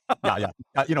above. Yeah.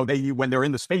 When they're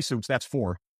in the spacesuits, that's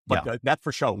 4, but that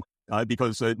for show,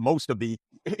 because most of the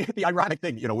ironic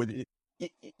thing,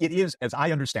 it is, as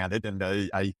I understand it, and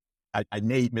I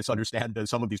may misunderstand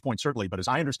some of these points certainly, but as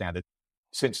I understand it,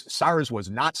 since SARS was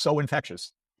not so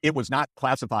infectious, it was not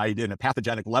classified in a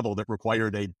pathogenic level that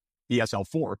required a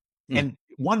BSL-4. And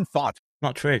one thought.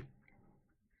 Not true.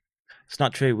 It's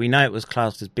not true. We know it was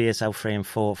classed as BSL 3 and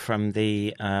 4 from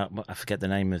the, I forget the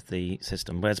name of the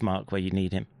system. Where's Mark where you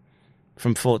need him?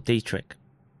 From Fort Detrick.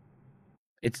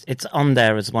 It's on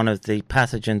there as one of the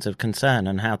pathogens of concern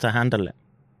and how to handle it.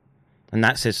 And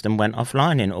that system went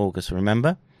offline in August,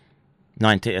 remember?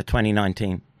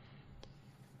 2019.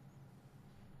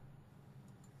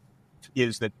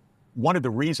 Is that one of the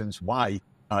reasons why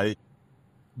the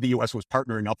U.S. was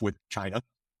partnering up with China?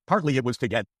 Partly it was to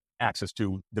get access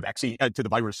to the vaccine, to the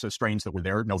virus strains that were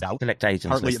there, no doubt.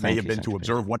 Partly it may have been to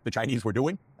observe what the Chinese were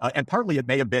doing. And partly it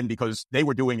may have been because they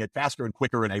were doing it faster and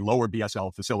quicker in a lower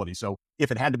BSL facility. So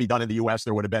if it had to be done in the U.S.,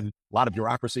 there would have been a lot of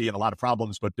bureaucracy and a lot of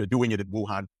problems, but doing it in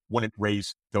Wuhan wouldn't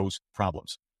raise those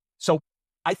problems. So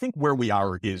I think where we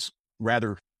are is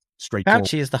rather straightforward.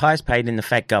 Fauci is the highest paid in the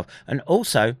Fed Gov. And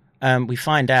also, we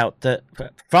find out that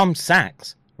from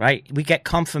Sachs, right, we get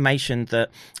confirmation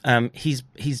that he's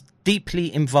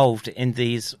deeply involved in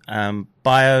these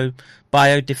bio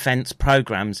defense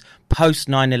programs post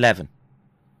 9/11.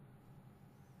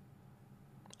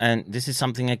 And this is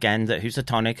something, again, that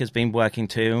Housatonic has been working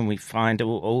to, and we find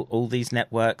all these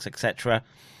networks, etc.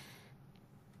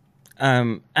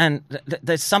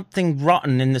 There's something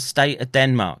rotten in the state of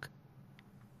Denmark.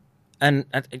 And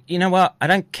you know what? I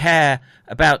don't care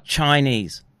about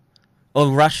Chinese or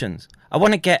Russians. I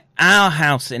want to get our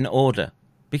house in order.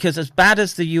 Because as bad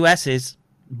as the US is,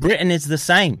 Britain is the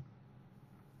same.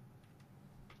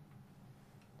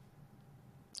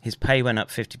 His pay went up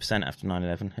 50% after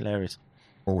 9/11. Hilarious.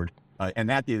 Forward. And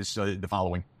that is the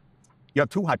following. You have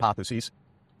two hypotheses.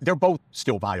 They're both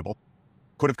still viable.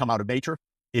 Could have come out of nature.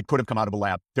 It could have come out of a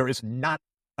lab. There is not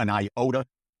an iota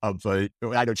of, I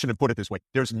shouldn't put it this way.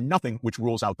 There's nothing which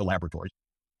rules out the laboratory.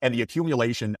 And the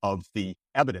accumulation of the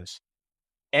evidence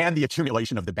and the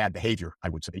accumulation of the bad behavior, I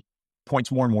would say,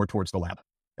 points more and more towards the lab.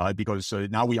 Because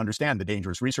now we understand the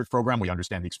dangerous research program. We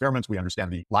understand the experiments. We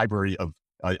understand the library of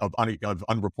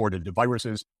unreported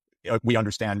viruses. We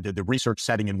understand the research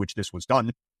setting in which this was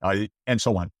done, and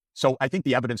so on. So I think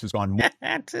the evidence has gone more.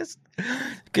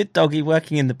 Good doggy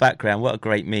working in the background. What a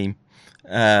great meme.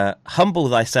 Humble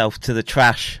thyself to the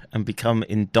trash and become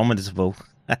indomitable.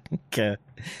 I think,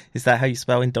 is that how you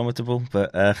spell indomitable?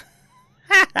 But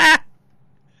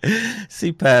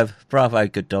superb. Bravo,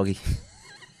 good doggy.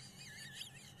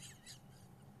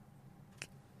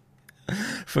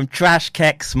 From Trash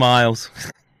Keck Smiles.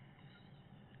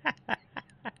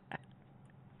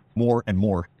 More and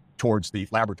more towards the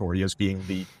laboratory as being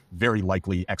the very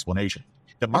likely explanation.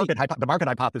 The market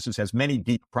hypothesis has many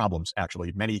deep problems,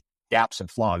 actually, many gaps and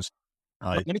flaws.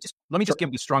 Let me just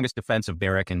give the strongest defense of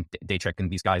Barrick and Daychek and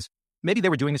these guys. Maybe they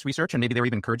were doing this research, and maybe they were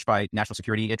even encouraged by national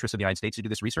security interests of the United States to do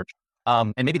this research.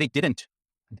 And maybe they didn't.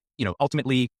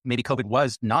 Ultimately, maybe COVID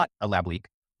was not a lab leak,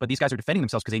 but these guys are defending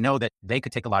themselves because they know that they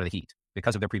could take a lot of the heat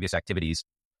because of their previous activities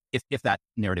if that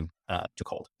narrative took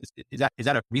hold. Is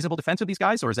that a reasonable defense of these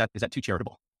guys, or is that too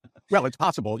charitable? Well, it's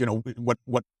possible.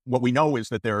 What we know is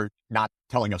that they're not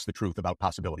telling us the truth about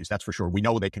possibilities. That's for sure. We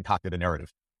know they concocted a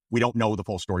narrative. We don't know the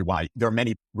full story why. There are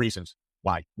many reasons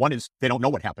why. One is they don't know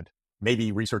what happened.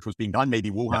 Maybe research was being done.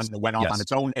 Maybe Wuhan went off on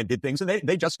its own and did things, and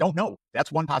they just don't know.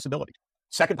 That's one possibility.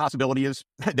 Second possibility is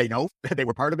they know they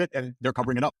were part of it and they're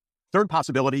covering it up. Third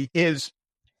possibility is,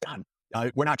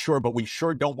 we're not sure, but we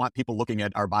sure don't want people looking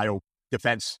at our bio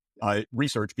defense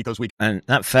research because we... And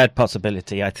that third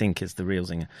possibility, I think, is the real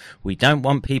zinger. We don't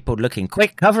want people looking.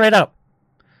 Quick, cover it up.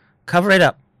 Cover it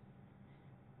up.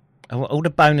 All the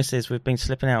bonuses we've been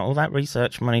slipping out, all that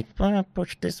research money,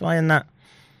 push this way and that.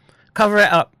 Cover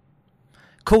it up.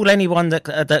 Call anyone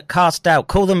that cast doubt.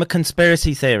 Call them a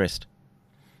conspiracy theorist.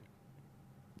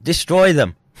 Destroy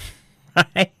them.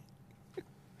 Right?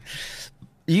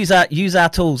 Use our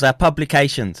tools, our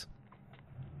publications.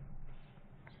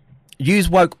 Use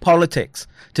woke politics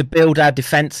to build our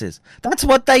defenses. That's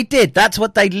what they did. That's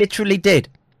what they literally did.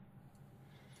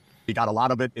 We got a lot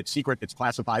of it. It's secret. It's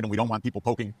classified, and we don't want people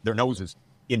poking their noses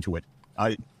into it.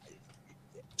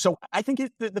 So I think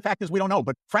the fact is we don't know.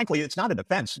 But frankly, it's not a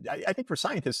defense. I think for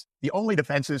scientists, the only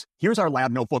defense is here's our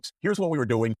lab notebooks. Here's what we were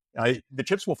doing. The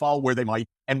chips will fall where they might,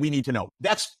 and we need to know.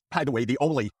 That's, by the way, the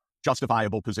only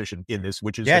justifiable position in this,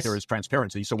 which is that there is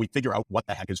transparency. So we figure out what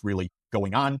the heck is really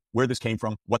going on, where this came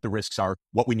from, what the risks are,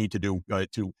 what we need to do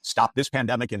to stop this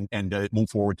pandemic and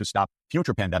move forward to stop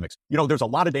future pandemics. There's a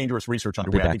lot of dangerous research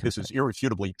underway. I think this is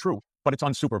irrefutably true, but it's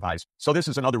unsupervised. So this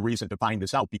is another reason to find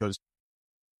this out, because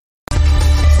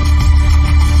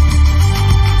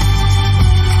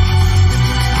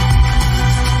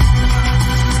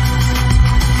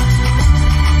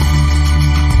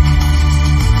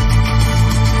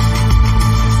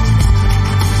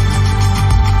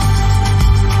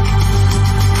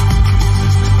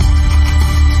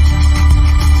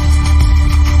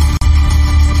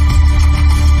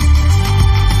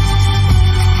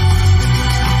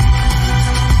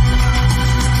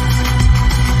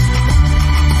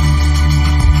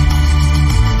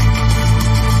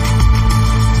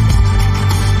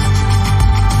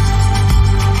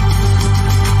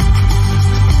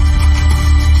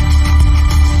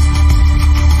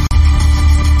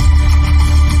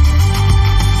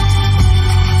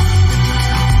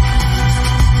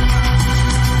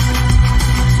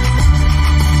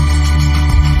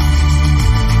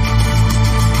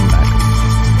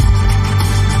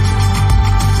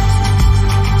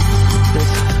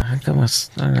Come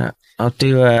on. I'll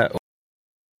do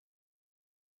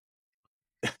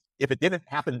If it didn't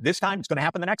happen this time, it's going to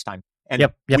happen the next time. And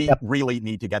we really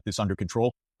need to get this under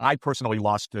control. I personally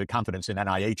lost confidence in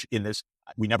NIH in this.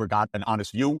 We never got an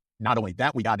honest view. Not only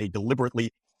that, we got a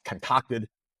deliberately concocted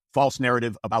false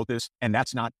narrative about this. And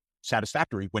that's not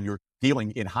satisfactory when you're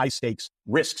dealing in high stakes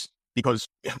risks, because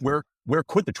where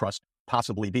could the trust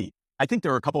possibly be? I think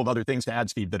there are a couple of other things to add,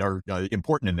 Steve, that are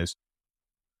important in this.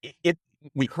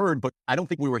 We heard, but I don't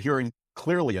think we were hearing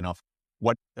clearly enough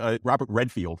what Robert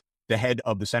Redfield, the head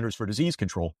of the Centers for Disease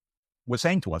Control, was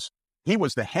saying to us. He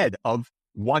was the head of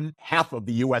one half of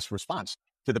the U.S. response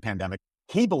to the pandemic.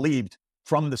 He believed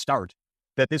from the start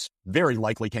that this very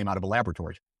likely came out of a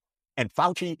laboratory. And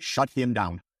Fauci shut him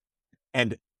down.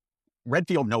 And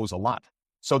Redfield knows a lot.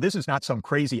 So this is not some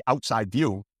crazy outside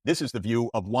view. This is the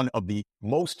view of one of the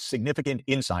most significant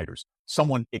insiders,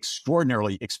 someone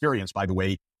extraordinarily experienced, by the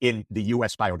way, in the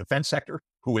U.S. biodefense sector,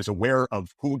 who is aware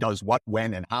of who does what,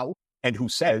 when, and how, and who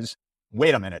says,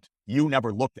 wait a minute, you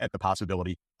never looked at the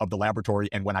possibility of the laboratory.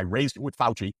 And when I raised it with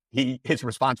Fauci, his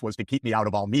response was to keep me out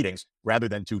of all meetings rather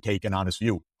than to take an honest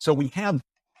view. So we have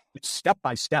step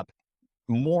by step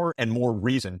more and more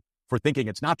reason for thinking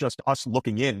it's not just us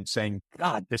looking in saying,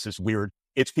 God, this is weird.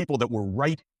 It's people that were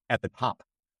right at the top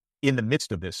in the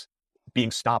midst of this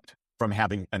being stopped from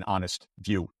having an honest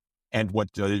view. And what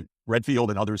Redfield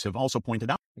and others have also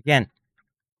pointed out. Again,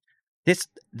 this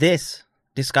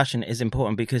discussion is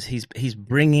important because he's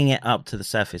bringing it up to the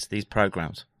surface, these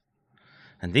programs.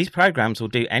 And these programs will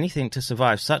do anything to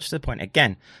survive, such to the point,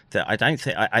 again, that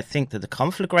I think that the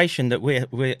conflagration that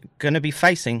we're going to be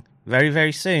facing very,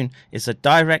 very soon is a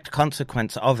direct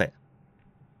consequence of it.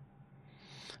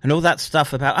 And all that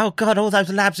stuff about, oh God, all those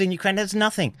labs in Ukraine, there's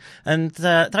nothing. And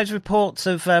those reports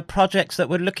of projects that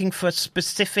were looking for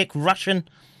specific Russian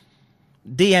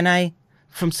DNA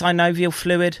from synovial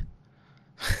fluid,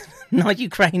 not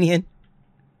Ukrainian.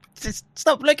 Just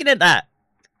stop looking at that.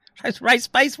 Those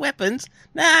race-based weapons?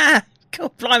 Nah,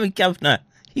 God blimey, Governor.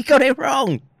 You got it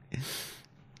wrong.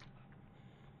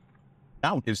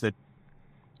 Now is that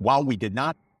while we did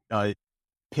not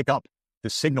pick up the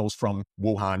signals from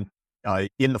Wuhan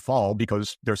in the fall,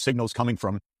 because there are signals coming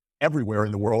from everywhere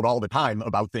in the world all the time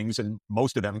about things, and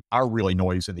most of them are really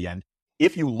noise in the end.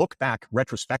 If you look back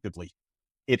retrospectively,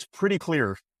 it's pretty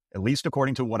clear, at least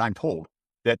according to what I'm told,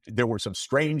 that there were some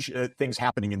strange things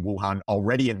happening in Wuhan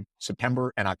already in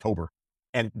September and October.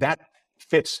 And that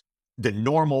fits the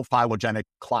normal phylogenetic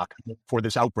clock for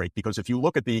this outbreak, because if you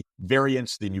look at the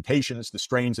variants, the mutations, the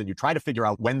strains, and you try to figure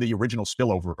out when the original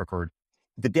spillover occurred,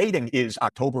 the dating is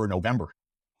October or November,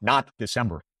 not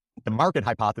December. The market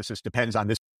hypothesis depends on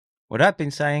this. What I've been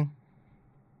saying,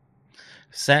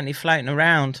 certainly floating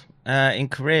around in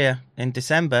Korea in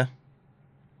December.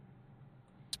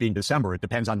 Being December, it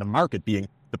depends on the market being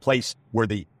the place where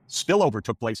the spillover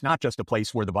took place, not just a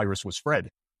place where the virus was spread,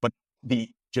 but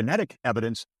the genetic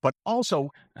evidence, but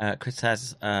also... Chris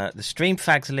says, the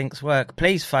StreamFags links work.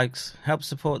 Please, folks, help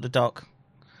support the doc.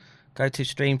 Go to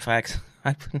StreamFags.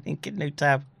 Open link in new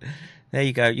tab. There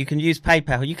you go. You can use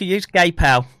PayPal. You can use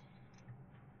GayPal.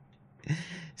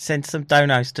 Send some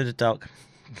donos to the doc.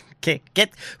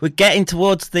 We're getting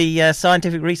towards the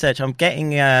scientific research. I'm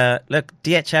getting look,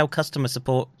 DHL customer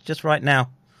support just right now.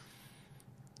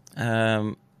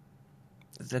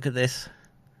 Look at this.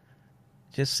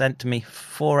 Just sent to me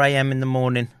 4 a.m. in the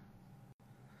morning.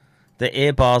 The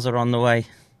ear bars are on the way.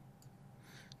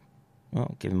 Oh,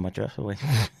 I'm giving my dress away.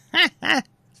 But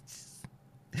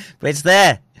it's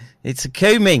there. It's a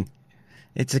cooming.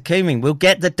 It's a cooming. We'll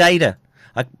get the data.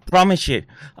 I promise you,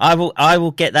 I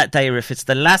will get that data. If it's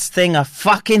the last thing I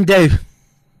fucking do,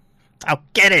 I'll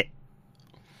get it.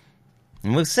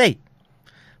 And we'll see.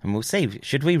 And we'll see.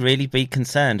 Should we really be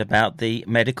concerned about the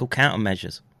medical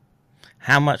countermeasures?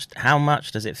 How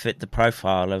much does it fit the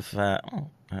profile of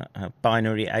a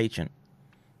binary agent?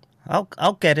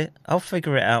 I'll get it. I'll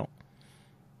figure it out.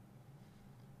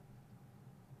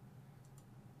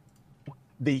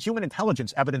 The human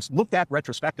intelligence evidence looked at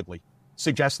retrospectively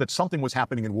suggests that something was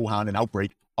happening in Wuhan, an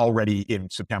outbreak already in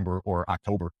September or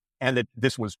October, and that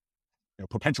this was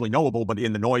potentially knowable, but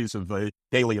in the noise of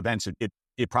daily events,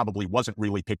 it probably wasn't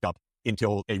really picked up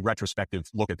until a retrospective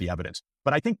look at the evidence.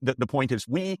 But I think that the point is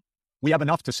we have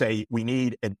enough to say we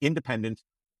need an independent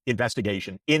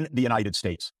investigation in the United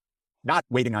States, not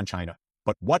waiting on China,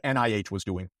 but what NIH was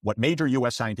doing, what major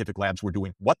U.S. scientific labs were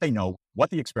doing, what they know,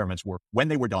 what the experiments were, when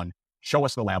they were done, show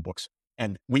us the lab books.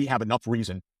 And we have enough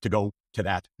reason to go to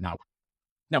that now.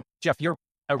 Now, Jeff, you're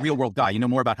a real world guy. You know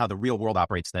more about how the real world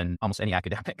operates than almost any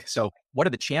academic. So what are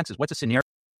the chances? What's a scenario?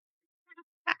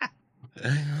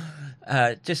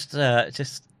 Just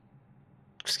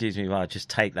excuse me while I just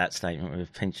take that statement with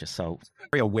a pinch of salt.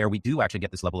 Where we do actually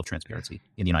get this level of transparency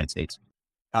in the United States.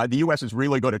 The U.S. is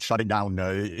really good at shutting down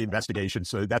investigations.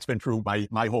 So that's been true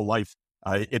my whole life.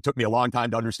 It took me a long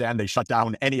time to understand they shut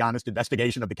down any honest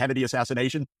investigation of the Kennedy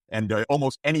assassination and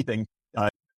almost anything.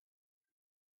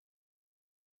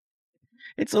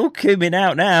 It's all coming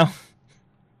out now.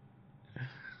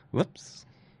 Whoops.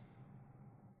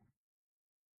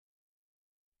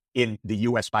 In the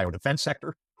U.S. biodefense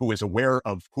sector, who is aware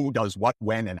of who does what,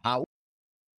 when, and how.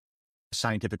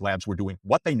 Scientific labs were doing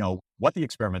what they know, what the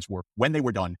experiments were, when they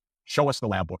were done, show us the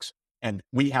lab books. And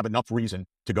we have enough reason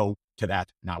to go to that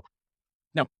now.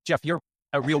 Now, Jeff, you're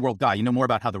a real world guy. You know more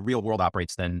about how the real world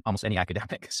operates than almost any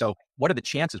academic. So what are the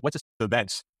chances? What's the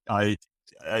events? The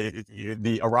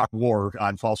Iraq war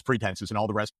on false pretenses and all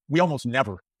the rest. We almost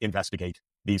never investigate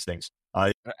these things.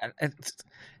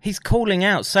 He's calling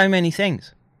out so many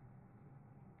things.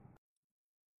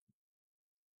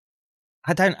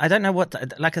 I don't know what,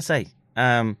 like I say,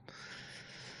 I'll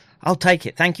take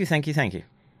it. Thank you.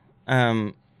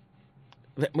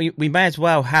 We may as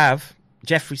well have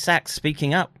Jeffrey Sachs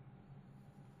speaking up.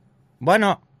 Why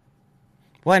not?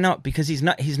 Because he's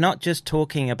not just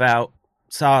talking about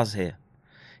SARS here.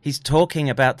 He's talking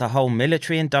about the whole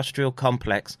military-industrial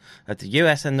complex of the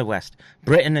US and the West,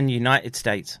 Britain and the United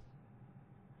States.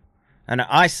 And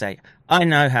I say, I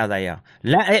know how they are.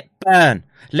 Let it burn.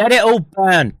 Let it all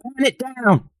burn. Burn it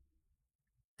down.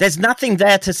 There's nothing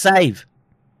there to save.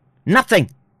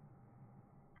 Nothing.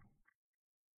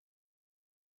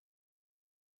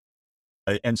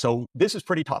 And so this is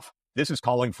pretty tough. This is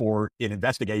calling for an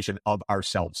investigation of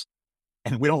ourselves.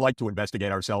 And we don't like to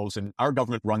investigate ourselves. And our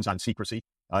government runs on secrecy.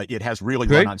 It has really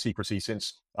run on secrecy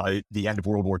since the end of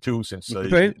World War II, since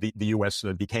the U.S.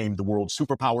 Became the world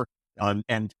superpower.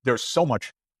 And there's so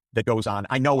much that goes on.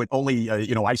 I know it only,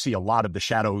 I see a lot of the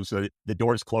shadows, the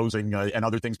doors closing and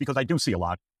other things, because I do see a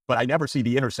lot. But I never see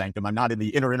the inner sanctum. I'm not in the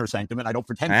inner sanctum, and I don't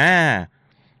pretend.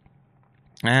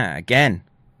 Again.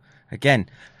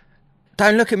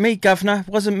 Don't look at me, Governor.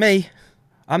 It wasn't me.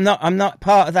 I'm not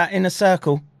part of that inner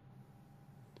circle.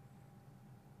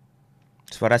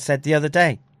 That's what I said the other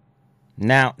day.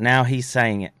 Now he's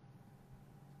saying it.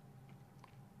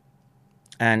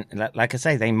 And like I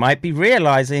say, they might be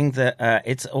realizing that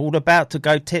it's all about to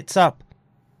go tits up.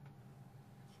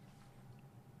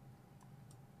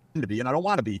 To be, and I don't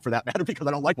want to be, for that matter, because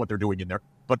I don't like what they're doing in there.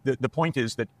 But the point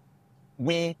is that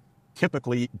we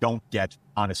typically don't get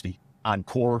honesty on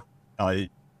core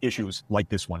issues like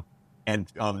this one. And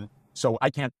so I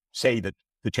can't say that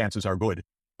the chances are good.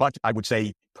 But I would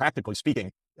say, practically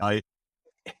speaking, the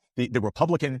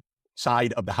Republican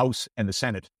side of the House and the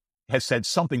Senate has said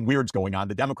something weird's going on.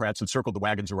 The Democrats have circled the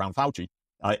wagons around Fauci,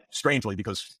 strangely,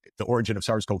 because the origin of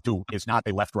SARS-CoV-2 is not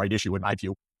a left-right issue, in my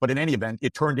view. But in any event,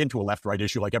 it turned into a left-right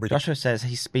issue like everything. Joshua says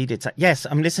he speeded. Yes,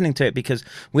 I'm listening to it because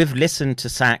we've listened to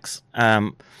Sachs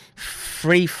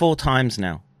 3-4 times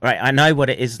now. Right, I know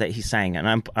what it is that he's saying,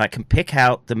 and I can pick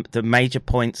out the major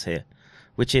points here,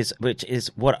 which is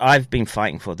what I've been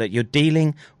fighting for, that you're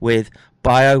dealing with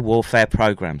bio-warfare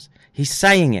programs. He's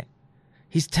saying it.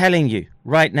 He's telling you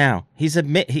right now. He's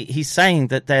saying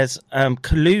that there's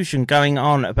collusion going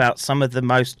on about some of the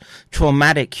most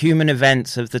traumatic human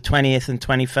events of the 20th and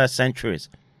 21st centuries.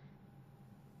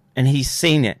 And he's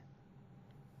seen it.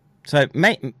 So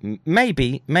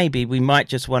maybe we might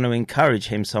just want to encourage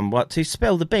him somewhat to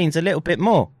spill the beans a little bit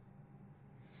more.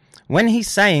 When he's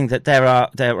saying that there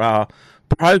are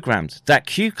programs, that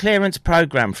Q clearance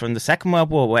program from the Second World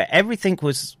War, where everything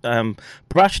was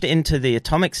brushed into the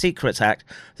Atomic Secrets Act,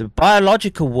 the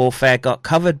biological warfare got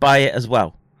covered by it as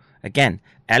well. Again,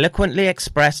 eloquently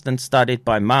expressed and studied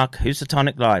by Mark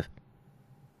Housatonic Live.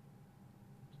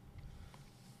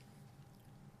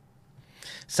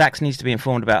 Sachs needs to be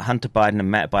informed about Hunter Biden and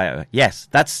MetaBio. Yes,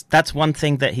 that's one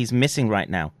thing that he's missing right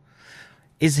now.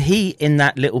 Is he in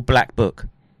that little black book?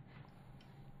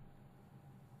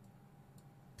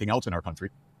 Else in our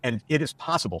country. And it is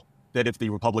possible that if the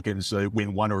Republicans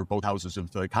win one or both houses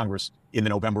of Congress in the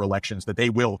November elections, that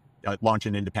they will launch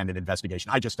an independent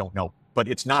investigation. I just don't know. But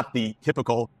it's not the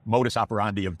typical modus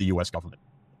operandi of the U.S. government.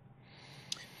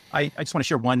 I just want to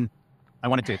share one. I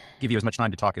wanted to give you as much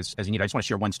time to talk as you need. I just want to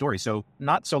share one story. So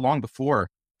not so long before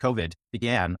COVID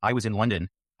began, I was in London.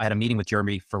 I had a meeting with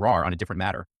Jeremy Farrar on a different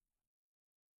matter.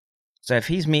 So if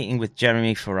he's meeting with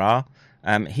Jeremy Farrar,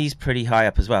 he's pretty high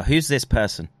up as well. Who's this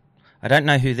person? I don't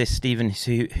know who this Stephen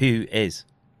who is.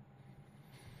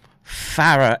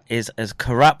 Farrar is as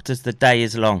corrupt as the day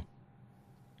is long.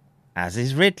 As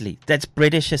is Ridley. That's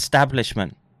British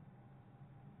establishment.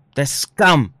 They're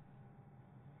scum.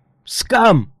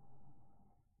 Scum!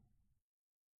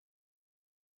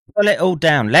 Pull it all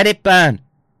down. Let it burn.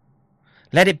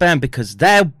 Let it burn because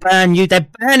they'll burn you. They're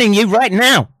burning you right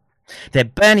now. They're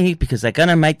burning you because they're going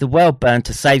to make the world burn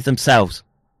to save themselves.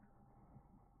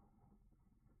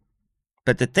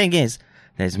 But the thing is,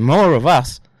 there's more of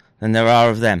us than there are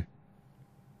of them.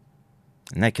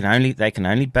 And they can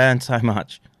only burn so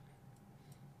much.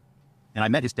 And I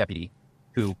met his deputy,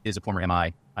 who is a former MI.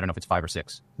 I don't know if it's 5 or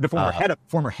 6. The former head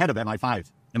of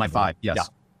MI5. MI5, yes. Yeah.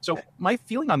 So my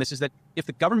feeling on this is that if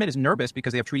the government is nervous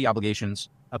because they have treaty obligations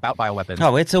about bioweapons...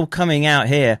 Oh, it's all coming out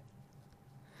here.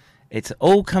 It's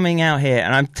all coming out here.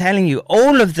 And I'm telling you,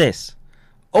 all of this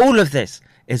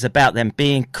is about them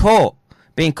being caught.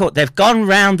 They've gone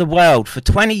round the world for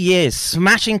 20 years,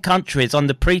 smashing countries on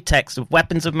the pretext of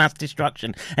weapons of mass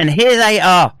destruction. And here they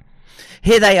are.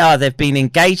 They've been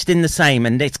engaged in the same,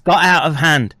 and it's got out of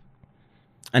hand.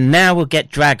 And now we'll get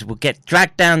dragged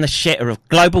down the shitter of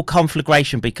global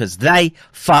conflagration because they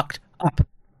fucked up.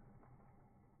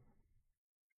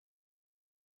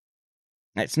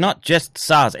 It's not just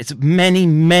SARS, it's many,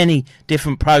 many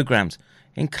different programs,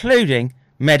 including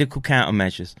medical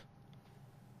countermeasures.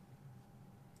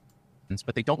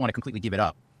 But they don't want to completely give it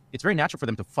up. It's very natural for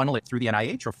them to funnel it through the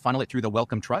NIH or funnel it through the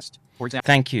Wellcome Trust, for example.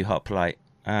 Thank you, Hoplite.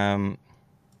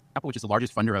 Which is the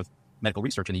largest funder of medical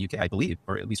research in the UK, I believe,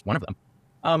 or at least one of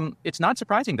them. It's not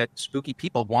surprising that spooky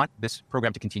people want this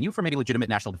program to continue for maybe legitimate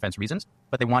national defense reasons,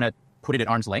 but they want to put it at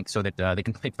arm's length so that they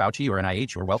can pick Fauci or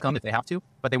NIH or Wellcome if they have to,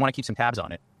 but they want to keep some tabs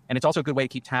on it. And it's also a good way to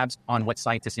keep tabs on what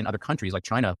scientists in other countries like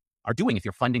China are doing if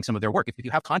you're funding some of their work. If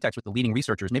you have contacts with the leading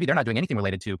researchers, maybe they're not doing anything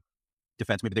related to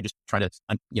defense. Maybe they're just trying to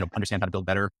understand how to build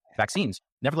better vaccines.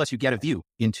 Nevertheless, you get a view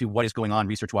into what is going on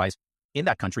research-wise in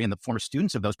that country, and the former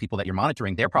students of those people that you're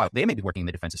monitoring, they may be working in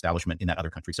the defense establishment in that other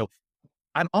country. So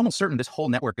I'm almost certain this whole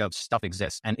network of stuff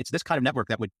exists, and it's this kind of network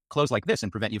that would close like this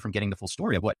and prevent you from getting the full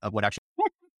story of what actually...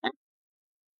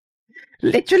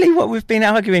 Literally what we've been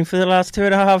arguing for the last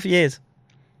 2.5 years.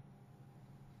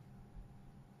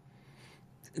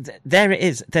 There it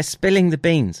is. They're spilling the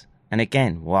beans. And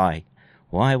again, why?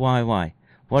 Why?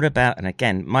 What about, and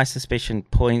again, my suspicion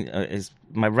is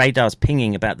my radar's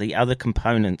pinging about the other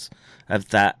components of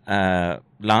that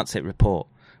Lancet report,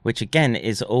 which again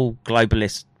is all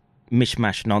globalist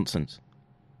mishmash nonsense.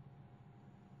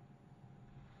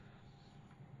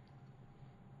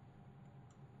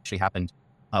 Actually happened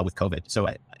with COVID. So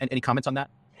any comments on that?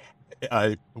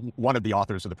 One of the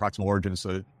authors of the Proximal Origins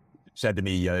said to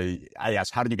me, I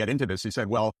asked, how did you get into this? He said,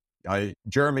 well,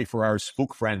 Jeremy, for our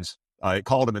spook friends,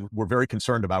 called him and were very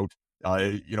concerned about,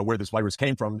 where this virus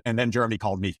came from. And then Jeremy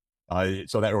called me.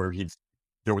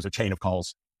 There was a chain of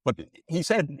calls. But he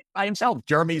said by himself,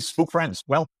 Jeremy's spook friends.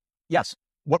 Well, yes,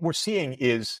 what we're seeing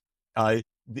is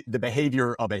the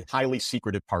behavior of a highly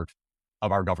secretive part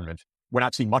of our government. We're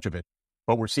not seeing much of it,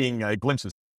 but we're seeing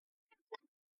glimpses.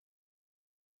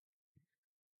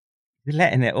 We're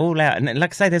letting it all out. And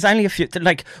like I say, there's only a few,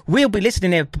 like, we'll be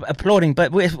listening here applauding,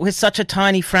 but we're such a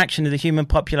tiny fraction of the human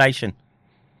population.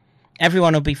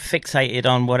 Everyone will be fixated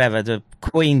on whatever, the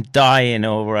Queen dying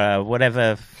or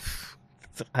whatever,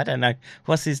 I don't know,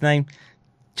 what's his name?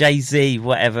 Jay-Z,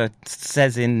 whatever,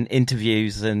 says in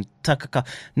interviews, and Tucker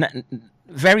Carlson.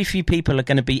 Very few people are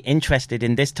going to be interested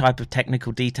in this type of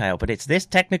technical detail, but it's this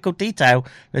technical detail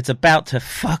that's about to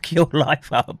fuck your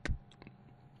life up.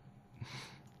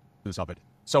 Of it.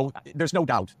 So there's no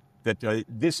doubt that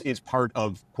this is part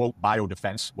of, quote,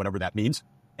 biodefense, whatever that means.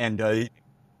 And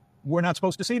we're not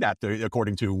supposed to see that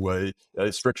according to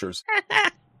strictures.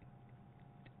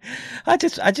 I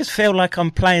just feel like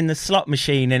I'm playing the slot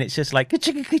machine and it's just like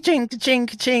ka-ching, ka-ching, ka-ching,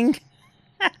 ka-ching.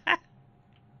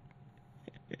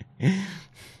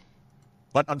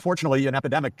 But unfortunately, an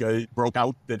epidemic broke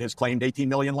out that has claimed 18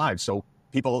 million lives. So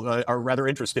people are rather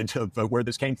interested of where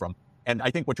this came from. And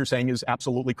I think what you're saying is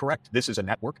absolutely correct. This is a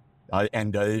network,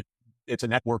 and it's a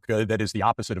network that is the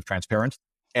opposite of transparent.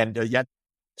 And yet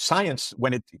science,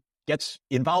 when it gets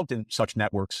involved in such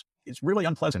networks, is really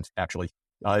unpleasant, actually.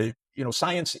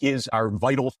 Science is our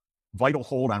vital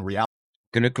hold on reality.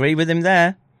 Can agree with him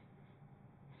there.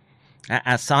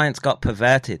 Our science got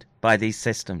perverted by these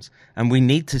systems, and we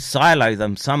need to silo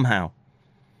them somehow.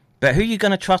 But who are you going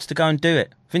to trust to go and do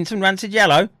it? Vincent Rancid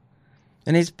Yellow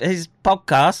and his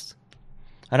podcast?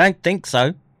 I don't think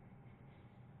so.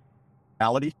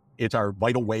 It's our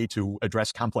vital way to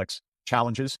address complex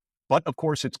challenges. But of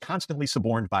course, it's constantly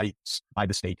suborned by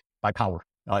the state, by power.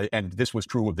 And this was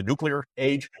true of the nuclear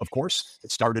age, of course.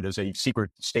 It started as a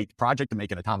secret state project to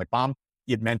make an atomic bomb.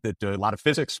 It meant that a lot of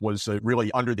physics was really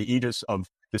under the aegis of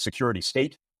the security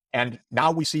state. And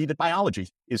now we see that biology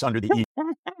is under the aegis.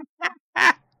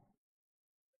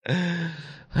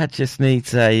 That just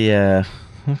needs a.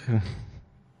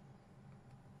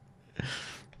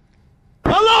 Allahu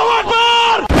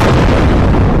Akbar!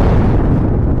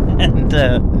 And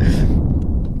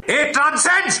it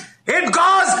transcends. It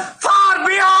goes far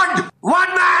beyond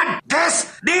one man. This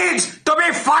needs to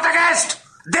be fought against.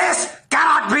 This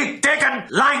cannot be taken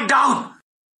lying down.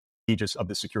 Aegis of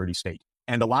the security state.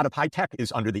 And a lot of high tech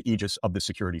is under the aegis of the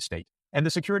security state. And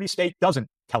the security state doesn't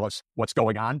tell us what's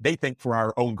going on. They think for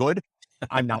our own good.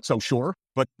 I'm not so sure.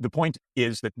 But the point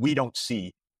is that we don't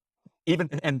see even,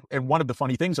 and one of the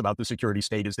funny things about the security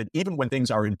state is that even when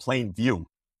things are in plain view,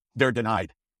 they're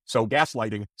denied. So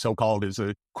gaslighting, so-called, is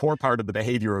a core part of the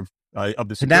behavior of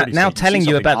the security now state. telling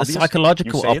you about obvious, the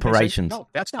psychological operations. No,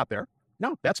 that's not there.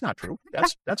 No, that's not true.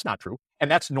 That's not true.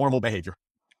 And that's normal behavior.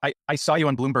 I saw you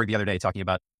on Bloomberg the other day talking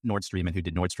about Nord Stream and who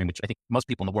did Nord Stream, which I think most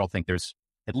people in the world think there's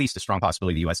at least a strong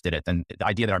possibility the U.S. did it. And the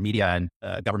idea that our media and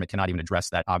government cannot even address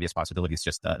that obvious possibility is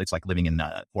just, it's like living in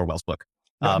Orwell's book.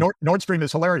 Nord Stream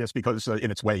is hilarious because,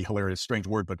 in its way, hilarious, strange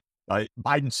word, but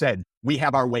Biden said, we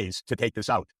have our ways to take this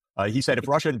out. He said, if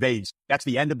Russia invades, that's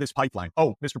the end of this pipeline.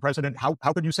 Oh, Mr. President, how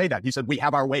could you say that? He said, we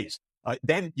have our ways.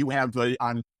 Then you have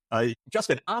on just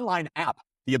an online app,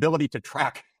 the ability to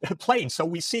track planes. So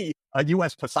we see a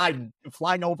U.S. Poseidon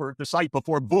flying over the site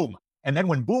before boom. And then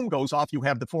when boom goes off, you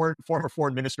have the former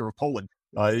foreign minister of Poland,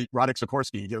 Radek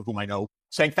Sikorski, whom I know,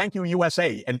 saying, thank you,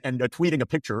 USA, and tweeting a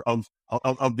picture of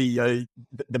the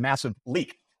massive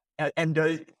leak.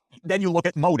 And then you look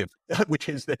at motive, which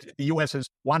is that the U.S. has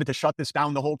wanted to shut this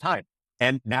down the whole time.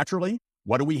 And naturally,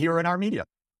 what do we hear in our media?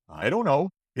 I don't know.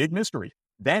 Big mystery.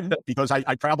 Then, because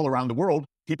I travel around the world,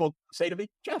 people say to me,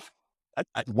 Jeff,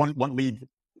 one lead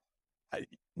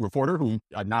reporter who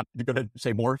I'm not going to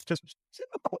say more, just said,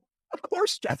 of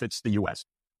course, Jeff, it's the U.S.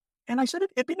 And I said,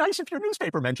 it'd be nice if your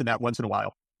newspaper mentioned that once in a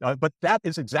while. But that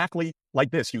is exactly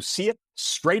like this. You see it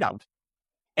straight out,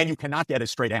 and you cannot get a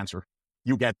straight answer.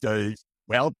 You get,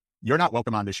 well, you're not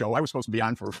welcome on the show. I was supposed to be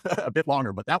on for a bit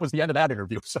longer, but that was the end of that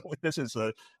interview. So this is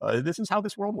how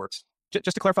this world works.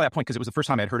 Just to clarify that point, because it was the first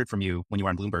time I'd heard it from you when you were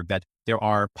on Bloomberg, that there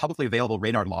are publicly available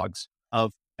radar logs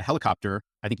of a helicopter,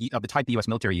 I think of the type the U.S.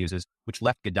 military uses, which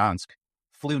left Gdansk,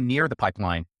 flew near the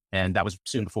pipeline, and that was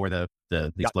soon before the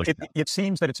explosion. It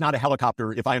seems that it's not a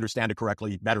helicopter, if I understand it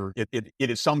correctly better. It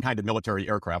is some kind of military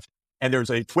aircraft. And there's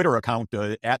a Twitter account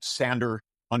at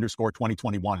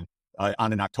Sander_2021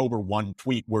 on an October 1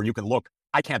 tweet where you can look.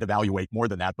 I can't evaluate more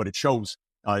than that, but it shows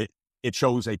a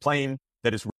plane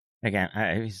that is. Again,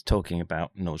 he's talking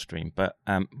about Nord Stream, but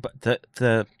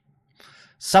the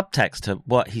subtext to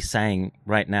what he's saying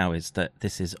right now is that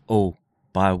this is all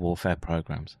biowarfare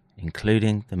programs,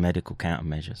 including the medical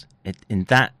countermeasures. In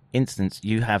that instance,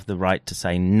 you have the right to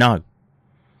say no.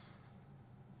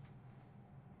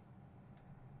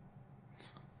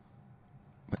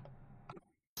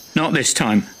 Not this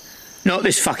time. Not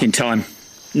this fucking time.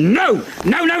 No!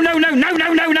 No, no, no, no, no,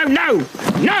 no, no, no, no!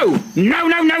 No! No, no,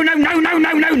 no, no, no, no, no,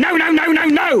 no, no, no, no, no, no,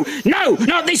 no! No!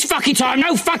 Not this fucking time!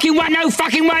 No fucking way, no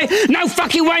fucking way! No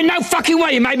fucking way, no fucking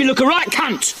way! You made me look a right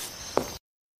cunt!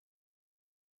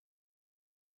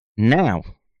 Now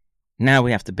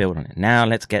we have to build on it. Now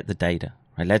let's get the data.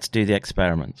 Right? Let's do the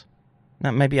experiments.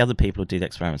 Now maybe other people will do the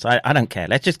experiments. I don't care.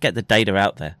 Let's just get the data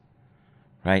out there.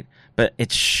 Right? But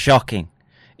it's shocking.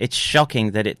 It's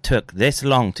shocking that it took this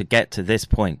long to get to this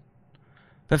point.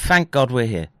 But thank God we're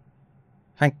here.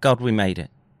 Thank God we made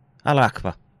it. Allah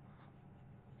Akbar.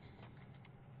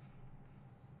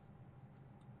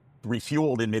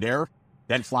 Refueled in midair,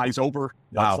 then flies over,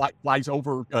 flies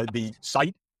over the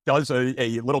site, does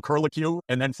a little curlicue,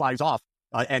 and then flies off.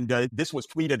 And this was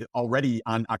tweeted already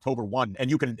on October 1.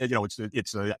 And you can,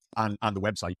 it's on the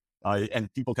website.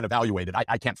 And people can evaluate it.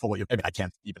 I can't fully, I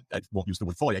won't use the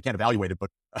word fully. I can't evaluate it, but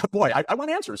boy, I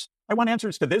want answers. I want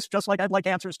answers to this, just like I'd like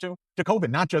answers to COVID,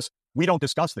 not just, we don't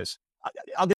discuss this.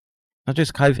 Not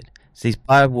just COVID. It's these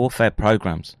biowarfare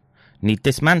programs need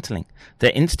dismantling.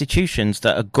 They're institutions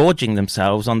that are gorging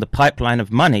themselves on the pipeline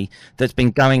of money that's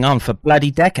been going on for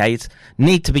bloody decades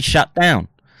need to be shut down.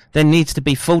 There needs to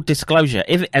be full disclosure.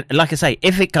 Like I say,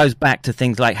 if it goes back to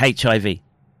things like HIV,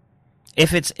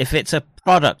 if it's a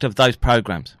product of those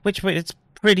programs, which it's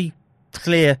pretty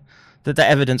clear that the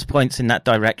evidence points in that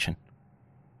direction.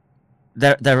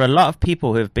 There are a lot of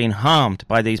people who have been harmed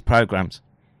by these programs.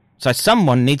 So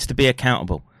someone needs to be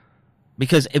accountable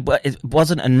because it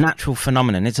wasn't a natural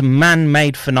phenomenon. It's a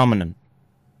man-made phenomenon.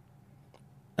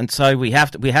 And so we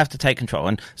have to take control.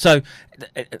 And so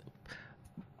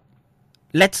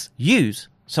let's use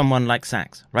someone like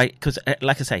Sachs, right? Because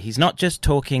like I say, he's not just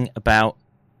talking about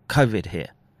COVID here.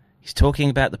 He's talking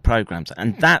about the programs,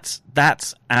 and that's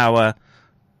our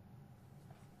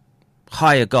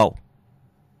higher goal.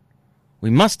 We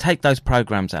must take those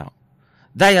programs out.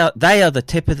 They are the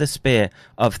tip of the spear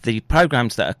of the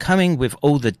programs that are coming with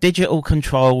all the digital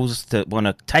controls that want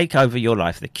to take over your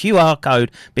life. The QR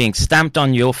code being stamped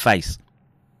on your face.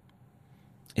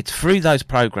 It's through those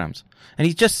programs. And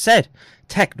he just said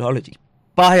technology,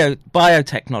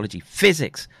 biotechnology,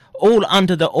 physics, all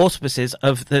under the auspices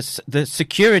of the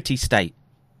security state.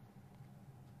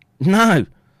 No.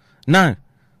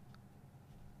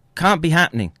 Can't be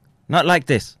happening. Not like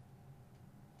this.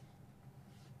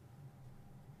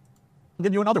 I'll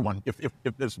give you another one, if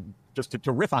there's, just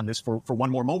to riff on this for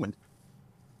one more moment.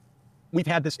 We've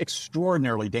had this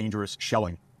extraordinarily dangerous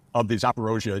shelling of the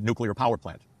Zaporozhye nuclear power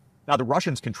plant. Now, the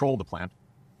Russians control the plant,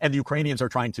 and the Ukrainians are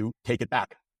trying to take it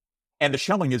back. And the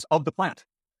shelling is of the plant.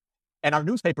 And our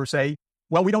newspapers say,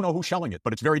 well, we don't know who's shelling it,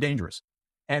 but it's very dangerous.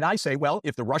 And I say, well,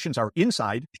 if the Russians are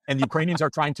inside and the Ukrainians are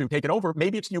trying to take it over,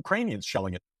 maybe it's the Ukrainians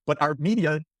shelling it. But our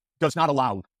media does not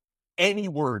allow any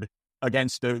word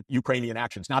against the Ukrainian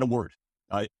actions, not a word.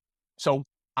 So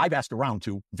I've asked around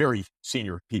to very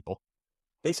senior people.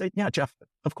 They say, yeah, Jeff,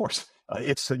 of course,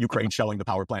 it's Ukraine shelling the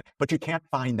power plant. But you can't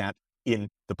find that in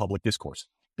the public discourse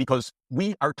because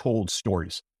we are told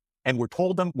stories and we're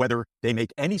told them whether they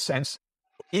make any sense,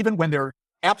 even when they're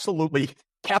absolutely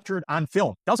captured on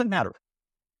film. Doesn't matter.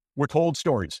 We're told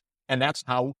stories. And that's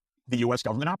how the U.S.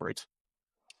 government operates.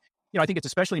 You know, I think it's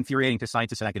especially infuriating to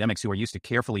scientists and academics who are used to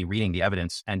carefully reading the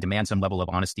evidence and demand some level of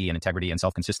honesty and integrity and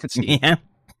self-consistency.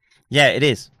 Yeah, it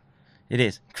is. It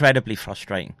is incredibly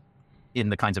frustrating in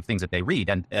the kinds of things that they read.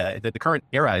 And the current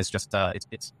era is just,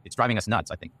 it's driving us nuts,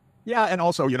 I think. Yeah, and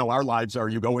also, you know, our lives are,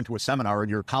 you go into a seminar and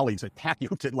your colleagues attack you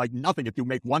to like nothing if you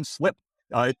make one slip,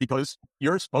 because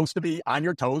you're supposed to be on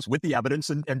your toes with the evidence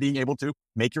and being able to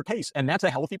make your case. And that's a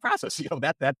healthy process. You know,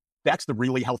 that's the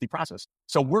really healthy process.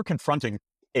 So we're confronting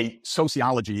a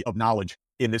sociology of knowledge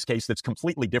in this case that's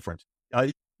completely different.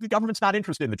 The government's not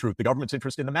interested in the truth. The government's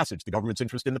interested in the message. The government's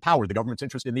interested in the power. The government's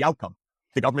interested in the outcome.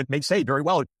 The government may say very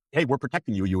well, hey, we're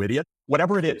protecting you, you idiot,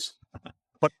 whatever it is.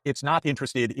 But it's not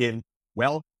interested in,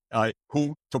 well,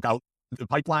 who took out the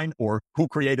pipeline or who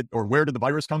created or where did the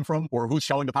virus come from or who's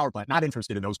shelling the power plant. Not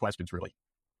interested in those questions, really.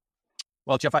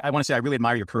 Well, Jeff, I want to say I really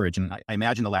admire your courage. And I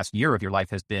imagine the last year of your life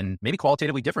has been maybe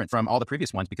qualitatively different from all the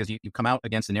previous ones because you come out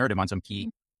against the narrative on some key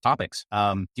topics.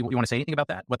 Do you want to say anything about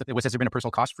that? Has there been a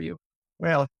personal cost for you?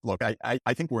 Well, look,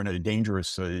 I think we're in a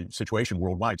dangerous situation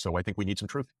worldwide, so I think we need some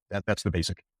truth. That's the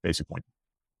basic point.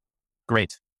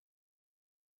 Great.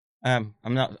 I'm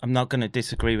not going to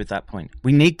disagree with that point.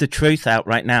 We need the truth out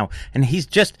right now, and he's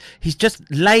just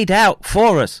laid out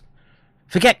for us.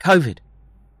 Forget COVID,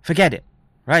 forget it.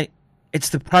 Right? It's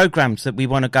the programs that we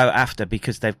want to go after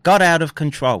because they've got out of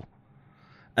control,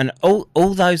 and all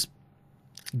those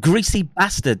greasy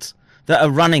bastards that are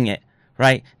running it,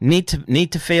 right, need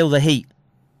to feel the heat.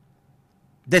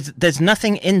 There's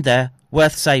nothing in there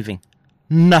worth saving.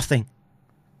 Nothing.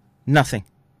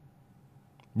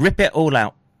 Rip it all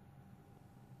out.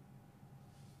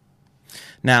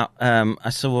 Now, I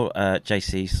saw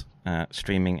JC's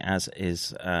streaming, as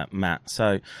is Matt.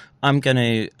 So I'm going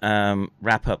to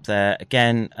wrap up there.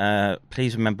 Again,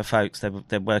 please remember, folks,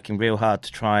 they're working real hard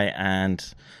to try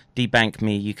and debank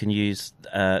me. You can use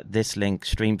this link,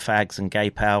 StreamFags and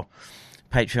GayPal.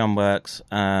 Patreon works.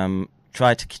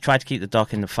 Try to keep the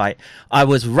doc in the fight. I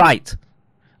was right.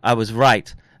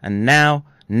 And now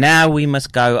we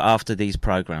must go after these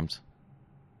programs.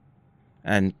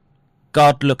 And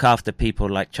God look after people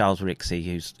like Charles Rixey,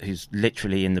 who's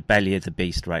literally in the belly of the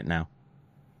beast right now.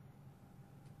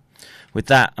 With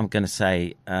that, I'm going to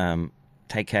say,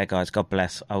 take care, guys. God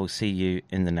bless. I will see you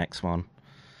in the next one.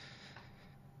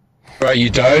 Bro, you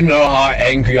don't know how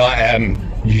angry I am.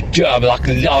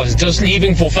 I was just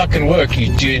leaving for fucking work.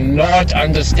 You do not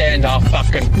understand how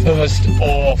fucking pissed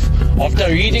off after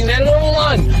reading that little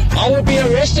line. I will be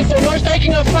arrested for not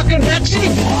taking a fucking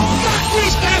vaccine. Fuck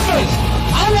these gaffers!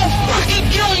 I will fucking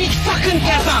kill each fucking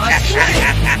gaffer. I swear.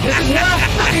 This is not a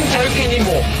fucking joke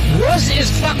anymore. This is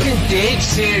fucking dead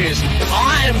serious.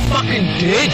 I am fucking dead